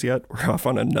Good Boys yet? We're off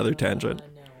on another tangent.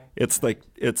 No. It's like,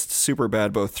 it's Superbad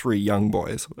about three young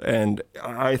boys. And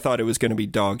I thought it was going to be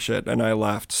dog shit. And I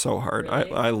laughed so hard. Really?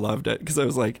 I loved it because I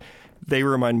was like, they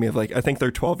remind me of like, I think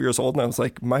they're 12 years old. And I was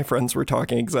like, my friends were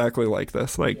talking exactly like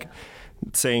this. Like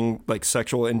saying like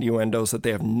sexual innuendos that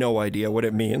they have no idea what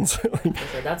it means.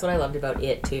 That's what I loved about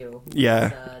it too. Yeah.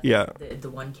 The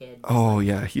one kid. Oh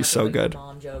yeah. He's so good.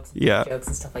 Mom jokes. Jokes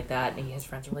and stuff like that. And his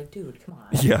friends were like, dude, come on.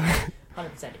 Yeah.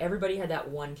 100%. Everybody had that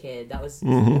one kid. That was,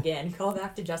 again, call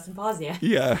back to Justin Pozniak.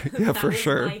 Yeah, for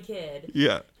sure. My kid.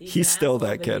 Yeah, he's still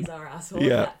that kid. He's our asshole.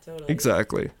 Yeah, totally.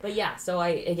 Exactly. But yeah, so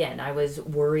I was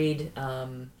worried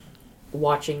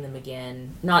watching them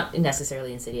again. Not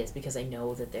necessarily Insidious, because I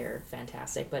know that they're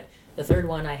fantastic. But the third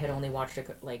one, I had only watched it,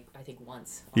 like, I think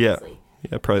once, honestly.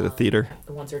 Yeah, probably the theater.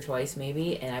 Once or twice,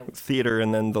 maybe. Theater,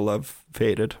 and then the love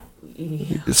faded.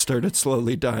 It started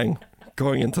slowly dying,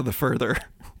 going into the further.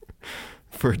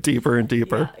 For deeper and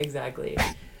deeper. Yeah, exactly.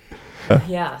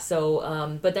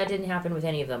 So, but that didn't happen with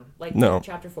any of them. Like,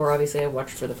 Chapter 4, obviously, I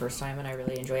watched for the first time, and I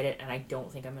really enjoyed it, and I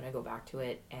don't think I'm going to go back to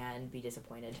it and be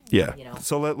disappointed. Yeah. You know?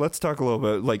 So let's talk a little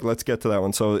bit, like, let's get to that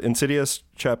one. So Insidious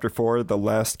Chapter 4, The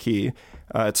Last Key,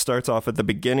 it starts off at the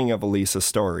beginning of Elisa's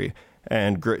story.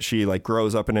 And she like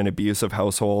grows up in an abusive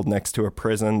household next to a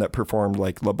prison that performed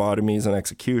like lobotomies and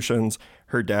executions.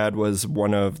 Her dad was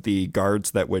one of the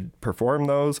guards that would perform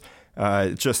those.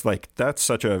 It's just like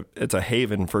it's a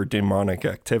haven for demonic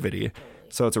activity.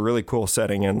 So it's a really cool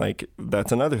setting. And like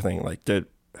that's another thing. Like did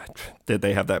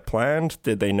they have that planned?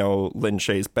 Did they know Lin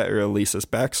Shaye's or Lisa's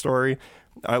backstory?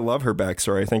 I love her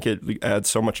backstory. I think it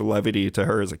adds so much levity to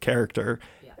her as a character.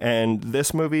 And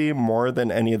this movie, more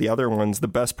than any of the other ones, the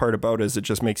best part about it is it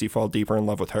just makes you fall deeper in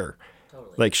love with her.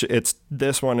 Totally. Like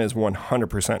this one is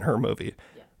 100% her movie.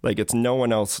 Yeah. Like it's no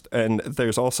one else. And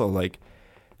there's also like,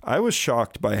 I was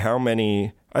shocked by how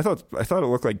many. I thought it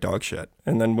looked like dog shit.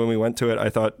 And then when we went to it,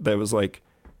 I thought there was like,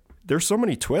 there's so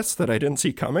many twists that I didn't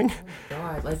see coming. Oh my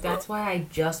God! Like that's why I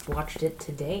just watched it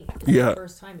today. The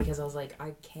first time, because I was like,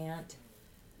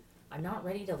 I'm not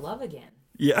ready to love again.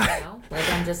 Yeah. You know?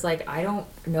 Like, I'm just like, I don't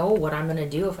know what I'm going to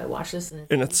do if I watch this.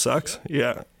 And it sucks.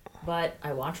 Yeah. But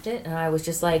I watched it, and I was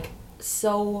just, like,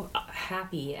 so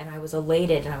happy, and I was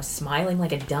elated, and I was smiling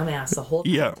like a dumbass the whole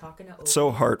time. Talking to Oprah. So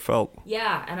heartfelt.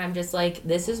 Yeah, and I'm just like,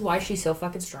 this is why she's so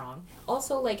fucking strong.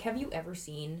 Also, like, have you ever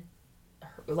seen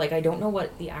her, like, I don't know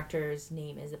what the actor's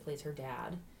name is that plays her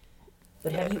dad.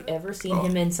 But have you ever seen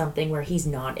him in something where he's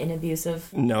not an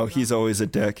abusive? No, he's always a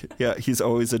dick. Yeah, he's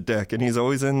always a dick. And he's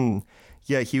always in,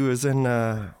 Yeah, he was in.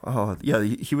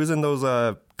 He was in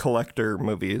those collector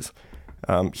movies.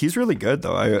 He's really good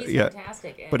though. He's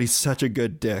fantastic. But he's such a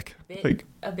good dick.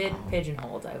 A bit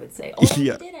pigeonholed, I would say. Although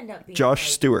Yeah. he did end up being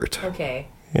Josh Stewart. Okay.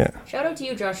 Yeah. Shout out to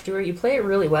you, Josh Stewart. You play it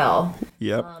really well.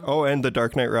 Yep. And The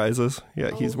Dark Knight Rises.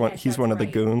 Yeah, he's one. Yes, He's one of the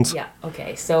right. goons. Yeah.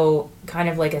 Okay. So kind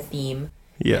of like a theme.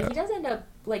 Yeah. But he does end up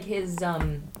like his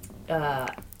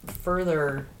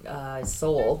further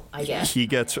soul, I guess. He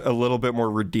gets a little bit more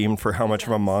redeemed for how much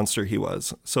of a monster he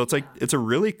was. So it's like it's a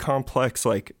really complex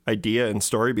like idea and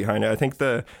story behind it. I think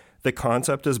the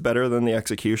concept is better than the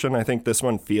execution. I think this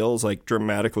one feels like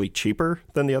dramatically cheaper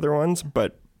than the other ones,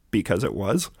 but because it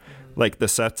was. Like the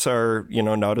sets are,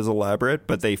 not as elaborate,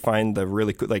 but they find the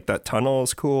really cool, like that tunnel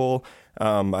is cool.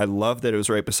 I love that it was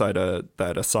right beside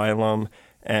that asylum,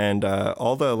 and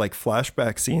all the like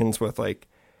flashback scenes with like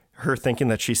her thinking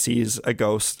that she sees a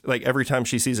ghost. Like every time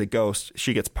she sees a ghost,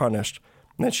 she gets punished.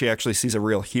 And then she actually sees a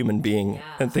real human being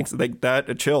and thinks like that.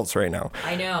 It chills right now.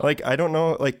 I know. Like, I don't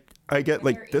know. Like I get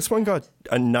like this one got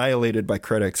annihilated by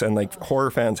critics and like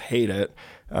horror fans hate it.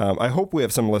 I hope we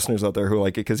have some listeners out there who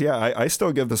like it because I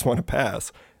still give this one a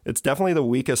pass. It's definitely the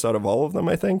weakest out of all of them,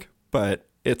 I think, but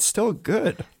it's still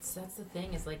good. That's the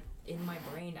thing is like in my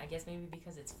brain, I guess maybe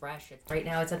because it's fresh. Right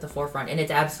now it's at the forefront and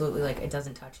it's absolutely like it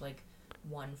doesn't touch like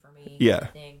one for me. Yeah.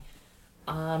 Thing.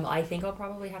 I think I'll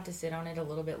probably have to sit on it a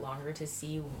little bit longer to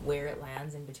see where it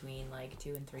lands in between like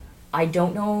 2 and 3. I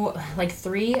don't know, like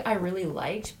 3 I really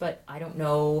liked, but I don't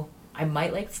know. I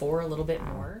might like 4 a little bit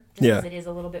more just because it is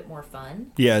a little bit more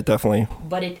fun. Yeah, definitely.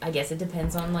 But I guess it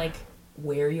depends on like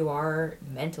where you are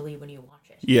mentally when you watch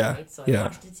it. Yeah. Right? So I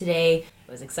watched it today.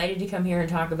 I was excited to come here and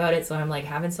talk about it. So I'm like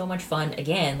having so much fun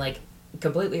again, like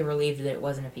completely relieved that it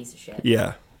wasn't a piece of shit.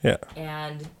 Yeah. Yeah.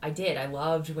 And I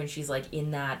loved when she's like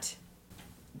in that,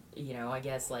 I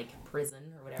guess like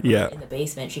prison or whatever in the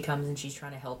basement. She comes and she's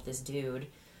trying to help this dude.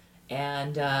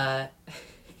 And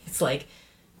it's like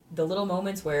the little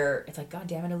moments where it's like, God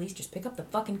damn it, Elise, just pick up the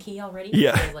fucking key already.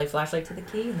 Yeah. There's like flashlight to the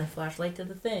key and then flashlight to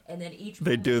the thing. And then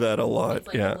they do that a lot. It's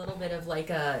like a little bit of like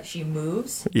she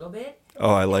moves a little bit.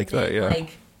 Oh, I like that. Yeah.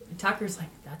 Like Tucker's like,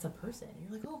 that's a person. And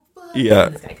you're like, oh fuck. Yeah.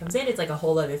 And this guy comes in, it's like a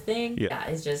whole other thing. Yeah.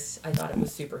 It's just I thought it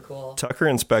was super cool. Tucker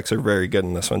and Specs are very good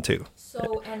in this one too.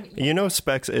 So and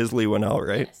Specs is Lee Winnell,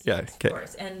 right? Yes, Okay. Of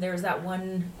course. And there's that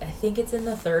one, I think it's in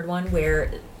the third one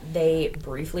where they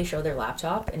briefly show their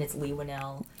laptop and it's Lee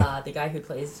Winnell, the guy who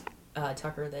plays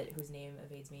Tucker, whose name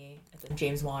evades me.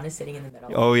 James Wan is sitting in the middle.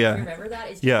 Oh yeah. Do you remember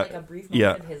that? It's just like a brief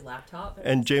moment of his laptop.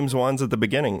 And James Wan's at the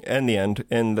beginning and the end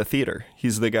in the theater.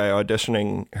 He's the guy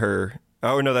auditioning her.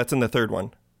 Oh no, that's in the third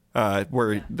one,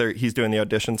 where he's doing the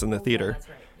auditions in the theater. That's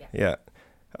right. Yeah.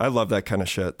 I love that kind of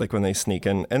shit, like when they sneak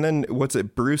in. And then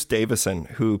Bruce Davison,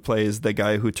 who plays the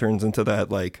guy who turns into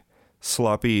that like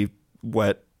sloppy,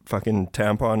 wet fucking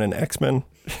tampon in X-Men.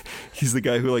 He's the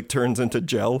guy who like turns into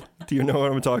gel. Do you know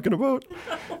what I'm talking about?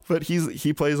 But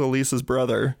he plays Elise's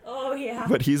brother. Oh yeah.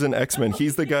 But he's an X-Men.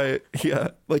 He's the guy,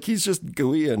 like he's just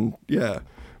gooey and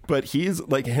But he's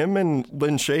like him and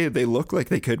Lin Shaye, they look like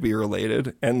they could be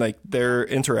related. And like their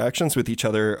interactions with each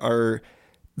other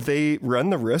they run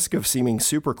the risk of seeming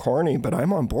super corny, but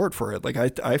I'm on board for it. Like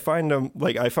I find them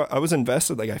like I was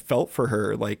invested. Like I felt for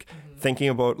her, like thinking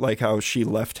about like how she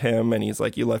left him and he's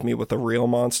like, you left me with a real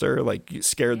monster. Like you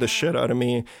scared the shit out of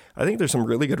me. I think there's some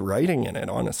really good writing in it,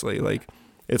 honestly. Like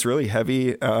it's really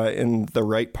heavy in the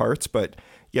right parts, but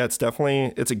yeah,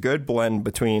 it's a good blend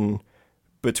between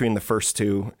the first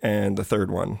two and the third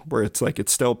one, where it's like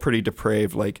it's still pretty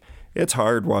depraved. Like it's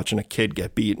hard watching a kid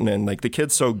get beaten, and like the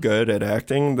kid's so good at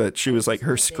acting that she was like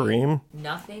her scream.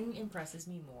 Nothing impresses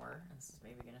me more. And this is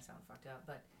maybe gonna sound fucked up,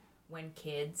 but when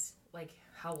kids like,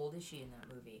 how old is she in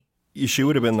that movie? She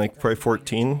would have been like probably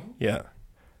 14. Yeah,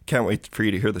 can't wait for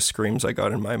you to hear the screams I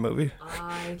got in my movie.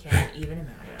 I can't even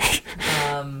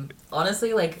imagine.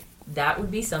 Honestly, like that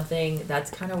would be something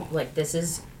that's kind of like this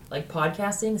is. Like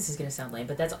podcasting, this is gonna sound lame,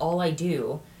 but that's all I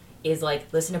do is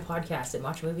like listen to podcasts and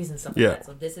watch movies and stuff like that.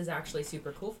 So this is actually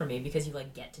super cool for me because you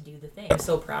like get to do the thing. I'm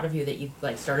so proud of you that you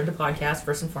like started a podcast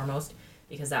first and foremost,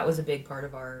 because that was a big part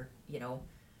of our,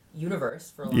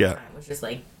 universe for a long time, was just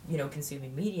like,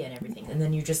 consuming media and everything. And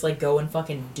then you just like go and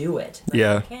fucking do it. Like,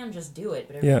 you can just do it,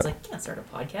 but everyone's like, can't start a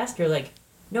podcast. You're like,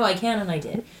 no, I can, and I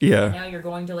did. Yeah. And now you're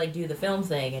going to like do the film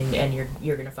thing and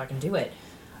you're gonna fucking do it.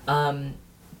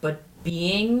 But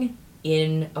being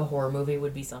in a horror movie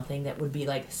would be something that would be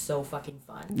like so fucking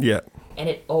fun. Yeah. And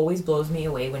it always blows me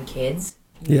away when kids,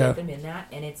 you get them in that,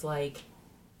 and it's like,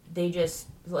 they just,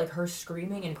 like her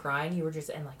screaming and crying,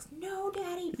 and like, no,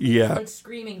 daddy. Yeah. Like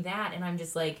screaming that, and I'm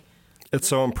just like, It's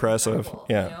so impressive. Incredible,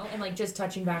 Yeah. You know? And like just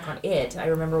touching back on it, I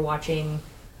remember watching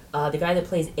the guy that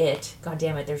plays it. God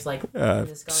damn it, there's like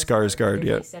Skarsgård. There's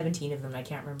Yeah. like 17 of them. I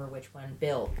can't remember which one.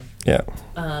 Bill. Yeah.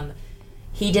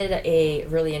 He did a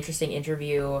really interesting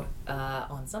interview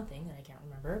on something that I can't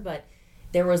remember, but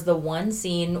there was the one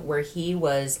scene where he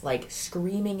was like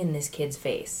screaming in this kid's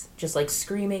face, just like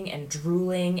screaming and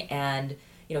drooling and,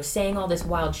 you know, saying all this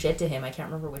wild shit to him. I can't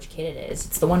remember which kid it is.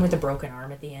 It's the one with the broken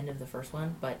arm at the end of the first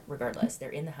one, but regardless, they're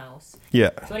in the house. Yeah.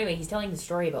 So anyway, he's telling the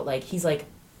story about like, he's like,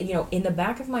 you know, in the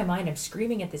back of my mind, I'm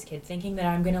screaming at this kid thinking that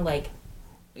I'm going to like,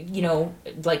 you know,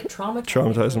 like traumatize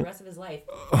him for the rest of his life.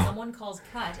 Someone calls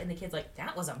cut, and the kid's like,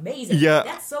 "That was amazing. Yeah,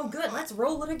 that's so good. Let's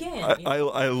roll it again."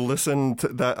 I listened to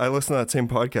that. I listened to that same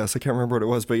podcast. I can't remember what it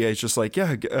was, but yeah, he's just like,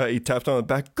 yeah. He tapped on the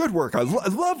back. Good work. I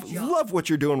love what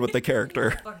you're doing with the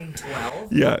character. Fucking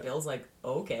 12. Yeah. Bill's like,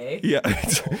 okay. Yeah,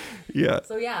 yeah.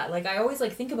 So yeah, like I always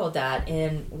like think about that,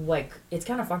 and like it's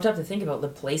kind of fucked up to think about the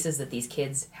places that these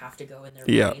kids have to go in their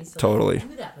brains. So totally. They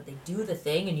do that, but they do the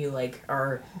thing, and you like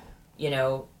are. You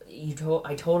know,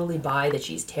 I totally buy that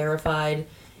she's terrified,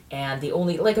 and the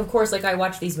only like, of course, like I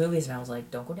watched these movies and I was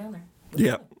like, don't go down there.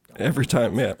 Yeah, every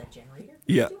time, yeah. That generator.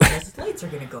 Yeah. Those lights are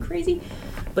gonna go crazy.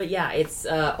 But yeah, it's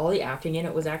all the acting in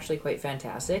it was actually quite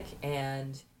fantastic,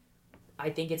 and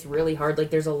I think it's really hard. Like,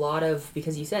 there's a lot of,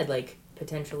 because you said like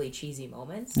potentially cheesy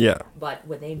moments. Yeah. But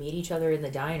when they meet each other in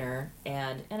the diner,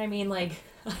 and I mean, like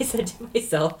I said to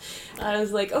myself, I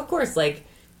was like, of course, like.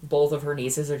 Both of her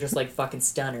nieces are just like fucking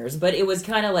stunners, but it was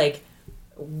kind of like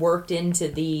worked into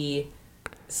the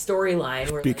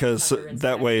storyline where because like,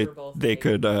 that way they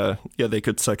could they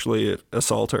could sexually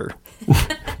assault her.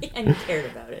 And you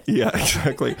cared about it. Yeah,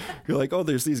 exactly. You're like, oh,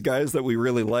 there's these guys that we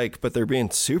really like, but they're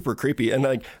being super creepy, and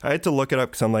like I had to look it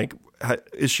up because I'm like,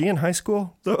 is she in high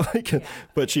school though? Like, yeah.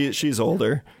 But she's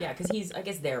older. Yeah, because I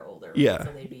guess they're older. Right? Yeah.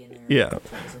 So they'd be in their 20s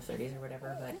or 30s or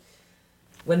whatever, but.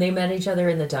 When they met each other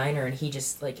in the diner, and he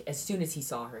just, like, as soon as he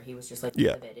saw her, he was just, like,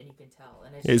 livid, and you can tell.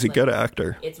 And it's he's a like, good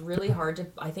actor. It's really hard to,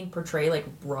 I think, portray, like,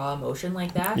 raw emotion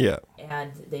like that. Yeah.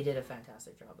 And they did a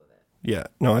fantastic job of it. Yeah,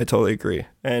 no, I totally agree.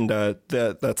 And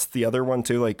that's the other one,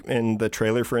 too. Like, in the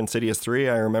trailer for Insidious 3,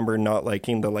 I remember not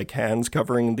liking the, like, hands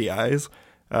covering the eyes,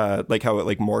 like, how it,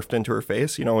 like, morphed into her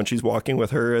face. You know, when she's walking with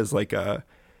her as, like,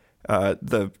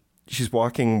 she's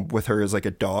walking with her as, like,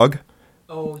 a dog.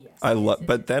 Oh, yes.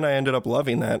 But then I ended up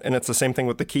loving that, and it's the same thing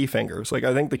with the key fingers. Like,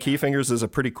 I think the key fingers is a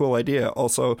pretty cool idea.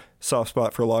 Also, soft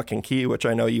spot for lock and key, which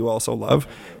I know you also love.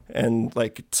 And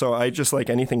like, so I just like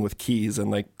anything with keys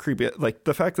and like creepy. Like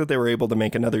the fact that they were able to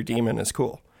make another demon is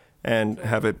cool, and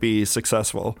have it be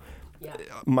successful. Yeah.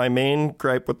 My main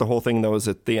gripe with the whole thing though is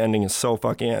that the ending is so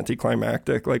fucking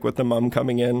anticlimactic. Like with the mom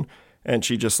coming in and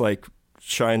she just like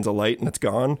shines a light and it's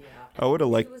gone. Yeah. I would have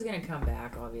liked. It was gonna come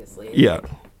back, obviously. Yeah.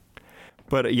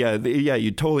 But yeah,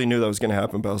 you totally knew that was going to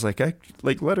happen. But I was like,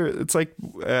 let her. It's like,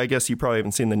 I guess you probably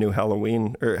haven't seen the new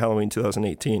Halloween or Halloween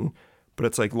 2018, but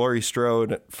it's like Laurie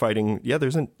Strode fighting. Yeah,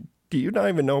 do you not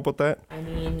even know about that? I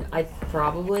mean, I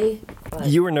probably. But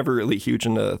you were never really huge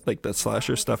into like the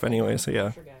slasher stuff anyway, so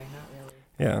yeah. Guy, not really.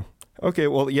 Yeah. Okay,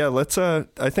 well, yeah, let's, I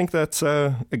think that's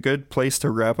a good place to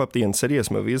wrap up the Insidious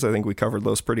movies. I think we covered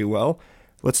those pretty well.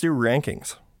 Let's do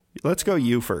rankings. Let's go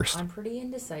you first. I'm pretty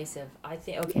indecisive. I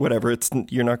think okay. Whatever.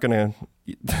 You're not gonna.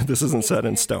 This isn't set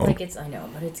in stone. Like I know,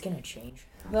 but it's gonna change.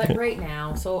 But right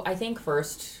now, so I think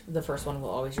the first one will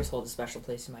always just hold a special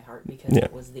place in my heart because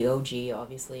it was the OG,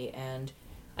 obviously, and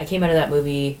I came out of that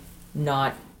movie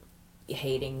not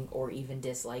hating or even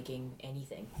disliking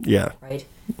anything. Yeah. Right.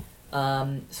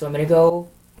 So I'm gonna go.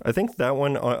 I think that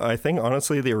one. I think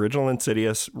honestly, the original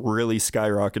Insidious really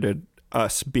skyrocketed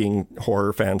us being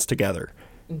horror fans together.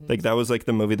 Like that was like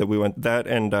the movie that we went, that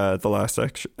and the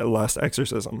Last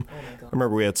Exorcism. Oh my God. I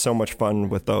remember we had so much fun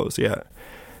with those. Yeah.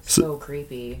 So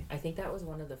creepy. I think that was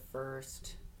one of the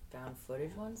first found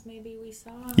footage ones maybe we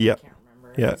saw. Yeah. I can't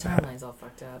remember. Yeah. The timeline's all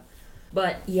fucked up.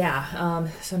 But yeah,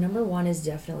 so number one is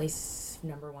definitely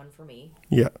number one for me.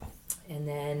 Yeah. And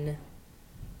then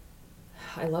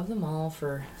I love them all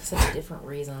for such different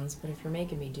reasons, but if you're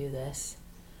making me do this,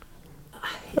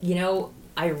 you know,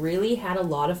 I really had a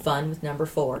lot of fun with number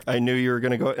 4. I knew you were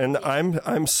going to go, and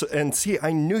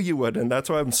I knew you would, and that's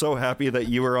why I'm so happy that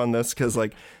you were on this, because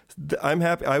like I'm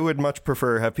happy. I would much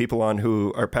prefer have people on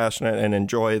who are passionate and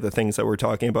enjoy the things that we're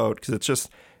talking about, because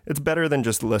it's better than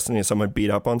just listening to someone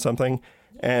beat up on something.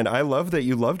 And I love that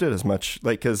you loved it as much,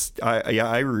 like, because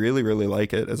I really really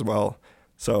like it as well.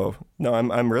 So no,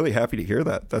 I'm really happy to hear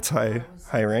that. That's high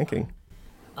ranking.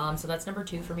 So that's number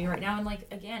 2 for me right now, and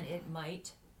like again, it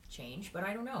might change, but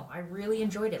I don't know. I really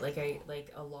enjoyed it. Like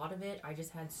a lot of it, I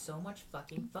just had so much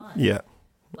fucking fun. Yeah.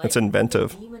 That's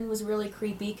inventive. The demon was really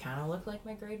creepy. Kind of looked like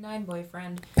my grade 9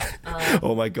 boyfriend.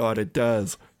 Oh my God, it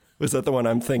does. Was that the one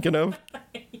I'm thinking of?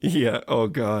 Yeah. Oh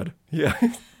God. Yeah.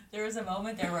 There was a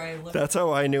moment there where I looked. That's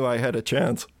how I knew I had a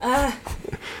chance. I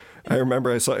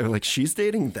remember I saw it, like, she's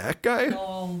dating that guy?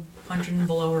 All punching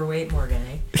below her weight, Morgan,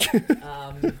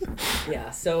 eh? Yeah,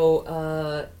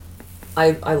 so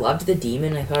I loved The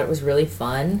Demon. I thought it was really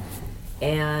fun.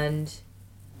 And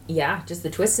yeah, just the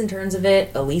twists and turns of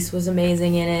it. Elise was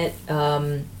amazing in it.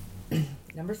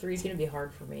 Number 3 is going to be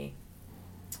hard for me.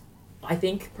 I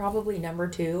think probably number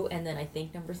 2, and then I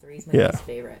think number 3 is my least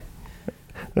favorite.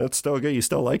 That's still good. You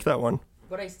still like that one.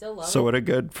 But I still love it. So what a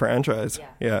good franchise.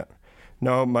 Yeah.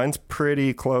 No, mine's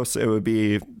pretty close. It would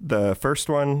be the first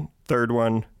one, third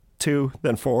one, 2,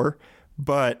 then 4.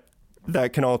 But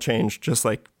that can all change, just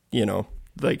like, you know,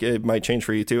 like it might change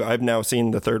for you too. I've now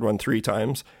seen the third one 3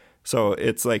 times. So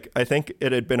it's like, I think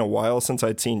it had been a while since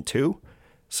I'd seen 2.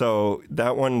 So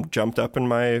that one jumped up in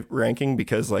my ranking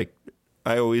because, like,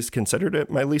 I always considered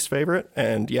it my least favorite.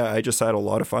 And yeah, I just had a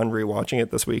lot of fun rewatching it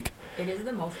this week. It is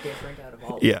the most different out of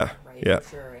all of them, right? Yeah. For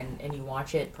sure. And you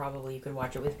watch it, probably you could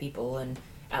watch it with people and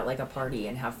at like a party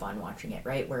and have fun watching it,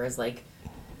 right? Whereas like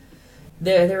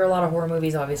there are a lot of horror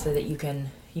movies obviously that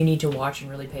you need to watch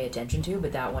and really pay attention to,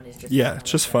 but that one is just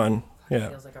it's just fun. It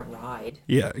feels like a ride.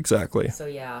 Yeah, exactly. So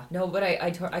yeah, no, but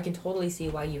I can totally see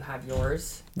why you have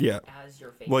yours. As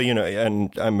your favorite. Well, you know,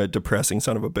 and I'm a depressing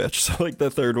son of a bitch, so like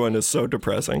the third one is so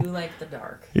depressing. You like the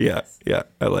dark. Yeah,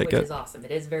 I like it. Which is awesome.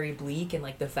 It is very bleak, and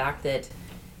like the fact that,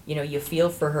 you know, you feel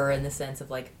for her in the sense of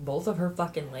like both of her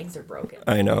fucking legs are broken.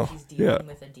 I know. She's dealing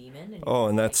with a demon.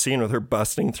 And that scene with her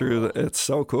busting through, it's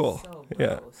so cool. So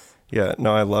gross. Yeah.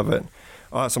 No, I love it.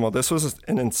 Awesome. Well, this was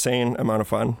an insane amount of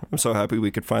fun. I'm so happy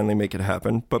we could finally make it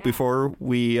happen. But before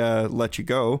we let you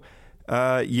go,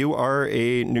 you are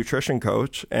a nutrition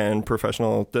coach and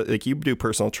professional. Like, you do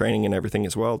personal training and everything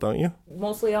as well, don't you?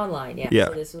 Mostly online, yeah.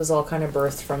 So this was all kind of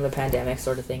birthed from the pandemic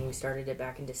sort of thing. We started it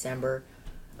back in December.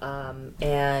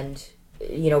 And,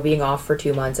 you know, being off for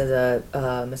 2 months as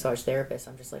a massage therapist,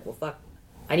 I'm just like, well, fuck.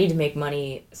 I need to make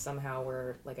money somehow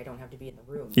where, like, I don't have to be in the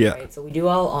room. Yeah. Right? So we do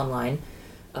all online.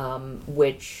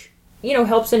 Which, you know,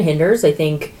 helps and hinders. I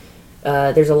think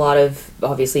there's a lot of,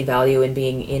 obviously, value in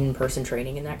being in-person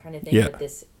training and that kind of thing. Yeah. But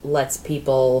this lets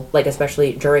people, like,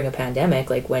 especially during a pandemic,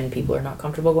 like when people are not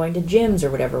comfortable going to gyms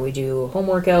or whatever, we do home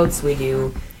workouts, we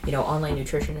do, you know, online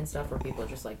nutrition and stuff where people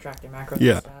just, like, track their macros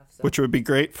and stuff. So. Which would be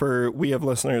great we have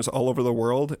listeners all over the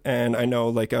world. And I know,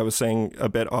 like I was saying a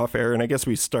bit off air, and I guess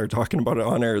we started talking about it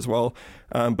on air as well.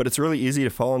 But it's really easy to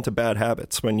fall into bad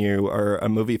habits when you are a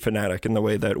movie fanatic in the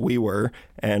way that we were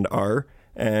and are.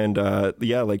 And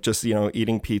like just, you know,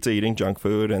 eating pizza, eating junk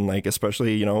food, and like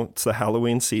especially, you know, it's the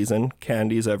Halloween season,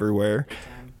 candies everywhere,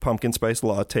 pumpkin spice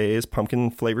lattes, pumpkin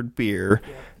flavored beer.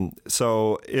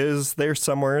 So is there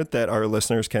somewhere that our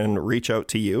listeners can reach out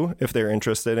to you if they're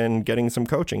interested in getting some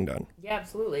coaching done? Yeah,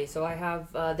 absolutely. So I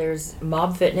have, there's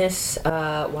Mob Fitness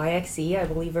YXC, I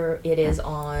believe it is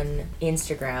on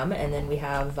Instagram. And then we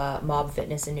have Mob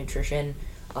Fitness and Nutrition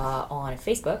on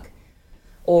Facebook.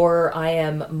 Or I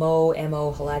am M.O.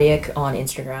 Haladiak on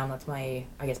Instagram. That's my,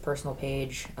 I guess, personal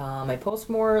page. I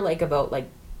post more like about like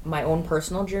my own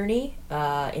personal journey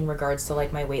in regards to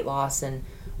like my weight loss and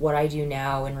what I do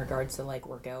now in regards to like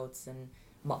workouts and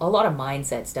a lot of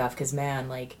mindset stuff. Because man,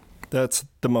 like that's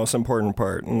the most important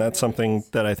part, and that's something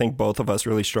that I think both of us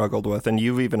really struggled with. And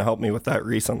you've even helped me with that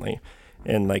recently,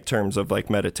 in like terms of like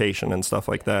meditation and stuff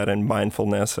like that, and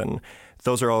mindfulness, and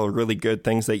those are all really good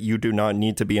things that you do not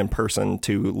need to be in person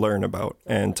to learn about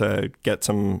and to get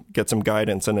some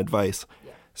guidance and advice.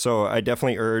 Yeah. So I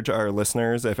definitely urge our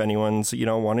listeners, if anyone's, you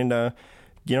know, wanting to,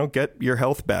 you know, get your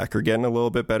health back or get in a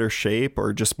little bit better shape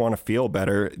or just want to feel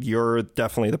better, you're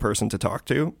definitely the person to talk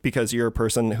to, because you're a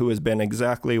person who has been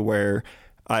exactly where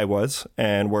I was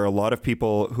and where a lot of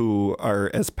people who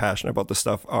are as passionate about the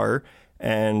stuff are.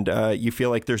 And you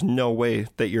feel like there's no way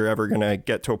that you're ever going to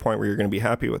get to a point where you're going to be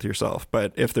happy with yourself.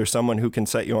 But if there's someone who can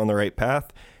set you on the right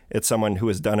path, it's someone who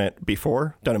has done it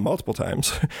before, done it multiple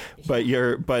times, but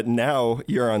now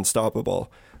you're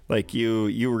unstoppable. Like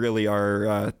you really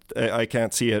are. I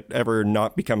can't see it ever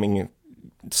not becoming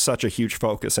such a huge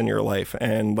focus in your life.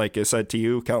 And like I said to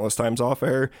you countless times off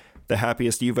air, the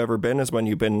happiest you've ever been is when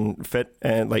you've been fit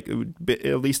and like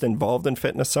at least involved in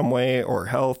fitness some way, or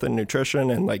health and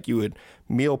nutrition, and like you would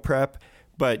meal prep,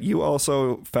 but you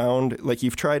also found like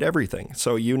you've tried everything.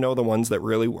 So you know the ones that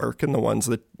really work and the ones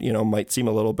that, you know, might seem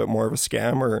a little bit more of a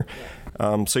scam or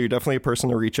so you're definitely a person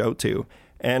to reach out to.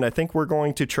 And I think we're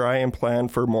going to try and plan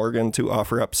for Morgan to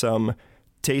offer up some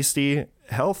tasty,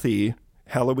 healthy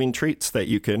Halloween treats that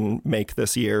you can make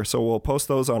this year. So we'll post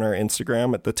those on our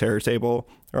Instagram at the Terror Table,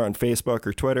 or on Facebook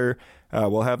or Twitter.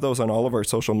 We'll have those on all of our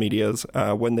social medias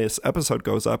when this episode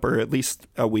goes up, or at least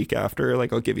a week after.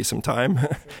 Like, I'll give you some time.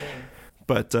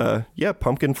 But yeah,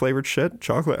 pumpkin flavored shit,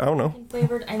 chocolate, I don't know. Pumpkin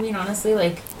flavored, I mean, honestly,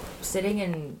 like, sitting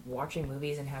and watching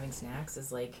movies and having snacks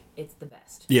is like, it's the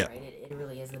best. Yeah. Right? It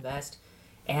really is the best.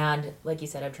 And like you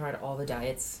said, I've tried all the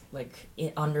diets, like,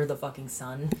 under the fucking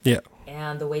sun. Yeah.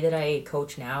 And the way that I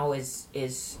coach now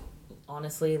is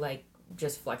honestly, like,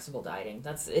 just flexible dieting.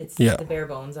 It's the bare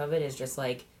bones of it is just,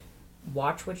 like,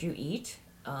 watch what you eat.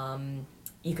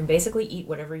 You can basically eat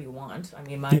whatever you want. I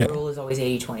mean, my rule is always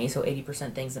 80-20, so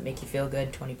 80% things that make you feel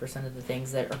good, 20% of the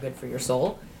things that are good for your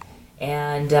soul.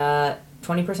 And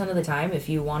 20% of the time, if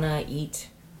you want to eat...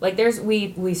 Like,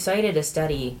 we cited a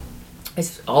study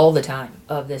all the time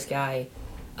of this guy,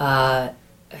 I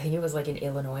think it was, like, in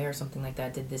Illinois or something like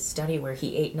that, did this study where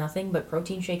he ate nothing but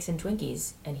protein shakes and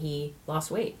Twinkies, and he lost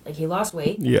weight. Like, he lost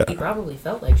weight. Yeah. He probably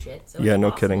felt like shit. So yeah, it's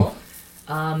no possible.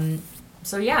 kidding.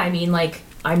 So yeah, I mean, like,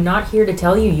 I'm not here to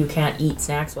tell you can't eat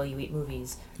snacks while you eat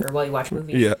movies or while you watch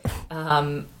movies. Yeah.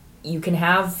 You can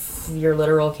have your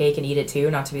literal cake and eat it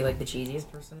too, not to be like the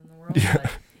cheesiest person in the world,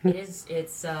 but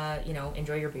it's you know,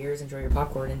 enjoy your beers, enjoy your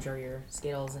popcorn, enjoy your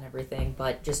Skittles and everything,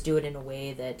 but just do it in a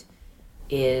way that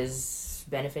is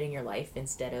benefiting your life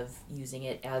instead of using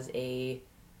it as a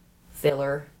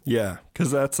filler. Yeah,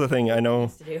 because that's the thing. I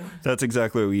know that's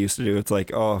exactly what we used to do. It's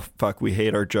like, oh, fuck, we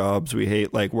hate our jobs. We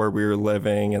hate, like, where we were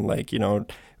living. And, like, you know,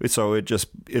 so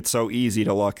it's so easy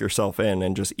to lock yourself in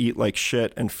and just eat like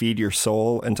shit and feed your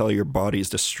soul until your body's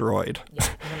destroyed. Yeah,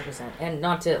 100%. And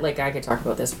not to, like, I could talk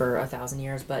about this for 1,000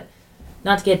 years, but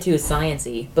not to get too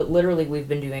sciencey, but literally we've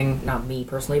been doing, not me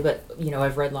personally, but, you know,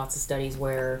 I've read lots of studies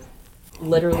where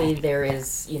literally there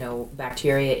is, you know,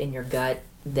 bacteria in your gut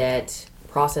that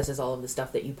processes all of the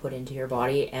stuff that you put into your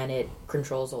body, and it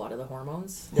controls a lot of the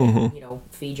hormones that, you know,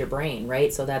 feed your brain,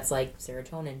 right? So that's like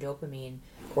serotonin, dopamine,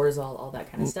 cortisol, all that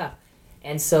kind of stuff.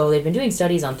 And so they've been doing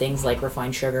studies on things like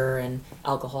refined sugar and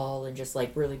alcohol and just,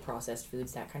 like, really processed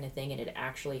foods, that kind of thing, and it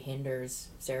actually hinders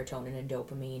serotonin and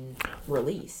dopamine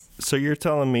release. So you're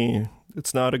telling me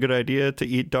it's not a good idea to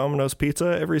eat Domino's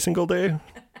pizza every single day?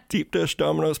 Deep dish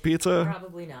Domino's pizza?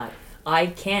 Probably not. I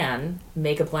can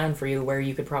make a plan for you where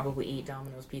you could probably eat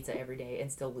Domino's pizza every day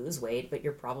and still lose weight, but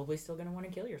you're probably still going to want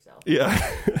to kill yourself. Yeah.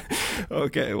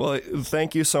 Okay. Well,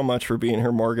 thank you so much for being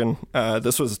here, Morgan.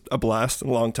 This was a blast, a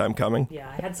long time coming. Yeah,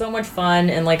 I had so much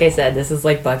fun. And like I said, this is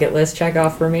like bucket list check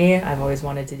off for me. I've always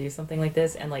wanted to do something like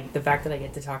this. And, like, the fact that I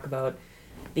get to talk about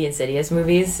the Insidious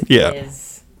movies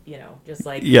is, you know, just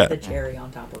like the cherry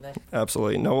on top of it.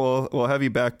 Absolutely. No, we'll have you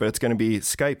back, but it's going to be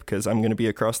Skype because I'm going to be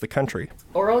across the country.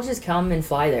 Or I'll just come and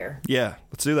fly there. Yeah,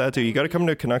 let's do that too. You got to come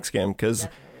to a Canucks game because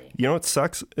you know what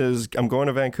sucks is I'm going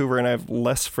to Vancouver and I have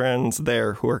less friends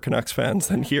there who are Canucks fans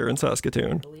than here in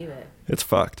Saskatoon. I believe it. It's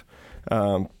fucked.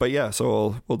 But yeah,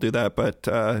 so we'll do that.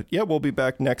 But yeah, we'll be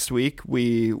back next week.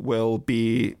 We're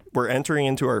entering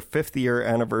into our 5th year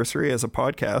anniversary as a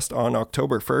podcast on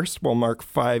October 1st. We'll mark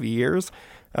 5 years.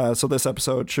 So this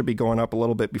episode should be going up a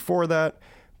little bit before that.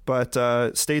 But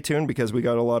stay tuned because we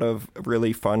got a lot of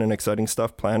really fun and exciting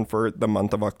stuff planned for the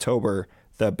month of October,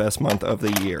 the best month of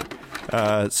the year.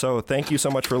 So thank you so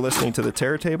much for listening to the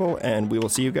Terror Table, and we will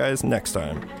see you guys next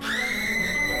time.